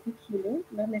Reconnected Healing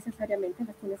no necesariamente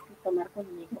las tienes que tomar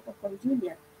conmigo o con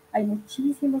Julia. Hay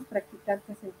muchísimos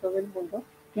practicantes en todo el mundo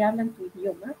que hablan tu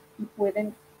idioma y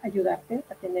pueden ayudarte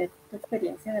a tener tu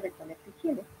experiencia de Reconnected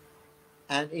Healing.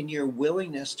 And in your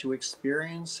willingness to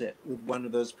experience it with one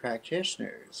of those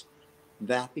practitioners,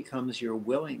 that becomes your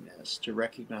willingness to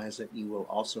recognize that you will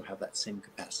also have that same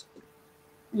capacity.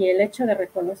 Y el hecho de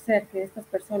reconocer que estas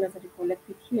personas de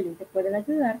Reconnected Healing te pueden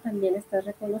ayudar, también estás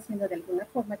reconociendo de alguna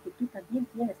forma que tú también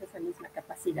tienes esa misma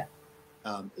capacidad.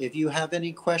 If you have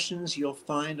any questions, you'll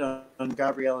find on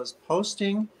Gabriella's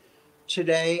posting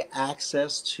today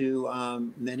access to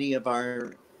many of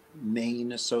our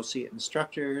main associate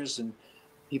instructors and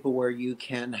people where you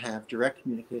can have direct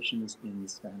communications in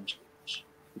Spanish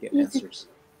to get answers.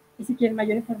 Y si quieren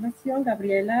mayor información,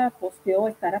 Gabriela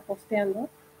estará posteando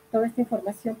toda esta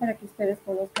información para que ustedes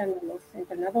conozcan a los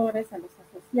entrenadores, a los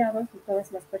asociados y todas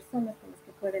las personas con las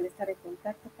que pueden estar en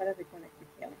contacto para Reconnected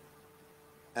Healing.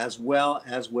 As well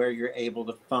as where you're able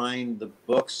to find the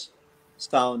books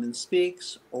Solomon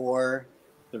Speaks or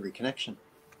The Reconnection.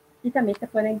 Y también te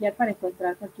pueden guiar para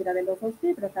encontrar cualquiera de los dos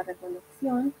libros, La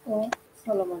Reconexión o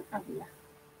Solomon Habla.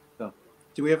 So,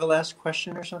 do we have a last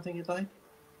question or something you'd like?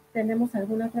 ¿Tenemos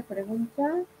alguna otra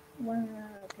pregunta? Well,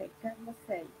 okay, Carlos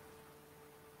say.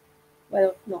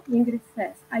 Well, no, Ingrid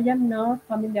says, I am not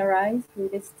familiarized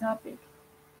with this topic,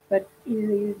 but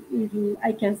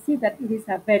I can see that it is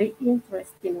a very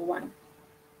interesting one.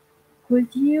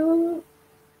 Could you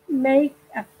make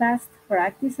a fast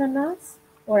practice on us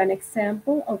or an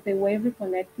example of the way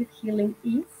reconnected healing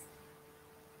is?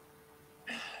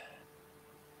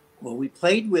 Well, we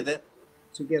played with it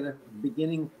to get a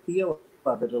beginning feel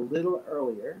of it a little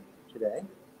earlier today.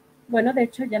 Bueno, de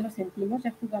hecho ya lo sentimos,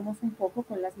 ya jugamos un poco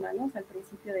con las manos al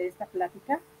principio de esta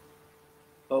plática.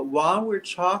 But while we're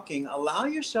talking, allow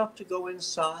yourself to go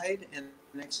inside and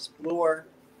explore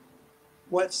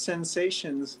what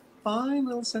sensations, fine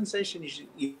little sensations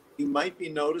you might be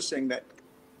noticing that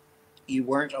you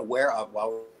weren't aware of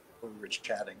while we were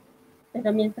chatting.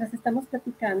 Pero mientras estamos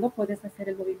platicando, puedes hacer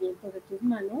el movimiento de tus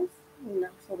manos,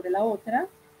 una sobre la otra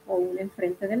o una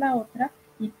enfrente de la otra,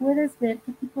 y puedes ver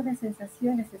qué tipo de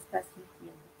sensaciones estás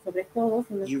sintiendo. Sobre todo,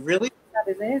 si no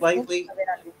sabes de esto, saber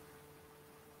algo.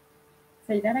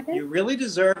 Say that again? You really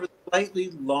deserve a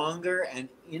slightly longer and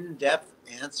in-depth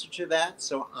answer to that.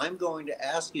 So I'm going to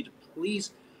ask you to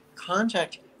please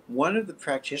contact one of the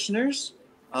practitioners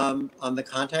on the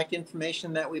contact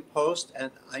information that we post. And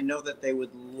I know that they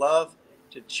would love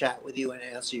to chat with you and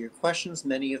answer your questions.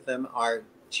 Many of them are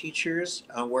teachers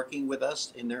working with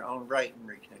us in their own right in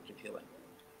reconnective healing.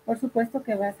 Por supuesto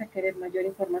que vas a querer mayor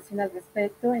información al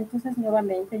respecto. Entonces,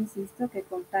 nuevamente, insisto, que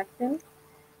contacten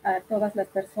a todas las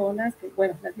personas que,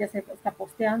 bueno, ya se está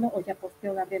posteando o ya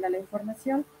posteó Gabriela la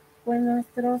información, con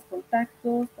nuestros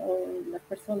contactos o las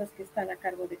personas que están a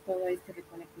cargo de todo este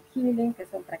Reconnected Healing, que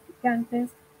son practicantes,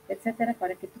 etcétera,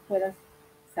 para que tú puedas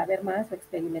saber más o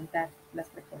experimentar las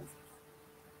frecuencias.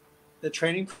 The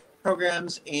training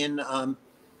programs in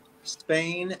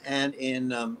Spain and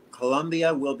in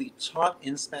Colombia will be taught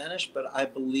in Spanish, but I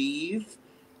believe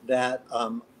that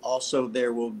also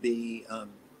there will be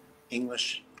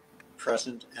English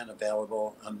present and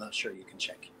available. I'm not sure, you can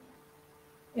check.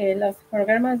 Los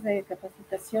programas de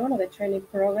capacitación o de training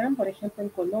program, por ejemplo en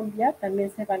Colombia,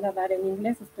 también se van a dar en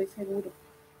inglés, estoy seguro,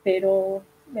 pero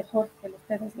mejor que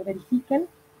ustedes lo verifiquen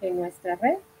en nuestra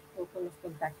red o con los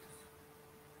contactos.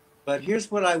 But here's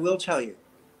what I will tell you.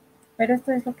 Pero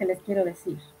esto es lo que les quiero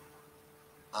decir.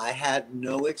 I had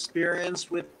no experience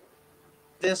with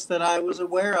this that I was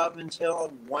aware of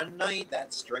until one night,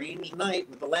 that strange night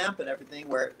with the lamp and everything,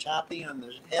 where it tapped me on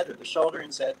the head or the shoulder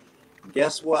and said,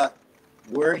 guess what?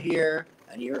 We're here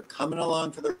and you're coming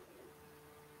along for the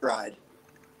ride.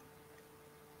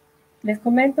 Les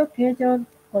comento que yo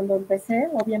cuando empecé,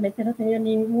 obviamente no tenía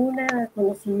ningún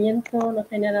conocimiento, no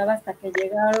tenía nada hasta que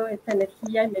llegaron esta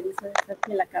energía y me hizo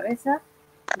aquí en la cabeza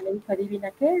y me dijo,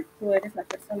 adivina qué, tú eres la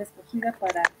persona escogida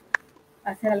para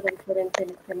hacer algo diferente en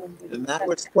este mundo. And that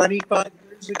was 25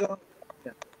 years ago.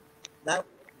 Yeah.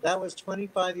 That was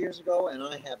 25 years ago, and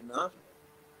I have not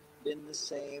been the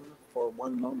same for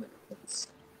one moment.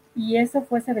 Y eso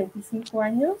fue hace 25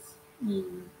 años, y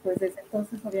pues desde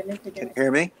entonces obviamente... Can you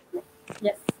hear me?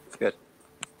 Yes. Good.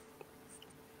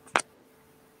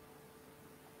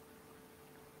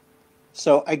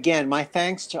 So again, my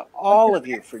thanks to all of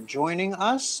you for joining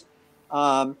us.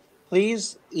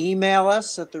 Please email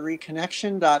us at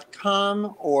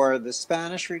thereconnection.com or the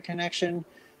Spanish Reconnection.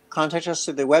 Contact us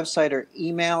through the website or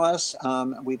email us.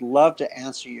 We'd love to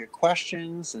answer your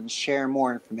questions and share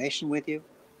more information with you.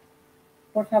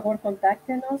 Por favor,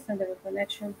 contáctenos en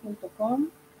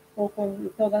thereconnection.com o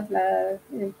con todos los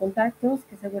contactos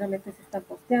que seguramente se están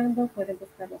posteando. Pueden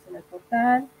buscarlos en el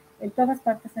portal. En todas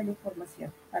partes hay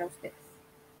información para ustedes.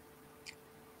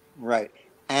 Right.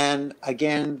 And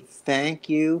again, thank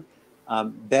you,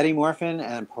 Betty Morphin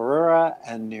and Parura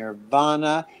and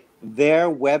Nirvana. Their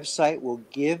website will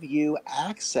give you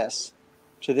access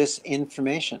to this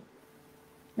information.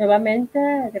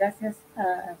 Nuevamente, gracias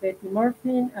a Betty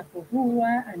Morphin, a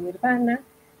Parura, a Nirvana,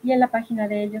 y en la página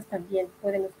de ellos también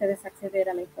pueden ustedes acceder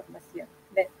a la información.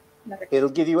 It'll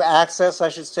give you access, I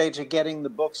should say, to getting the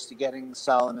books, to getting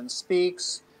Solomon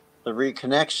Speaks, The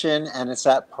Reconnection, and it's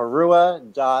at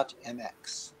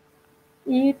parua.mx.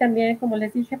 Y también, como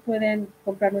les dije, pueden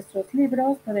comprar nuestros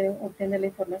libros, pueden obtener la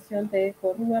información de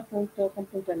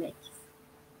parua.com.mx.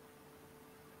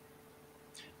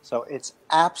 So it's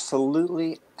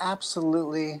absolutely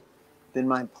been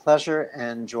my pleasure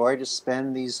and joy to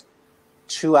spend these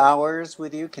 2 hours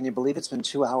with you. Can you believe it's been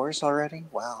 2 hours already?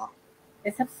 Wow.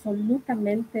 Es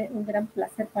absolutamente un gran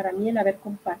placer para mí el haber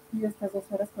compartido estas 2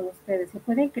 horas con ustedes. ¿Se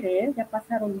pueden creer? Ya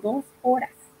pasaron 2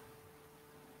 horas.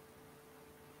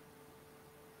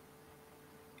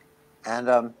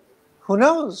 And who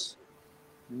knows?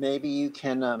 Maybe you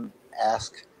can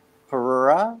ask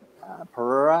Parura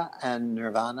and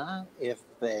Nirvana if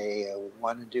they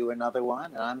want to do another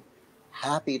one. And I'm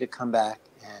happy to come back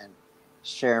and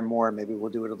share more. Maybe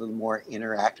we'll do it a little more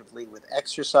interactively with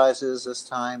exercises this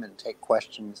time and take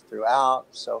questions throughout.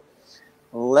 So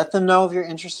let them know if you're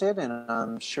interested, and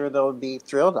I'm sure they'll be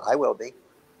thrilled. I will be.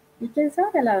 Y quién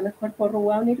sabe, a lo mejor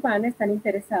Porrúa o Nirvana están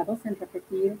interesados en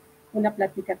repetir una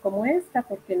plática como esta,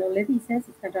 porque no le dicen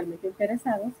si están realmente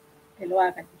interesados que lo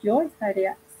hagan. Yo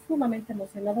estaría sumamente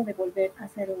emocionado de volver a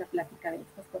hacer una plática de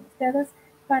estas con ustedes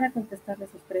para contestarles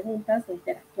sus preguntas e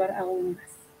interactuar aún más.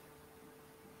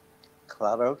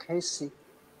 Claro que sí.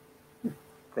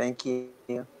 Thank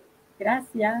you.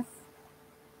 Gracias.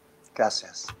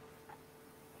 Gracias.